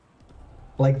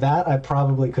 Like that, I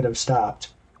probably could have stopped,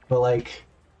 but like...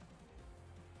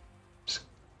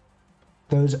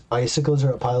 those icicles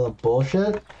are a pile of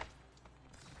bullshit?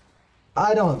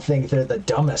 I don't think they're the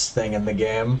dumbest thing in the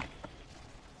game.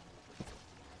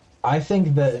 I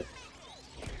think that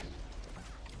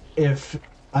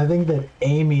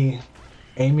Amy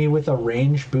with a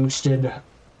range boosted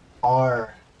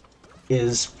R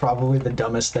is probably the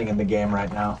dumbest thing in the game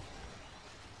right now.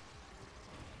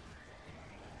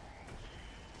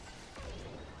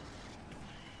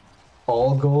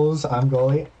 All goals, I'm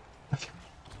goalie.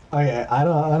 Okay, I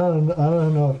don't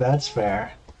know if that's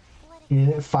fair.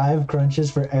 5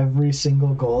 crunches for every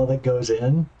single goal that goes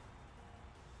in.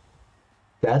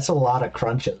 That's a lot of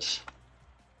crunches.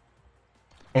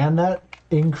 And that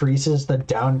increases the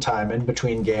downtime in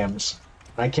between games.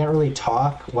 I can't really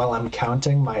talk while I'm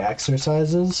counting my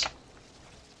exercises.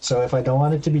 So if I don't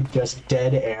want it to be just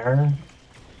dead air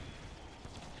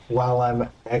while I'm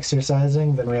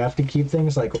exercising, then we have to keep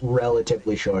things like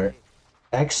relatively short.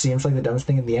 X seems like the dumbest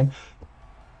thing in the game.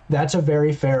 That's a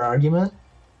very fair argument.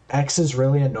 X is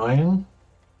really annoying.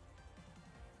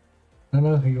 I don't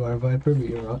know who you are, Viper, but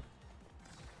you're wrong.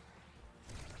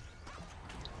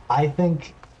 I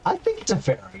think it's a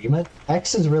fair argument.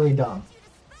 X is really dumb.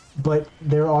 But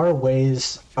there are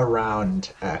ways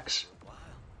around X.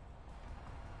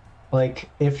 Like,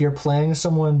 if you're playing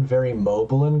someone very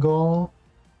mobile in goal,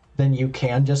 then you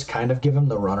can just kind of give him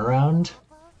the runaround.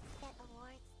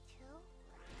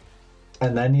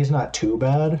 And then he's not too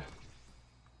bad.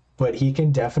 But he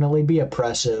can definitely be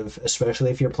oppressive,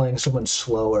 especially if you're playing someone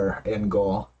slower in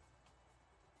goal.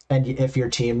 And if your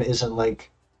team isn't,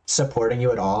 like, supporting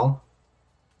you at all.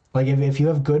 Like, if you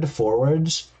have good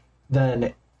forwards,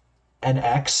 then an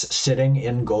X sitting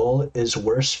in goal is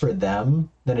worse for them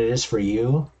than it is for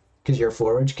you. Because your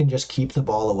forwards can just keep the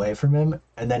ball away from him,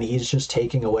 and then he's just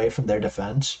taking away from their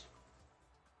defense.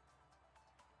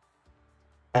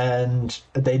 And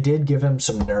they did give him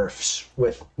some nerfs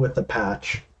with the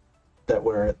patch that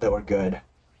were good.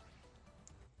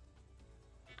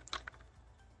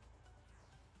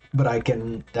 But I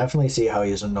can definitely see how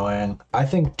he's annoying. I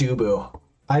think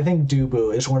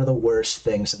Dubu is one of the worst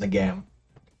things in the game.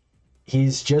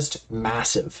 He's just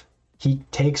massive. He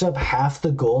takes up half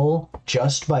the goal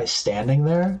just by standing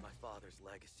there, My father's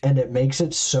legacy. and it makes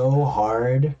it so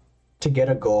hard to get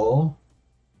a goal.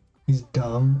 He's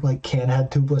dumb. Like, Can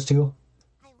had 2+2.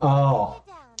 Oh.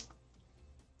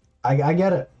 I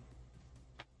get it.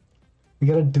 We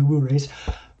got a Dubu race.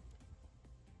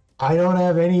 I don't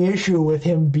have any issue with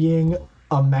him being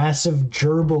a massive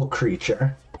gerbil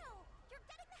creature.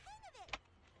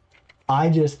 I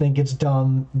just think it's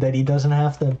dumb that he doesn't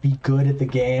have to be good at the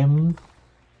game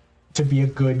to be a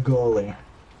good goalie.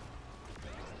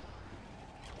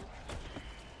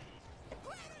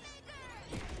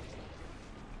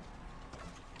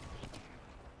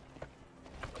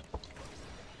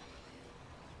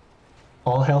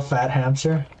 All hail Fat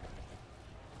Hamster.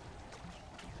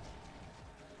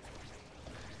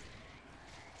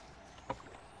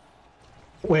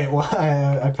 Wait, well,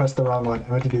 I pressed the wrong one. I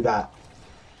meant to do that.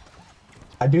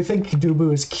 I do think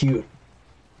Dubu is cute.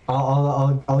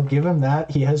 I'll give him that.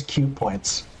 He has cute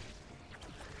points.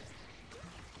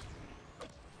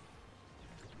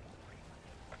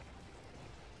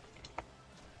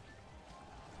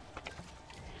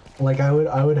 Like I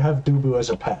would have Dubu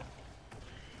as a pet.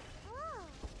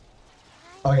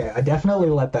 Okay, I definitely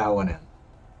let that one in.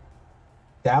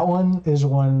 That one is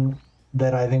one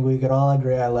that I think we could all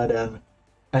agree I let in.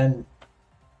 And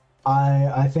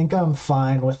I think I'm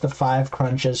fine with the 5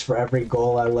 crunches for every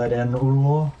goal I let in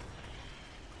rule.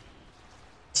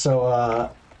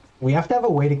 So we have to have a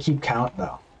way to keep count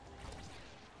though.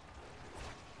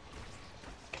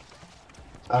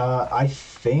 I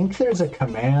think there's a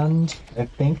command, I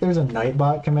think there's a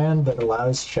Nightbot command that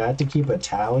allows chat to keep a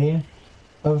tally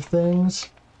of things.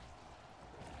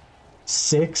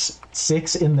 6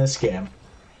 in this game.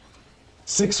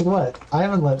 6 what? I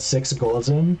haven't let 6 goals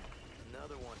in.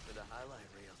 Another one for the highlight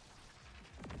reel.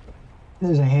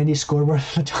 There's a handy scoreboard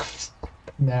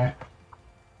there.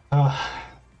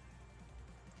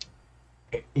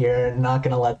 You're not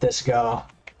gonna let this go.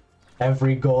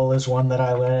 Every goal is one that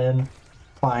I let in.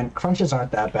 Fine, crunches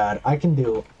aren't that bad. I can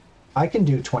do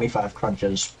 25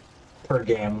 crunches per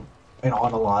game and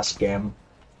on a lost game.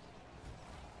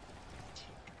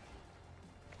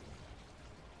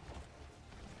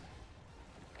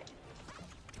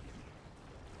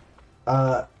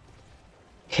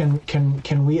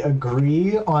 Can we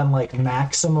agree on like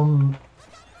maximum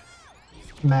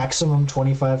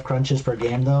 25 crunches per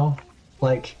game though?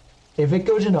 Like if it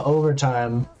goes into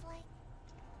overtime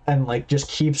and like just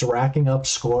keeps racking up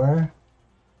score,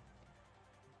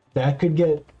 that could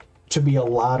get to be a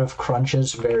lot of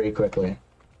crunches very quickly.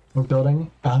 We're building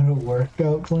out a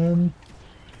workout plan.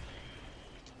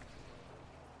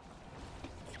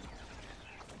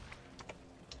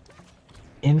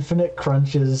 Infinite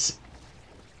crunches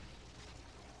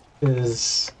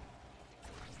is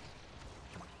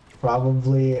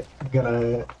probably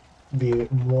gonna be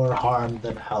more harm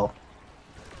than help.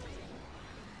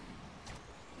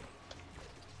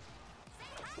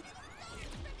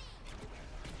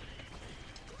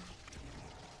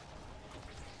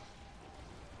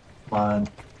 Come on.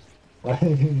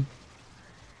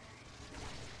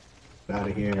 Out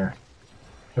of here.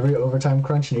 Every overtime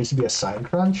crunch needs to be a side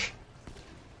crunch?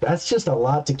 That's just a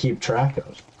lot to keep track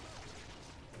of.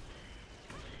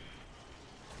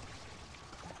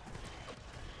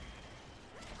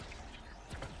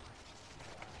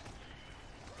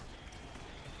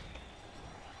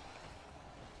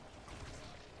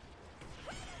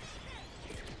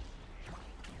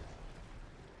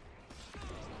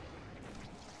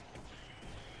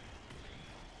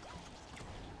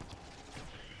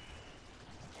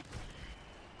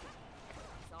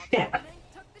 Yeah.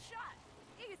 Took the shot.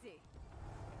 Easy.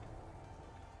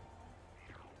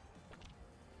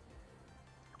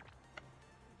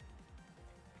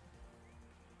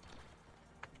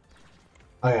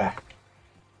 Okay.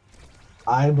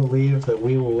 I believe that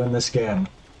we will win this game.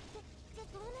 Did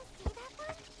Luna see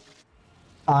that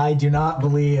one? I do not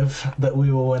believe that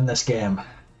we will win this game.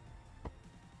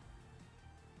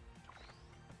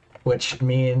 Which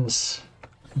means...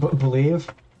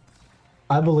 believe?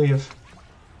 I believe.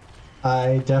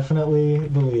 I definitely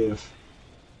believe.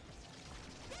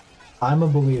 I'm a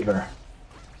believer.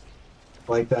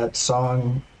 Like that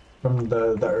song from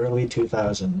the early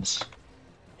 2000s.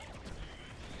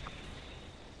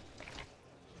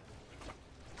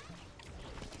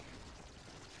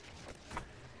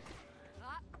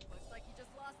 Ah, looks like you just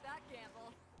lost that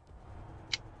gamble.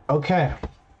 Okay.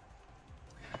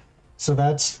 So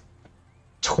that's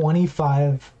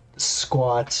 25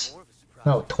 squats. More of a surprise.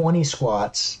 No, 20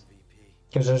 squats. VP.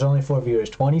 Because there's only 4 viewers.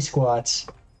 20 squats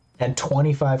and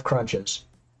 25 crunches.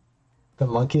 The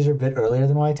monkeys are a bit earlier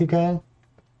than Y2K?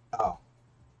 Oh.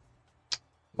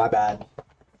 My bad.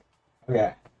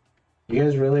 Okay. You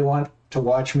guys really want to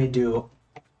watch me do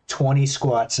 20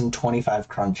 squats and 25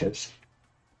 crunches?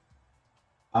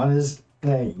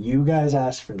 Hey, you guys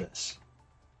asked for this.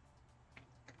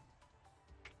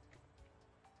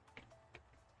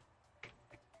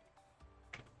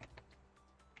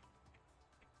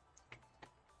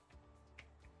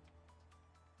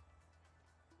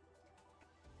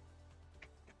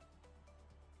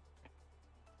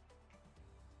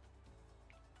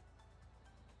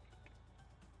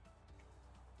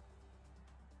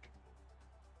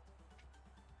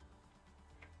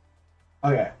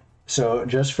 Okay, so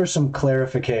just for some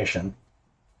clarification,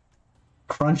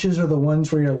 crunches are the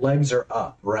ones where your legs are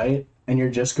up, right? And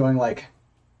you're just going like,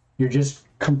 you're just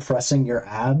compressing your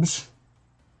abs.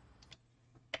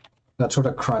 That's what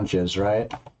a crunch is,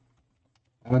 right? I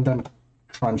haven't done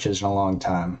crunches in a long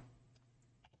time.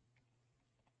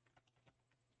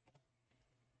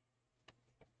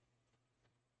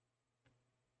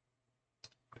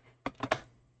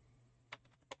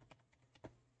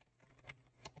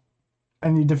 I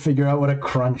need to figure out what a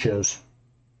crunch is.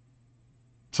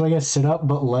 So I guess sit up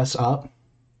but less up.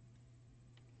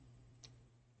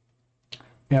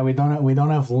 Yeah, we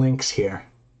don't have links here.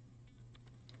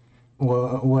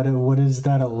 What is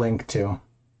that a link to?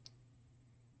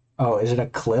 Oh, is it a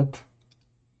clip?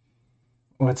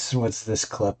 What's this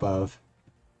clip of?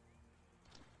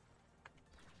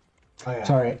 Oh, yeah.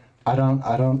 Sorry, I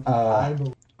don't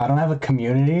have a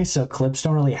community, so clips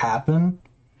don't really happen.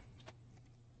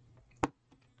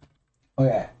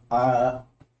 Okay, I'm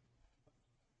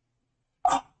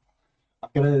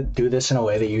gonna do this in a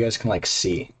way that you guys can like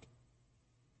see.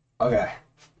 Okay.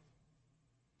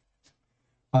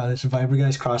 This Viper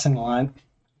guy's crossing the line.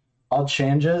 I'll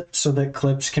change it so that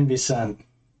clips can be sent.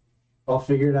 I'll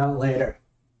figure it out later.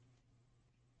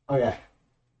 Okay.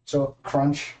 So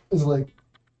crunch is like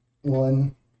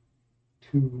 1,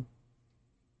 2,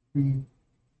 3.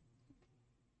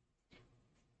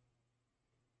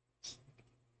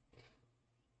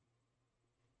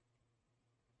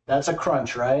 That's a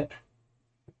crunch, right?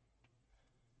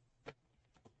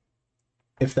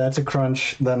 If that's a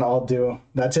crunch, then I'll do...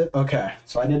 That's it? Okay.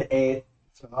 So I did 8.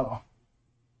 So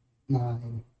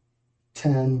 9,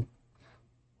 10.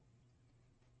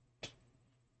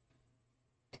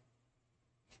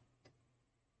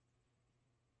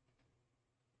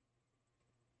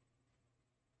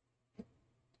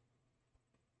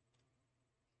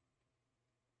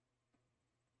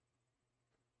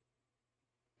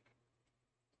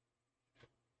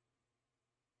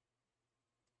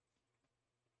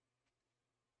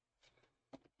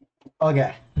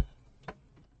 Okay.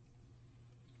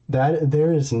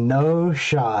 There is no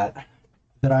shot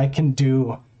that I can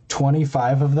do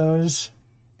 25 of those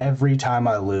every time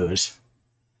I lose.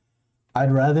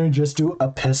 I'd rather just do a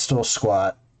pistol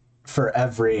squat for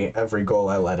every goal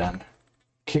I let in.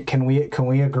 Can we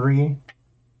agree?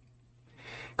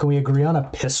 Can we agree on a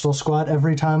pistol squat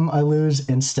every time I lose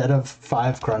instead of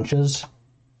 5 crunches?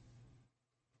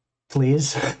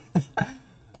 Please?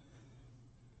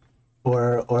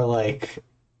 Or like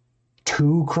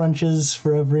 2 crunches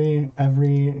for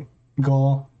every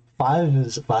goal. 5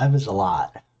 is a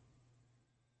lot.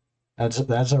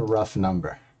 That's a rough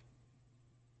number.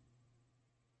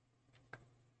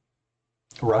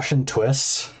 Russian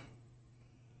twists.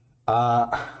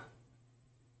 I've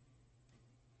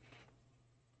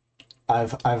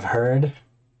heard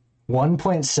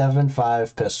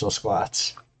 1.75 pistol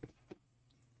squats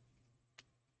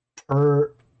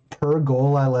per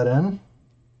goal I let in.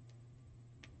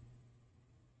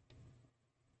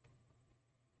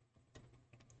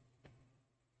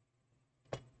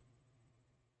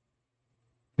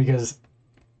 Because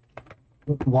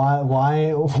why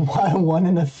 1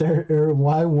 1/3 or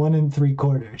why 1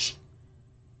 3/4?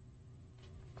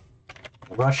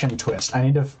 Russian twist. I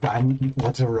need to find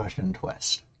what's a Russian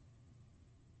twist.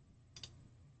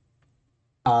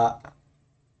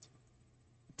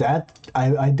 That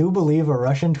I do believe a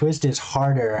Russian twist is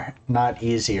harder, not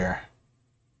easier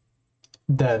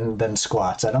than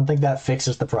squats. I don't think that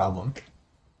fixes the problem. It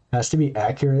has to be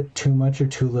accurate. Too much or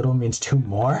too little means too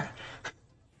more.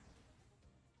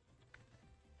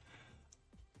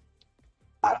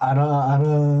 I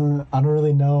don't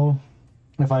really know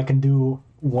if I can do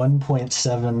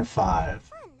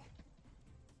 1.75.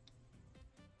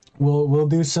 We'll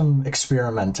do some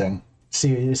experimenting.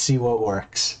 See what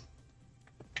works.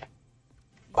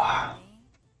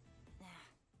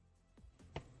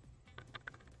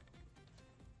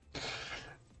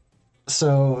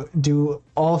 So, do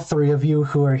all 3 of you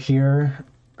who are here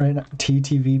right now,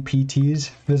 TTV PTs,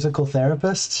 physical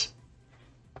therapists,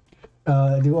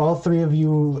 do all 3 of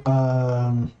you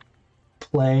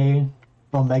play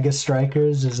Omega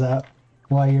Strikers? Is that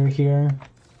why you're here?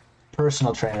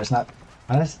 Personal trainers, not...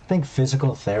 I just think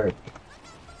physical therapy.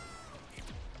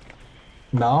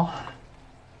 No?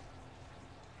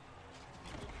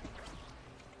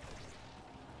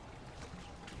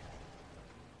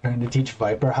 Trying to teach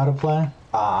Viper how to play?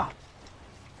 Ah.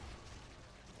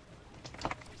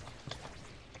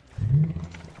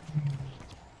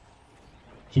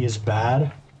 He is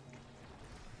bad?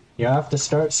 You have to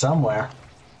start somewhere.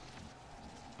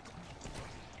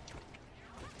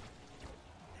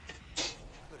 Could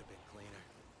have been cleaner.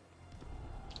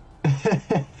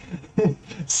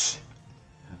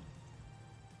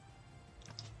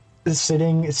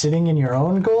 Sitting in your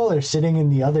own goal or sitting in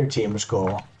the other team's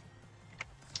goal?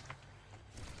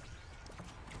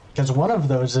 Because one of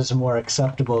those is more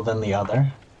acceptable than the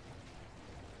other.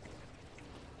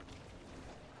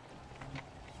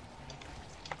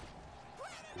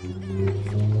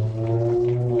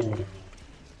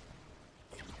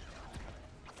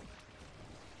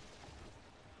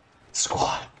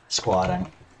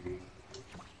 Squatting.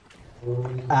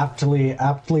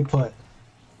 Aptly put.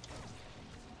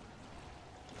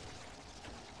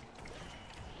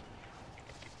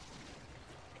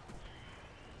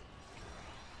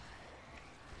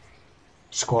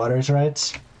 Squatters'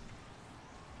 rights?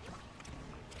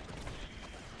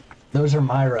 Those are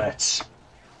my rights.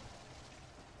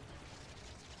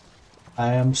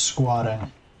 I am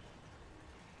squatting.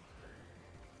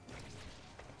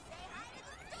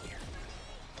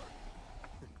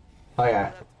 Oh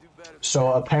yeah.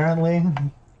 So apparently,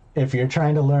 if you're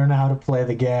trying to learn how to play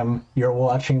the game, you're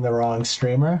watching the wrong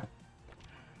streamer.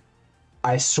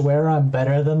 I swear I'm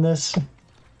better than this.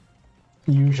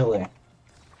 Usually.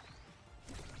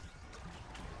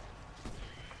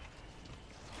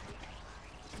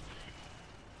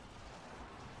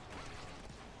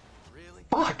 Really?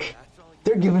 Fuck! That's all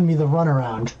you They're giving me the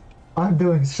runaround. I'm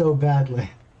doing so badly.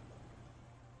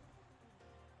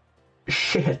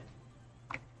 Shit.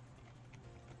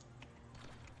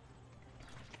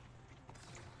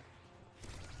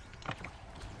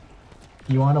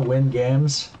 You want to win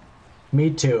games? Me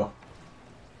too.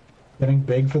 Getting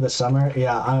big for the summer?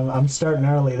 Yeah, I'm starting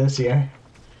early this year.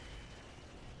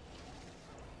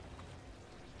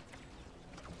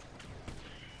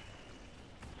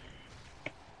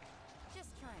 Just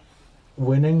trying.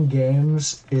 Winning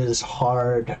games is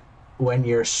hard when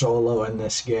you're solo in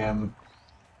this game.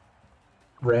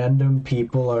 Random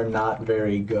people are not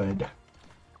very good.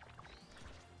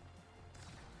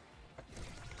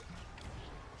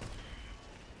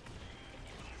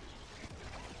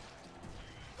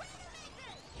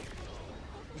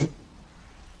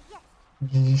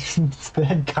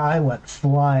 That guy went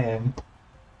flying.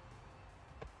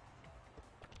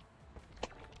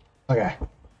 Okay.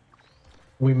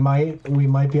 We might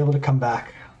be able to come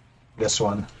back this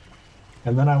one.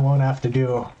 And then I won't have to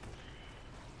do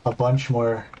a bunch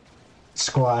more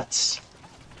squats.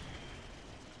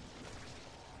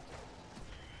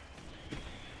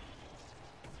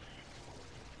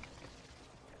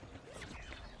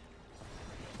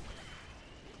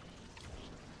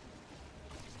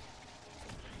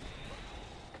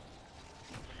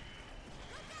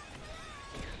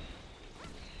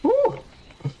 Woo!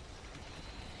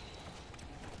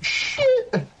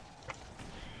 Shit!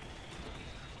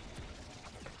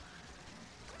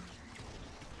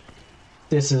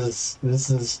 This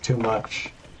is too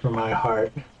much for my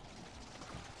heart.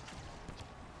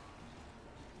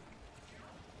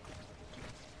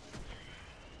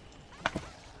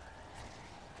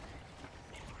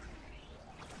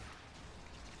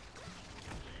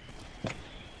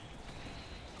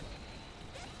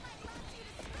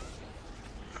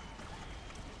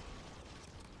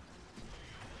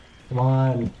 Come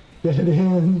on, get it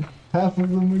in. Half of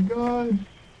them are gone.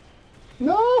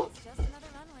 No! It's just another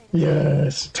runway.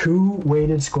 Yes, 2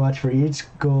 weighted squats for each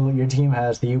goal your team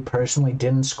has that you personally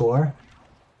didn't score.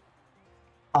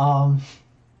 Well,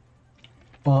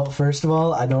 first of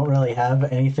all, I don't really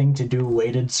have anything to do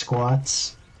weighted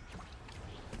squats.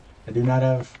 I do not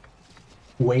have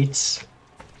weights.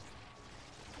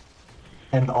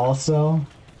 And also,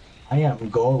 I am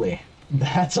goalie.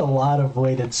 That's a lot of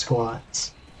weighted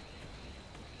squats.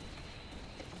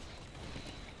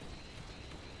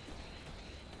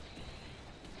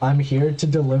 I'm here to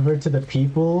deliver to the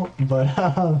people, but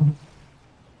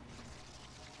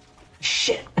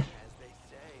shit.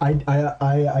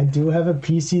 I do have a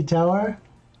PC tower,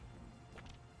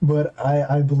 but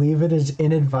I believe it is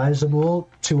inadvisable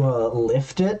to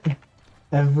lift it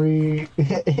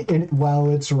while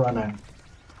it's running.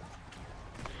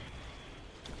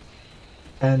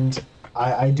 And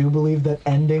I do believe that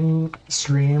ending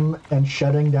stream and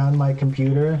shutting down my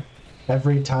computer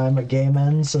every time a game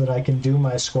ends so that I can do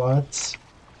my squats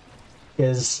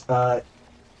is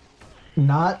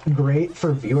not great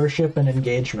for viewership and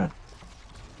engagement.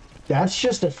 That's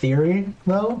just a theory,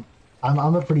 though.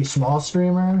 I'm a pretty small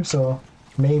streamer, so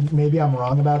maybe I'm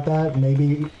wrong about that.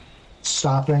 Maybe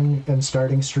stopping and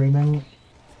starting streaming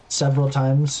several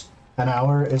times an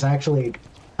hour is actually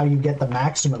how you get the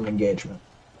maximum engagement.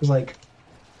 It's like,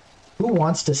 who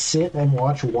wants to sit and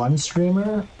watch one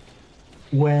streamer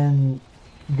when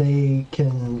they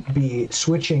can be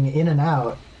switching in and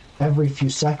out every few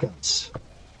seconds?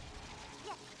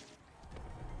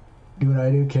 Do what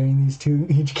I do, carrying these 2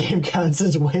 each game counts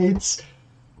as weights.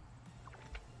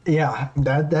 Yeah,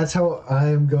 that's how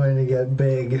I'm going to get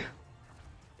big.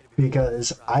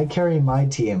 because I carry my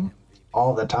team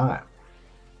all the time.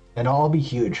 And I'll be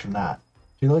huge from that.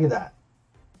 See, look at that.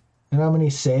 Look how many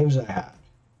saves I had.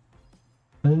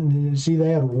 And see,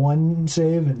 they had 1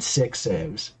 save and 6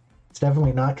 saves. It's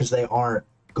definitely not because they aren't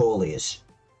goalies.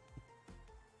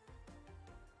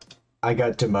 I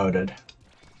got demoted.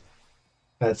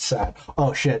 That's sad.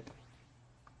 Oh shit.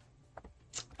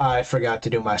 I forgot to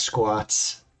do my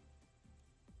squats.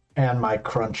 And my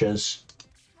crunches.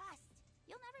 Trust.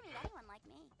 You'll never meet anyone like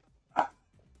me.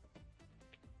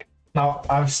 No,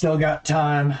 I've still got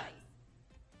time.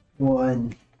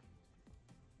 1.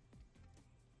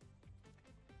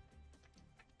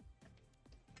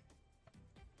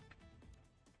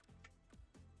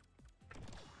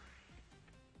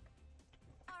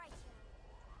 All right, Tuna.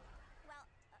 Well,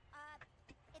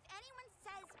 if anyone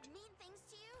says mean things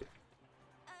to you,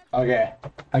 Okay,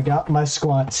 I got my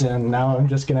squats in. Now I'm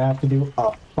just gonna have to do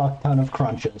a fuck ton of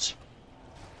crunches.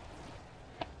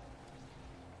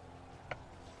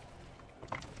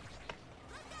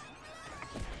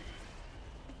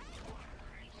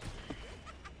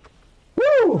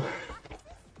 Woo!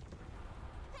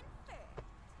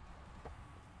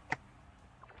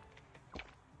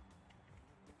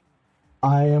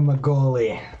 I am a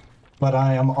goalie, but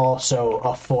I am also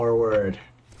a forward.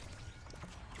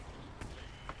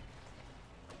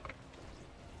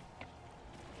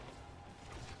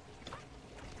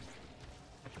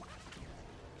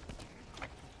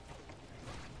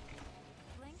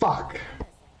 Fuck.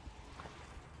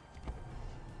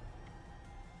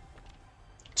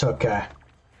 It's okay.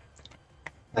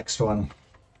 Next one.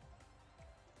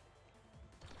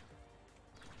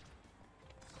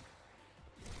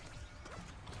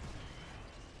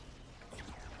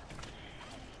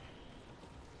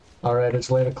 Alright,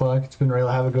 it's late o'clock. It's been real.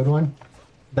 Have a good one.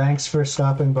 Thanks for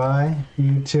stopping by,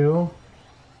 you too.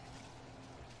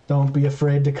 Don't be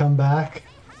afraid to come back.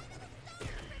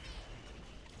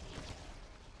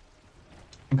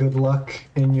 Good luck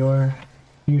in your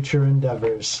future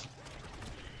endeavors.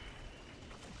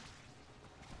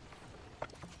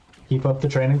 Keep up the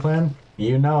training plan.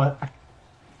 You know it.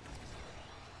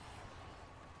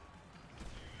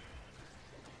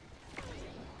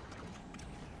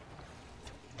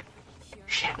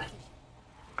 Shit.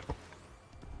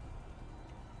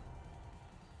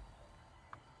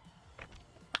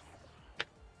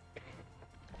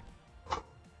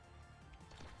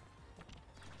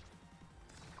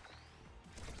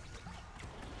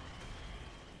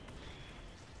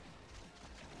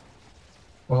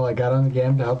 Well, I got on the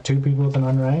game to help 2 people with an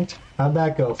unranked. How'd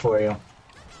that go for you?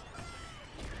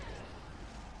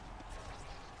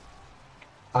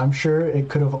 I'm sure it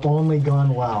could have only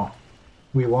gone well.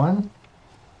 We won?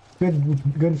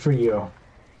 Good for you.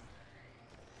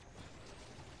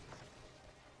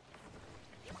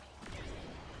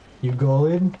 You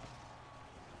goalied?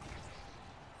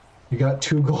 You got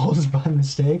 2 goals by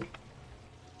mistake?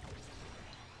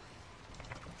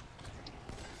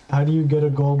 How do you get a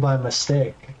goal by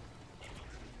mistake?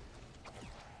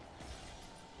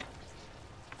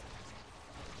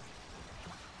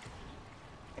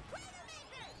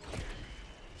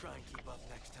 Try and keep up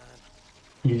next time.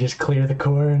 You just clear the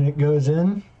core and it goes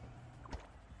in?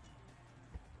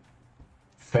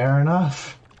 Fair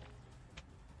enough.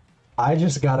 I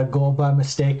just got a goal by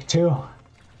mistake too.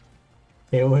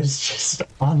 It was just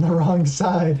on the wrong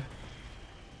side.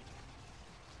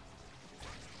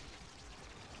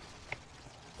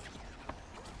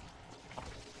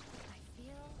 I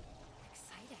feel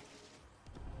excited.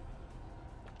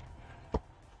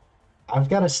 I've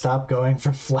got to stop going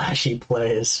for flashy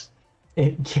plays.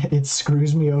 It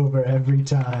screws me over every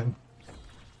time.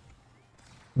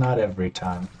 Not every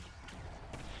time.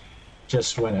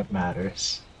 Just when it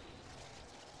matters.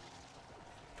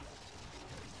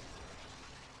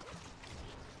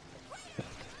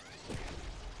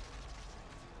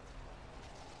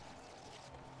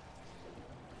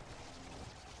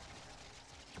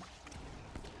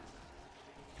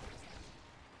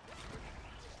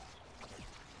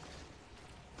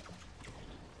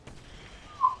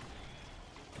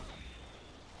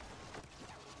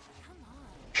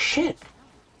 Shit.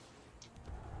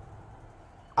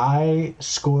 I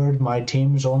scored my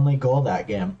team's only goal that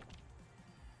game.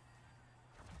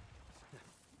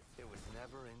 It was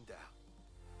never in doubt.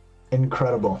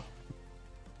 Incredible.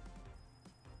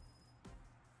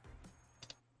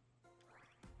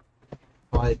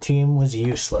 My team was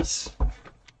useless.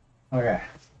 Okay.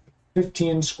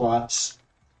 15 squats.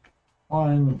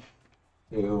 1,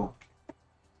 2,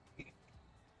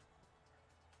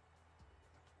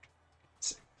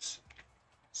 6,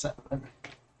 7,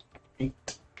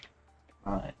 8,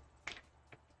 9,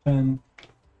 10,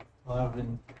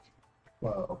 11,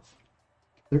 12,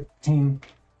 13,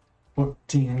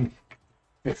 14,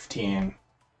 15.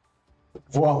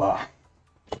 Voila.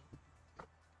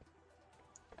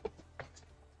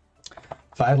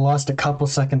 If I had lost a couple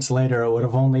seconds later, it would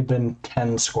have only been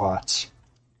 10 squats.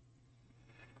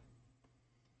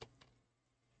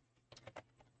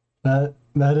 That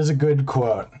is a good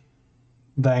quote.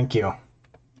 Thank you.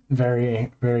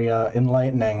 Very, very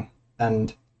enlightening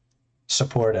and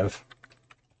supportive.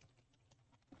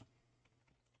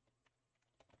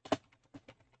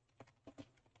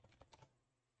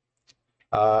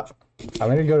 I'm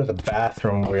gonna go to the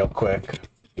bathroom real quick,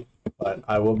 but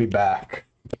I will be back.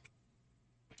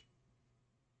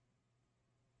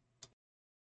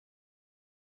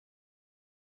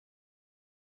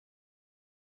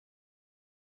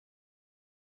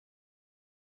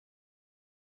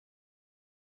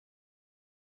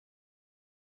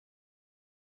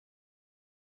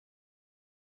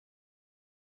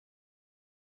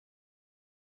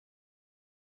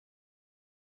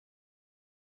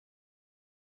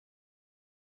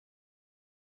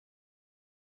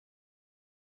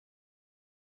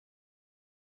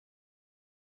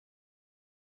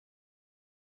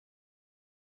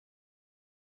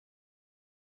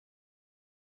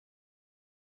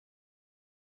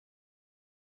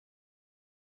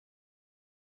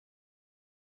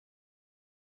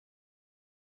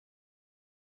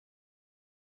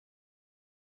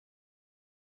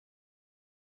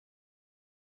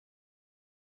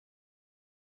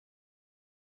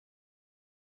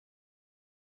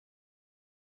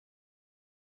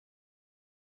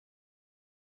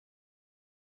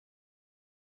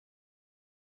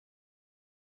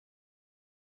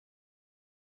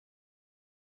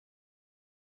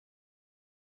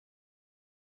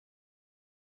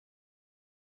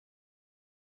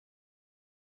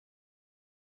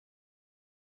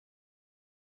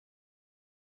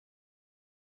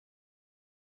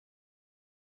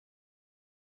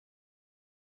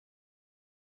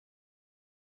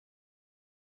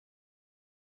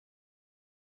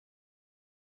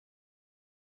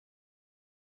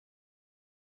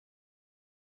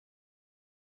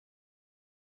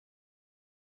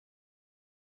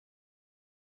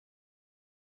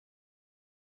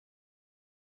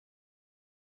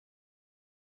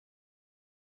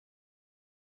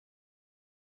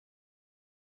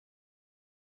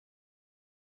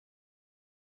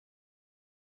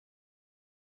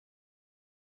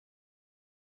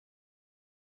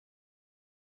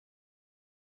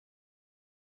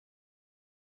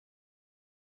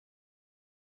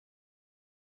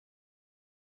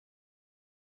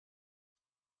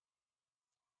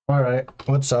 All right,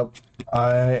 what's up?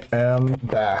 I am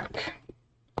back.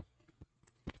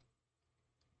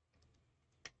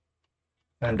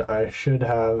 And I should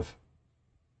have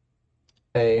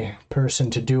a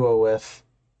person to duo with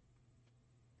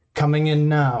coming in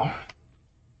now.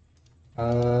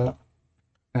 And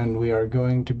we are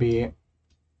going to be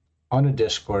on a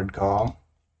Discord call.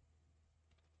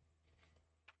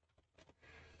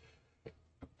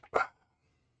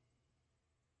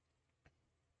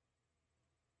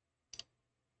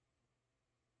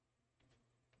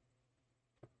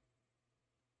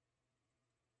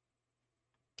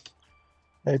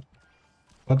 Hey.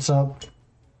 What's up?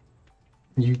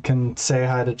 You can say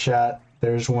hi to chat.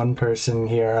 There's one person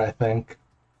here, I think.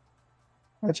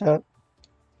 Hi, chat.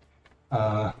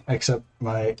 Accept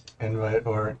my invite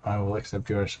or I will accept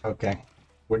yours. Okay.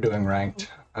 We're doing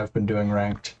ranked. I've been doing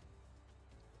ranked.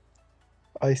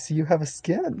 I see you have a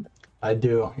skin. I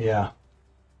do, yeah.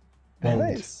 And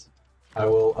Nice. I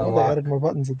will Oh, they unlock added more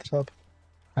buttons at the top.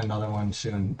 another one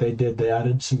soon. They did. They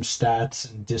added some stats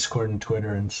and Discord and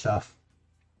Twitter and stuff.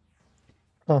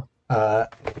 Huh.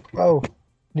 Oh,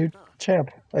 new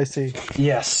champ. I see.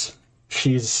 Yes.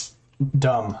 She's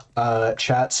dumb.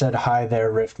 Chat said hi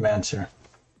there, Riftmancer.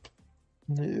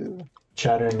 New.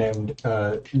 Chatter named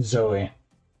Zoe,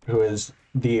 who is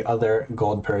the other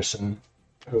gold person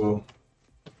who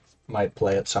might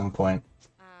play at some point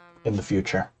in the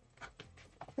future.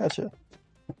 Gotcha.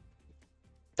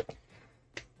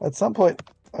 At some point,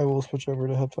 I will switch over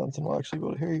to headphones and will actually be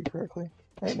able to hear you correctly.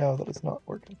 Right now, that is not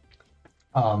working.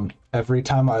 Every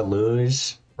time I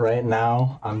lose, right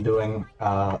now, I'm doing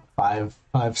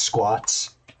five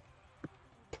squats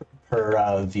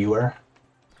per viewer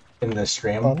in the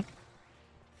stream. Fun.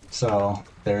 So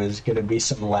there's gonna be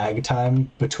some lag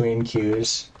time between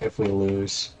queues if we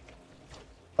lose.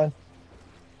 Fine.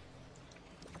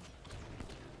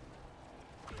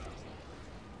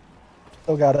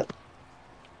 Still got it.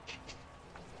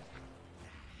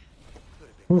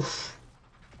 Oof.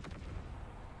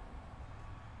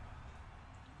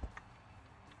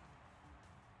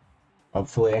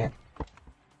 Hopefully,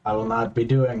 I will not be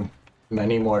doing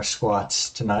many more squats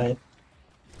tonight.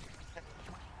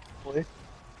 Hopefully.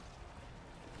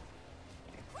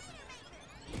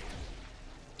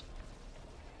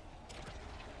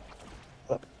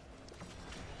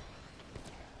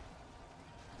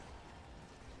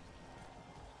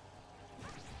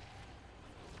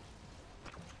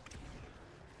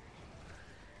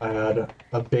 I had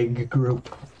a big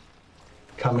group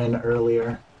come in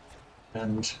earlier,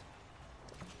 and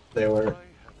they were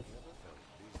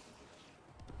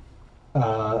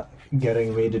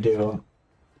getting me to do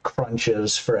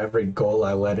crunches for every goal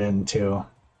I let into,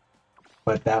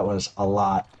 but that was a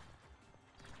lot.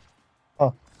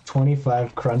 Huh.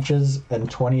 25 crunches and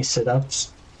 20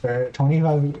 sit-ups, or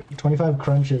 25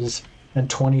 crunches and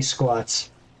 20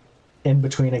 squats in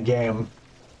between a game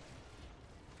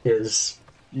is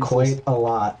Jesus. quite a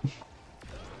lot.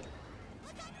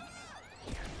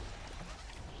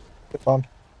 Good bomb.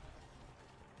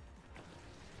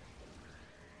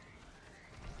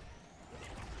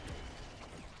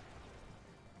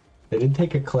 They did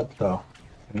take a clip though,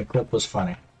 and the clip was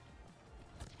funny.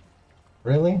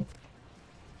 Really?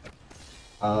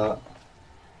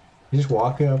 He just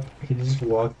walked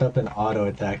up and auto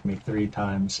attacked me 3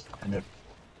 times, and it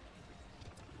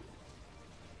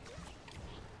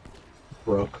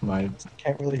broke my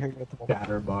Can't really hear you at the moment.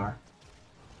 batter bar.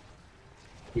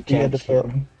 You You had can't to hear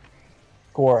put- me?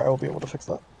 Gore, I will be able to fix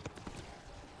that.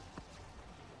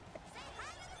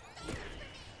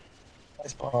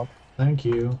 Nice bomb. Thank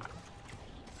you.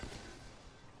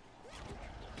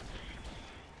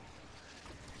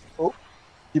 Oh,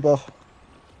 debuff.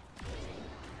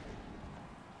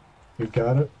 You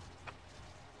got it?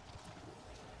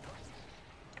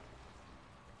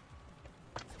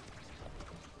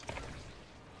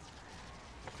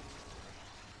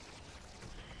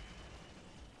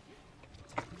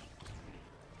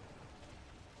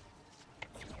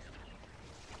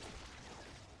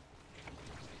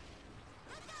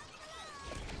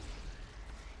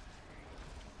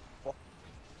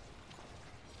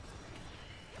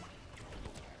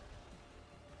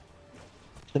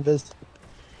 Invis.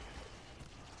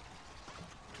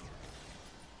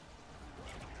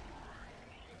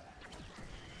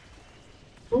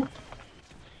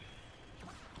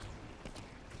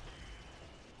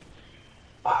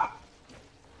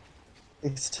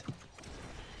 East.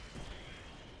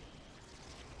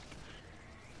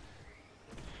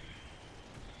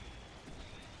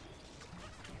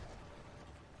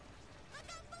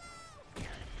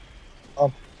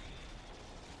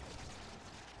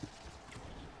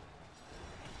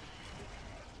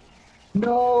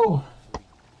 No!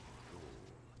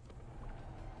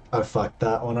 I fucked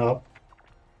that one up.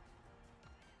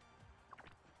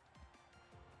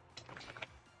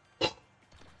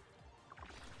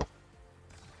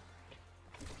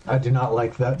 I do not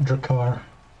like that Drakkar.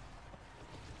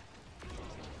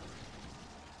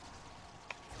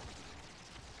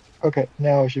 Okay,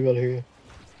 now I should be able to hear you.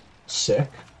 Sick.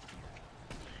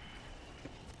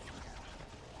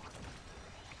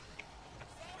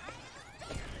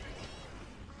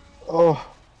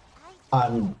 Oh,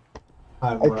 I'm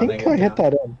I running think I it hit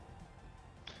down. that in.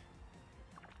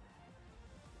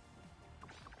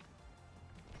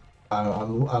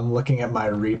 I'm looking at my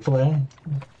replay,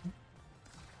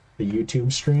 the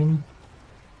YouTube stream.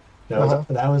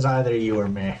 That was either you or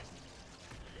me.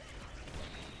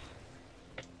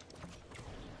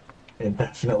 It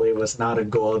definitely was not a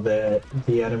goal that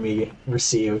the enemy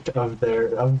received of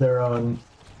their own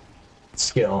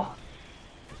skill.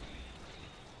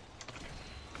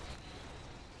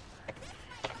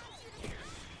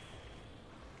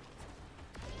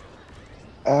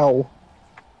 Ow.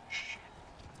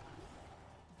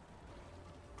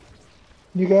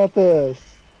 You got this.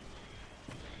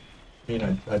 I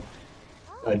mean,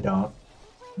 I don't.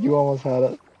 You almost had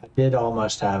it. I did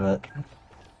almost have it.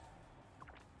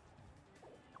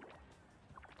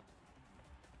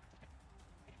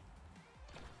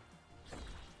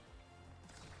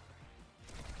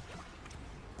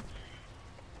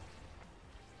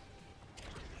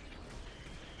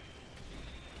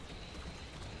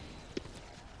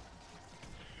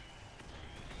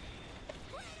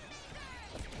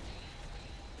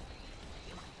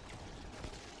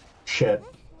 Shit.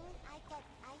 I get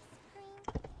ice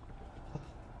cream.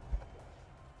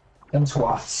 Them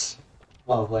swaths.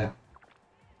 Lovely.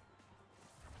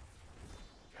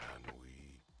 Can we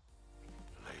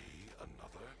play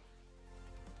another?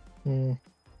 Hmm.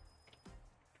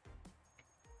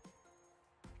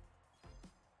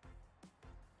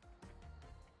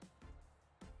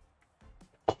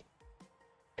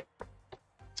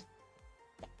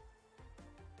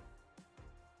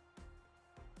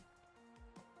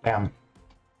 Damn.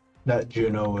 That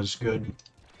Juno was good.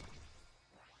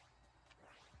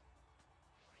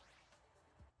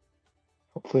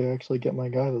 Hopefully I actually get my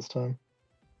guy this time.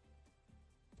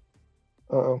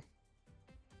 Uh-oh.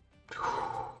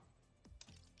 Are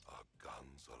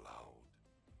guns allowed?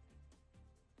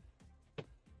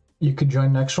 You could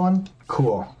join next one?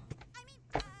 Cool.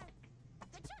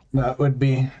 That would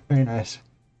be very nice.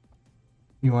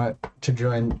 You want to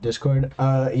join Discord?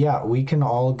 Yeah, we can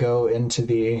all go into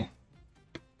the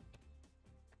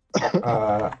we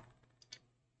can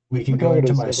We can go all go to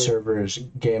into the my server. server's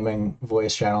gaming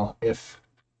voice channel if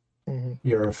Mhm.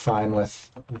 you're fine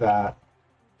with that,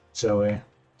 Zoe.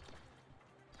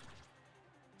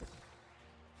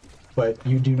 But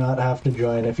you do not have to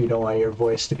join if you don't want your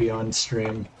voice to be on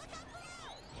stream.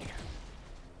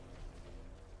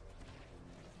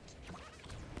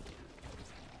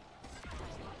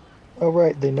 Oh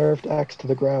right, they nerfed Axe to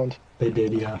the ground. They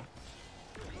did, yeah.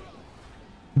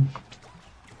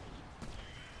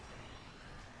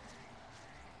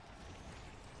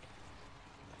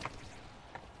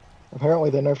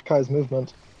 Apparently they nerfed Kai's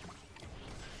movement.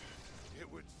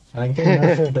 It would I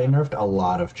think they nerfed a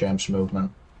lot of champs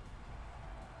movement.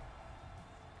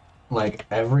 Like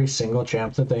every single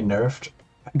champ that they nerfed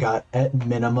got at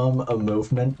minimum a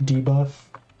movement debuff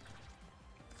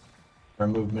or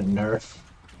movement nerf.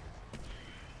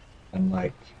 And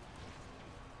like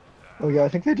Oh yeah, I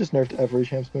think they just nerfed every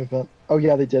champ's movement. Oh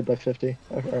yeah, they did by 50.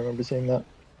 I remember seeing that.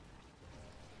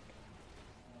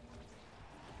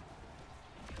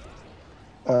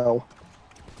 Ow.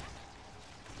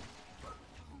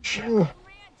 Ugh.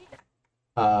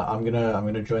 I'm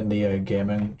gonna join the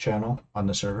gaming channel on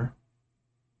the server.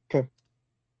 Okay.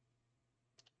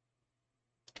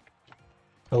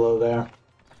 Hello there.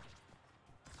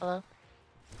 Hello?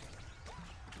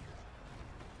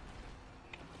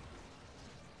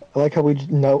 I like how we just,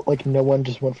 no one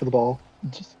just went for the ball.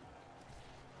 Just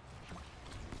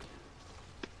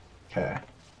Okay.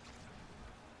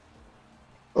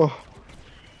 oh.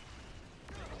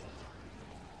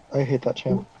 I hate that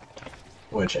champ.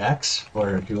 Which X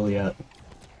or Juliet?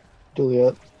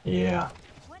 Juliet. Yeah.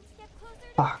 One step closer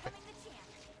to Fuck. becoming the champ.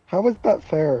 How is that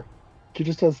fair? She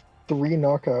just has 3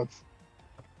 knockouts.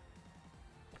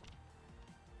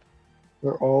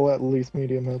 They're all at least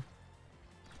medium head.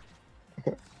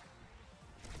 Okay.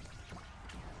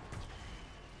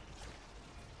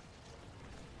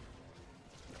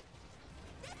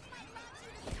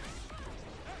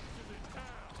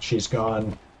 She's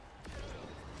gone.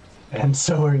 And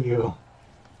so are you.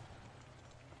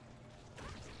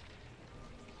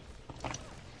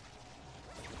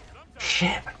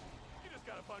 Shit. You just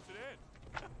gotta punch it in.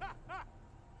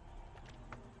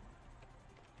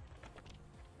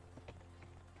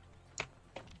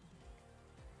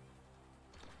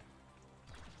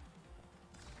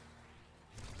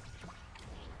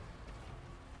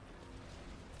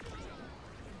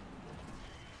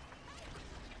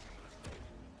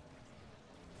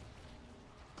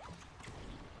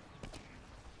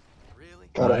 Really?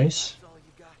 Got it. Nice. That's all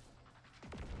you got?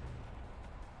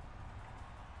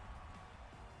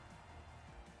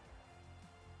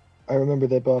 I remember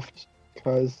they buffed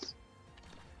Kai's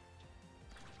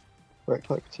right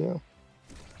click too.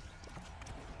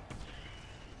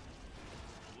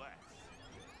 Less.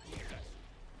 Yes.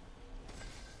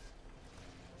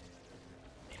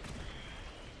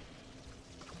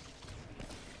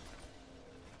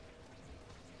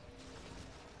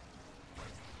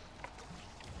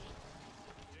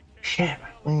 Shit.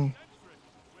 Mm.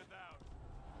 Without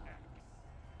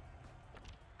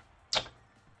X.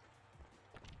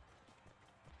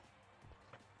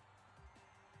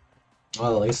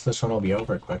 Well, at least this one will be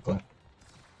over quickly.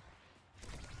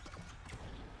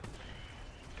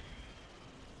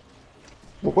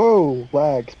 Whoa,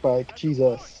 lag spike,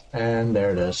 Jesus. And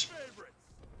there it is. Favorites.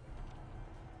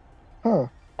 Huh.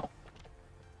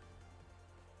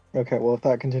 Okay, well if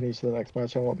that continues to the next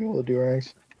match, I won't be able to do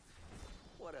ranks.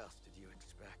 What else did you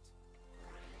expect?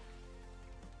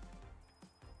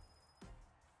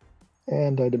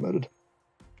 And I demoted.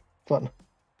 Fun.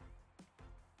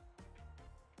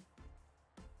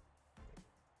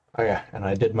 Oh yeah, and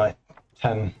I did my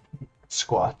 10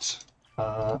 squats.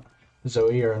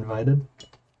 Zoe, you're invited.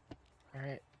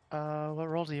 Alright. What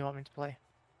role do you want me to play?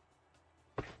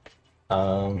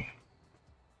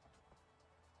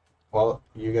 Well,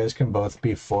 you guys can both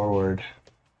be forward.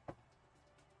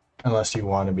 Unless you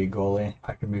want to be goalie,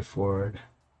 I can be forward.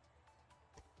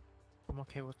 I'm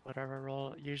okay with whatever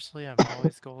role. Usually I'm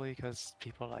always goalie because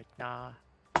people are like, nah,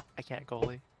 I can't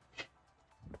goalie.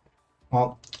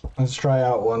 Well, let's try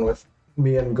out one with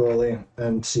me and goalie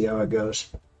and see how it goes.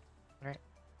 Alright.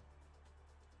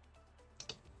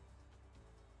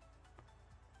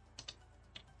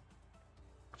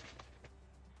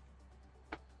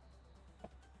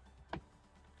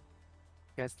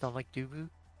 guys don't like Dubu?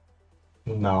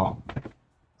 No,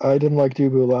 I didn't like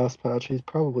Dubu last patch. He's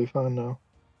probably fine now.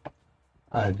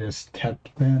 I just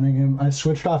kept banning him. I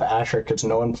switched off Asher because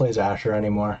no one plays Asher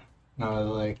anymore. And I was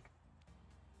like,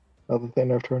 Other thing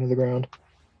nerfed her into the ground.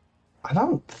 I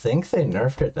don't think they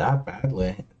nerfed it that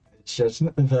badly. It's just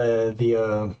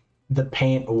the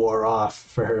paint wore off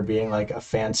for her being like a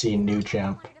fancy new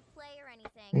champ. Wanted to play or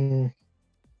anything. Mm.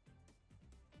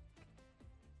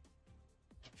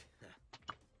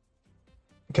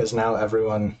 Because now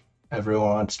everyone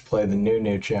wants to play the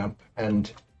new champ,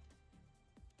 and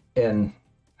in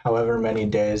however many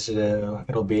days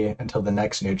it'll be until the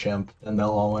next new champ, then they'll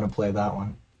all want to play that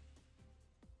one.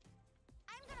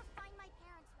 I'm gonna find my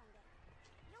parents one day.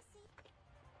 You'll see.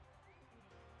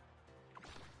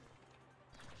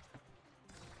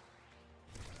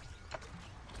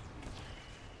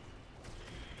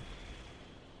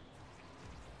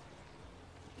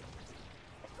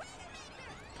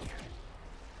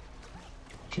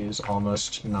 She's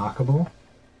almost knockable.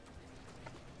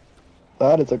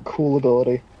 That is a cool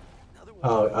ability.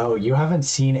 Oh, you haven't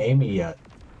seen Amy yet.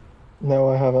 No,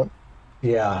 I haven't.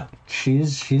 Yeah,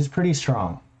 she's pretty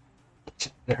strong.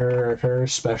 Her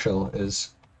special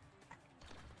is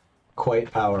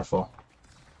quite powerful.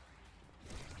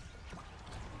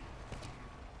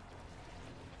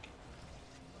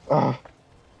 Ah,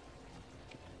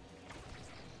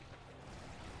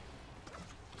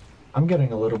 I'm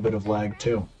getting a little bit of lag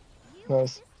too.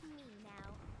 nice. Just me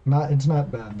now. It's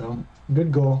not bad though.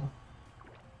 Good goal.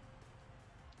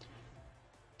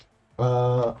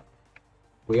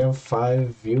 We have 5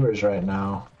 viewers right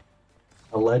now,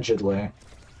 allegedly.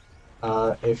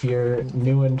 If you're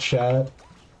new in chat,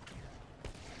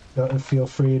 feel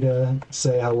free to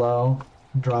say hello,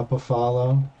 drop a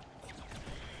follow.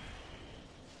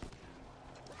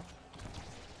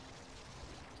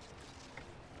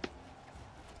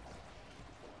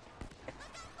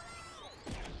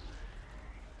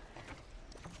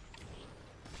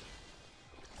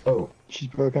 Oh, She's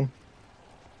broken.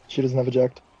 She doesn't have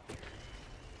eject.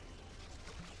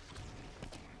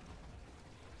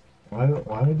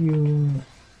 why did you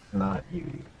not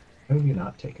why did you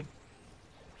not take it?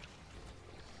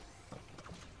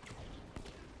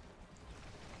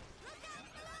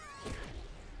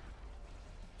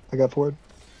 I got forward.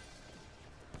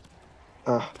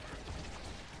 Ah,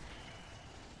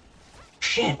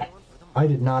 Shit! I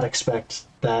did not expect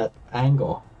that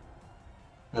angle.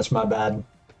 That's my bad.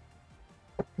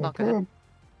 no Okay. problem.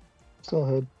 Still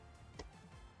ahead.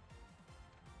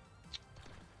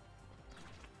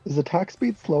 Is attack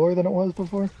speed slower than it was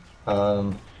before?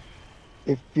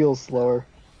 It feels slower.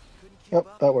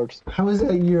 Yep, that works. How is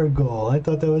that your goal? I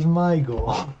thought that was my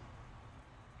goal.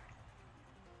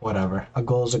 Whatever. A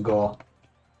goal is a goal.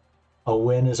 A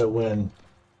win is a win.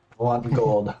 I want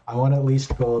gold. I want at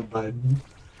least gold by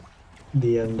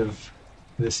the end of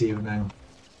this evening.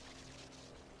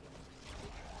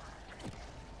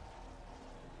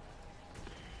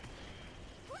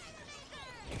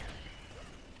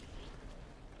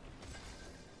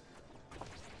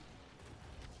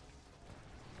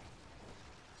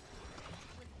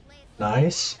 Would play it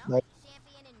Nice. Nice.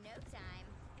 champion in no time.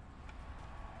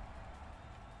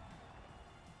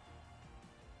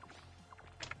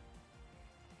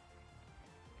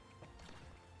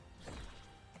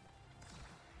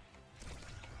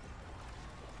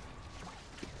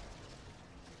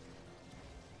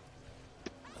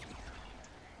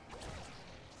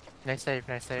 Nice save,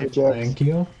 nice save. Eject. Thank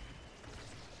you.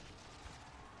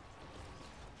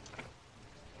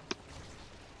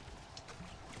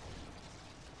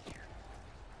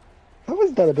 How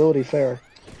is that ability fair?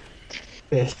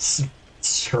 It's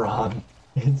strong.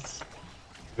 It's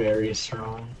very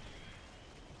strong.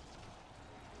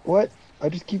 What? I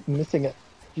just keep missing it.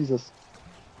 Jesus.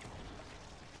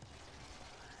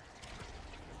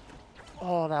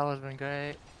 Oh, that would've been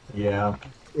great. Yeah.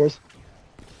 Yours?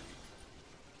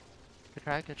 Good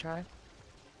try, good try.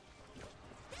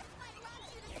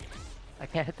 I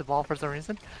can't hit the ball for some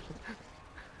reason.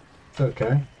 It's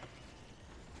okay.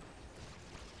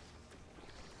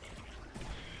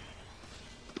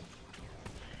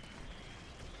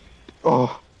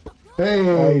 Oh,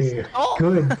 Hey! Oh!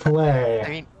 Good I play.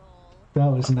 mean, That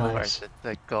was of nice. course, it's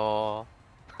the goal.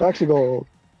 back to gold.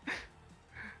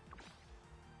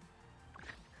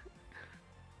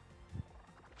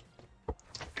 I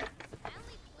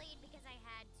only played because I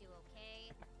had to,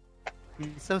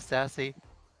 okay? He's so sassy.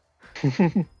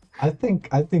 I think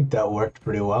that worked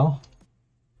pretty well.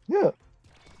 Yeah.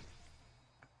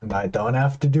 And I don't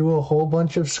have to do a whole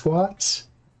bunch of squats.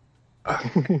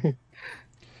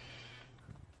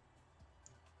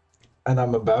 And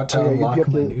I'm about to Oh, yeah, you'd be unlock up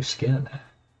my to- new skin.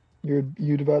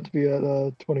 You'd about to be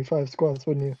at 25 squats,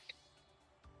 wouldn't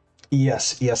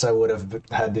Yes, I would have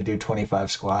had to do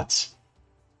 25 squats,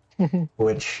 you?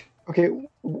 which Okay,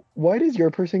 why does your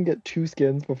person get 2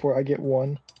 skins before I get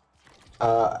 1?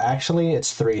 actually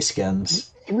it's 3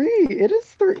 skins. 3! It is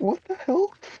 3! What the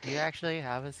hell? You actually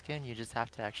have a skin, you just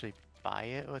have to actually buy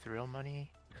it with real money.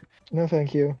 No,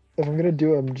 thank you. If I'm gonna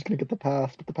do it, I'm just gonna get the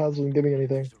pass, but the pass doesn't give me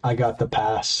anything. I got the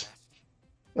pass.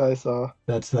 I saw.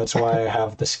 That's why I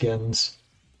have the skins.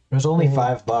 It was only Mhm.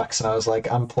 $5 and I was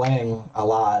like, I'm playing a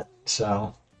lot,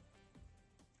 so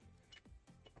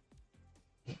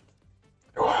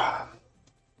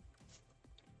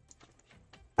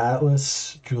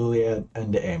Atlas, Juliet,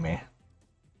 and Amy.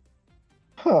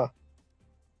 Huh.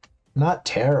 Not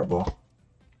terrible.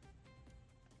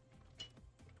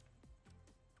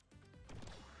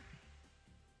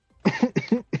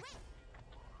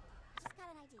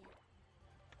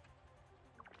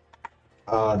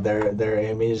 Their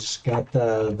Amy's got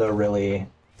the really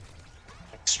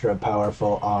extra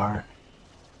powerful R.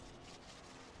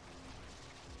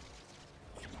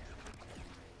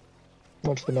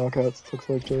 Watch the knockouts. Looks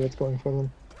like Juliet's going for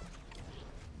them.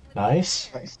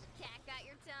 Nice. Nice. Cat got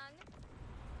your tongue.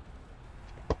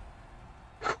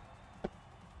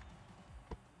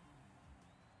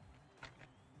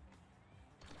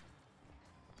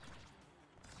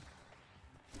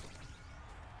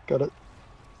 Got it.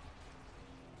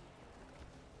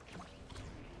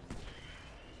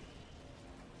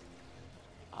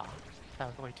 Ah, that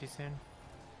was way too soon.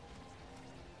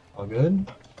 All good.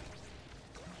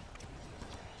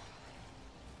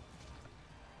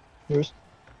 Yours.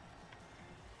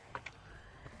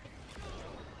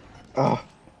 Ah.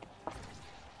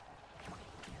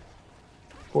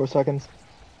 4 seconds.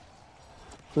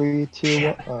 3, 2,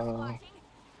 1.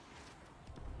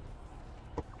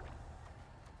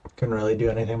 Couldn't really do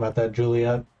anything about that,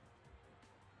 Juliet.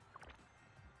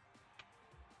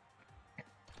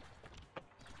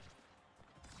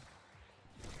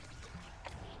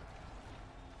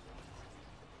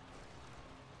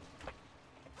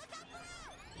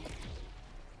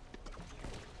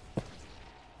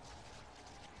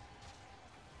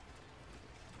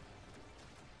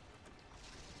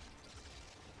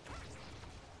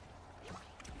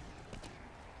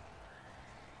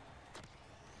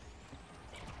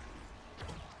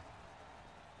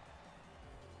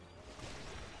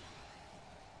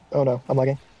 Oh no, I'm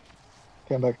lagging.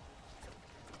 Okay, I'm back.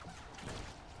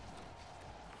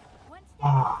 One step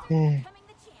Ah. closer to becoming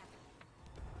the champ.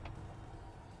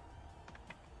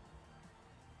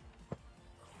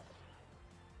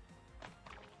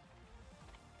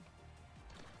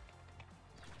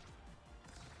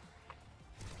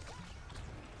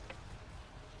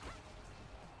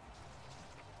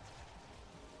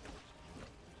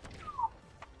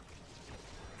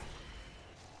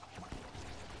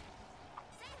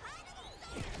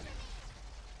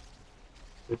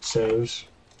 It shows.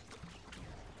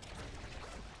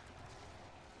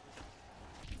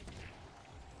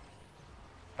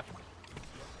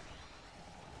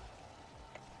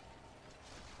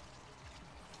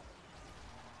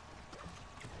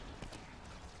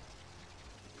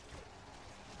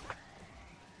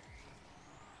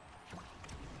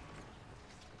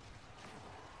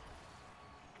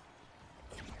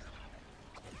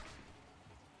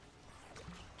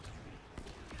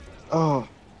 Oh,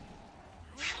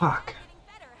 Fuck. Getting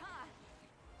better,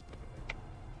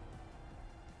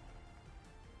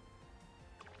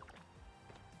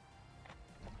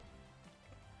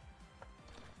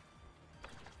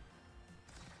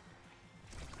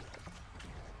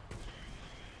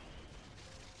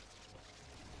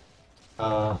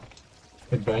 huh?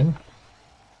 Hey Ben?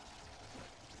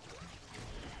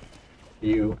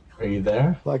 Are you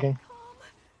there? lagging. Oh my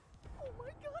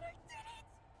god, I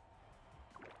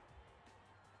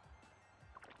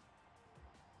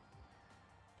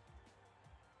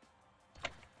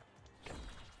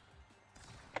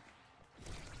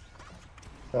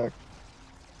did it! Back.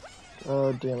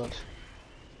 God damn it.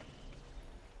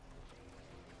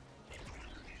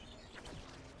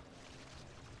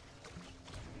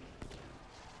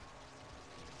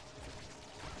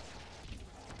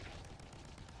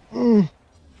 Mm.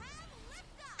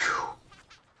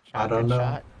 I don't Good know.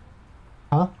 Shot.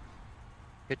 Huh?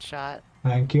 Good shot.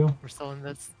 Thank you. We're still in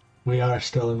this. We are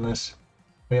still in this.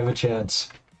 We have a chance.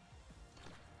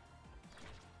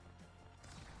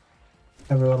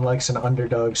 Everyone likes an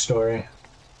underdog story.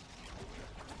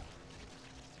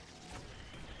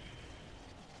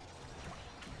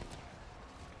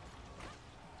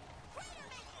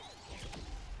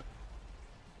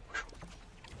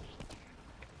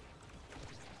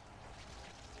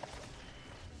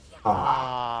 Ah.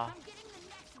 Ah, I'm getting the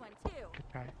next one too. good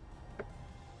try.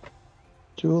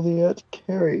 Juliet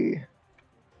Carey.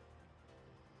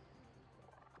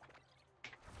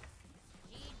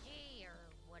 GG or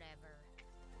whatever.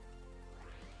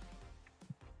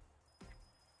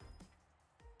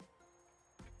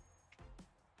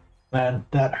 Man,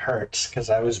 that hurts because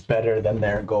I was better than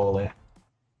their goalie.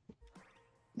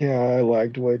 Yeah, I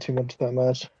lagged way too much that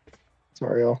match.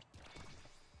 Sorry, y'all.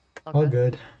 All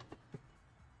good.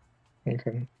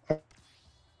 Okay.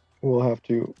 We'll have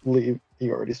to leave.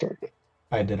 You already started it.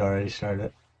 I did already start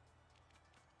it.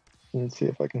 Let's see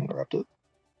if I can interrupt it.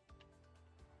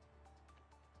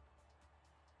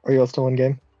 Are y'all still in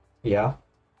game? Yeah.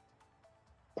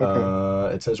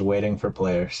 Okay. It says waiting for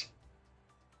players.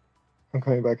 I'm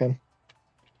coming back in.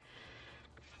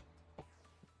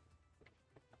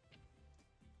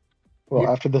 Well, You-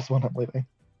 after this one, I'm leaving.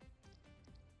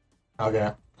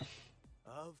 Okay.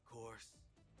 Of course.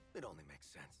 It only makes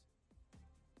sense.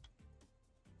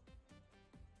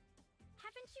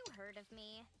 Haven't you heard of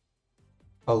me?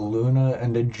 A Luna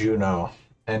and a Juno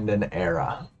and an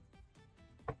Era.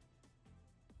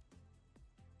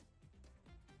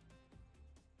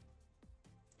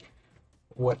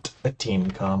 What a team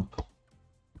comp.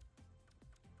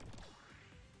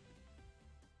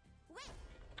 Wait!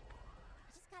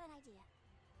 I just got an idea.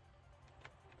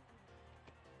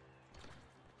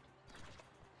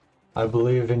 I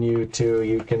believe in you too.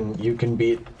 You can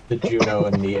beat the Juno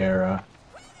and the Era.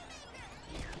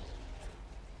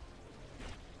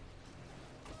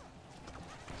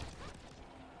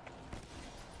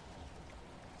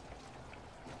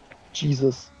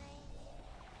 Jesus.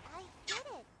 I did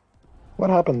it. What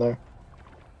happened there?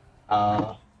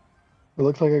 It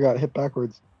looks like I got hit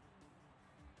backwards.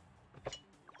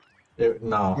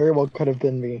 No. Very well could have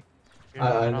been me. You're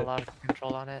I- not a lot of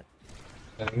control on it.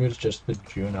 I think it was just the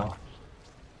Juno.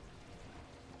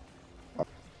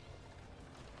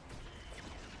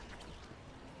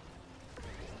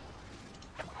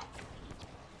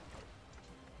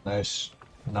 Nice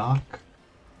knock.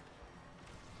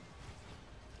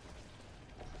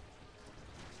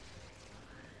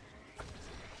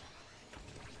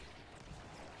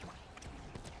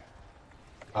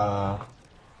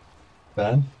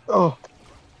 Ben? Oh, Is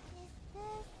this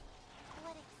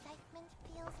what excitement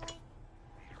feels like?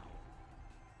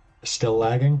 Still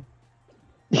lagging?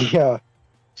 yeah.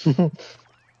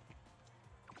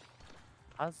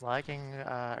 I was lagging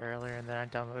earlier, and then I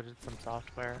downloaded some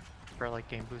software for like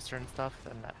Game Booster and stuff,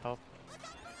 and that helped.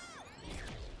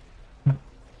 I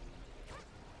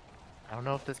don't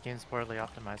know if this game's poorly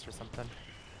optimized or something.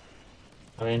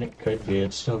 I mean, it could be.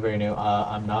 It's still very new.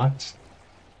 I'm knocked.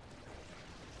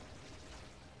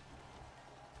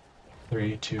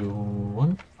 3, 2,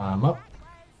 1. I'm up. That was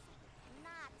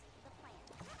not the plan.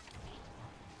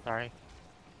 Sorry.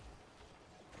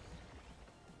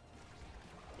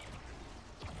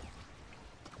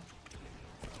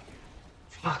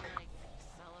 Fuck.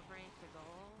 Celebrate the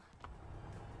goal.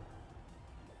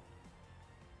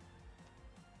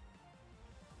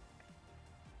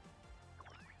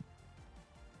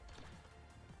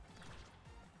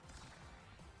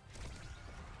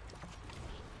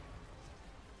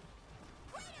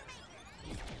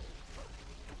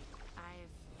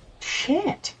 I've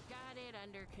Shit. got it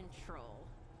under control.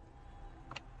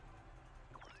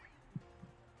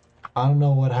 I don't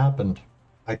know what happened.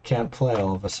 I can't play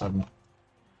all of a sudden.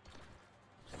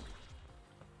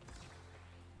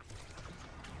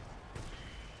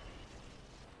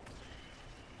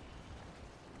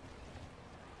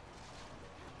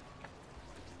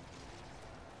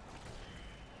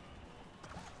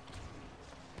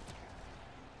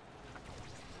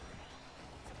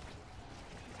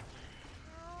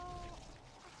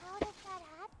 How did that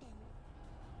happen?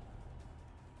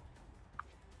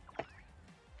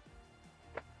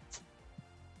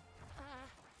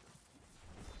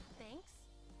 Thanks.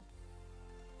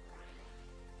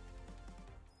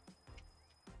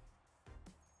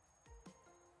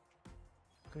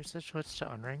 Can we switch to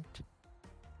unranked?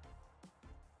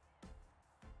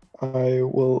 I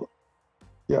will.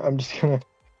 Yeah, I'm just gonna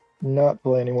not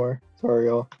play anymore. Sorry,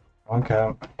 y'all.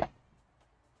 Okay.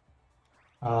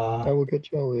 I will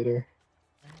catch y'all later.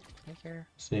 Take care.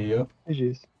 See you.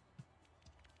 GG's.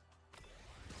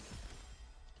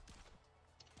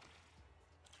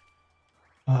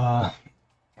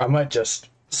 I might just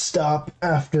stop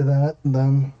after that,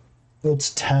 then.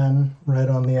 It's 10, right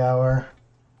on the hour.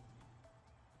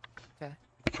 Okay.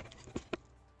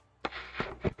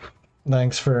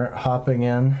 Thanks for hopping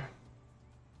in.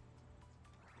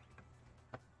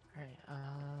 Alright,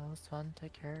 it was fun.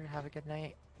 Take care. Have a good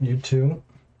night. You too.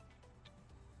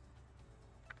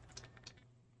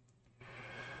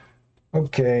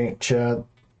 Okay, chat.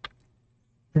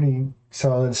 Pretty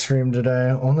solid stream today.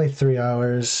 Only 3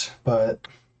 hours, but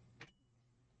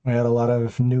we had a lot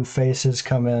of new faces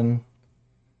come in,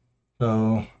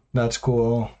 so that's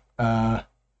cool.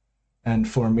 And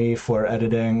for me, for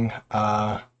editing,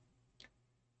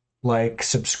 like,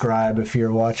 subscribe if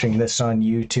you're watching this on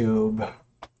YouTube.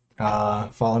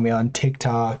 Follow me on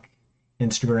TikTok,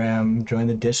 Instagram, join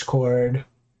the Discord.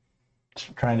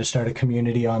 Just trying to start a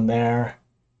community on there.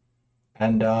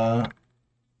 And I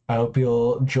hope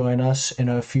you'll join us in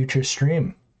a future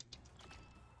stream.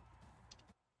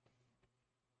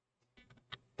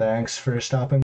 Thanks for stopping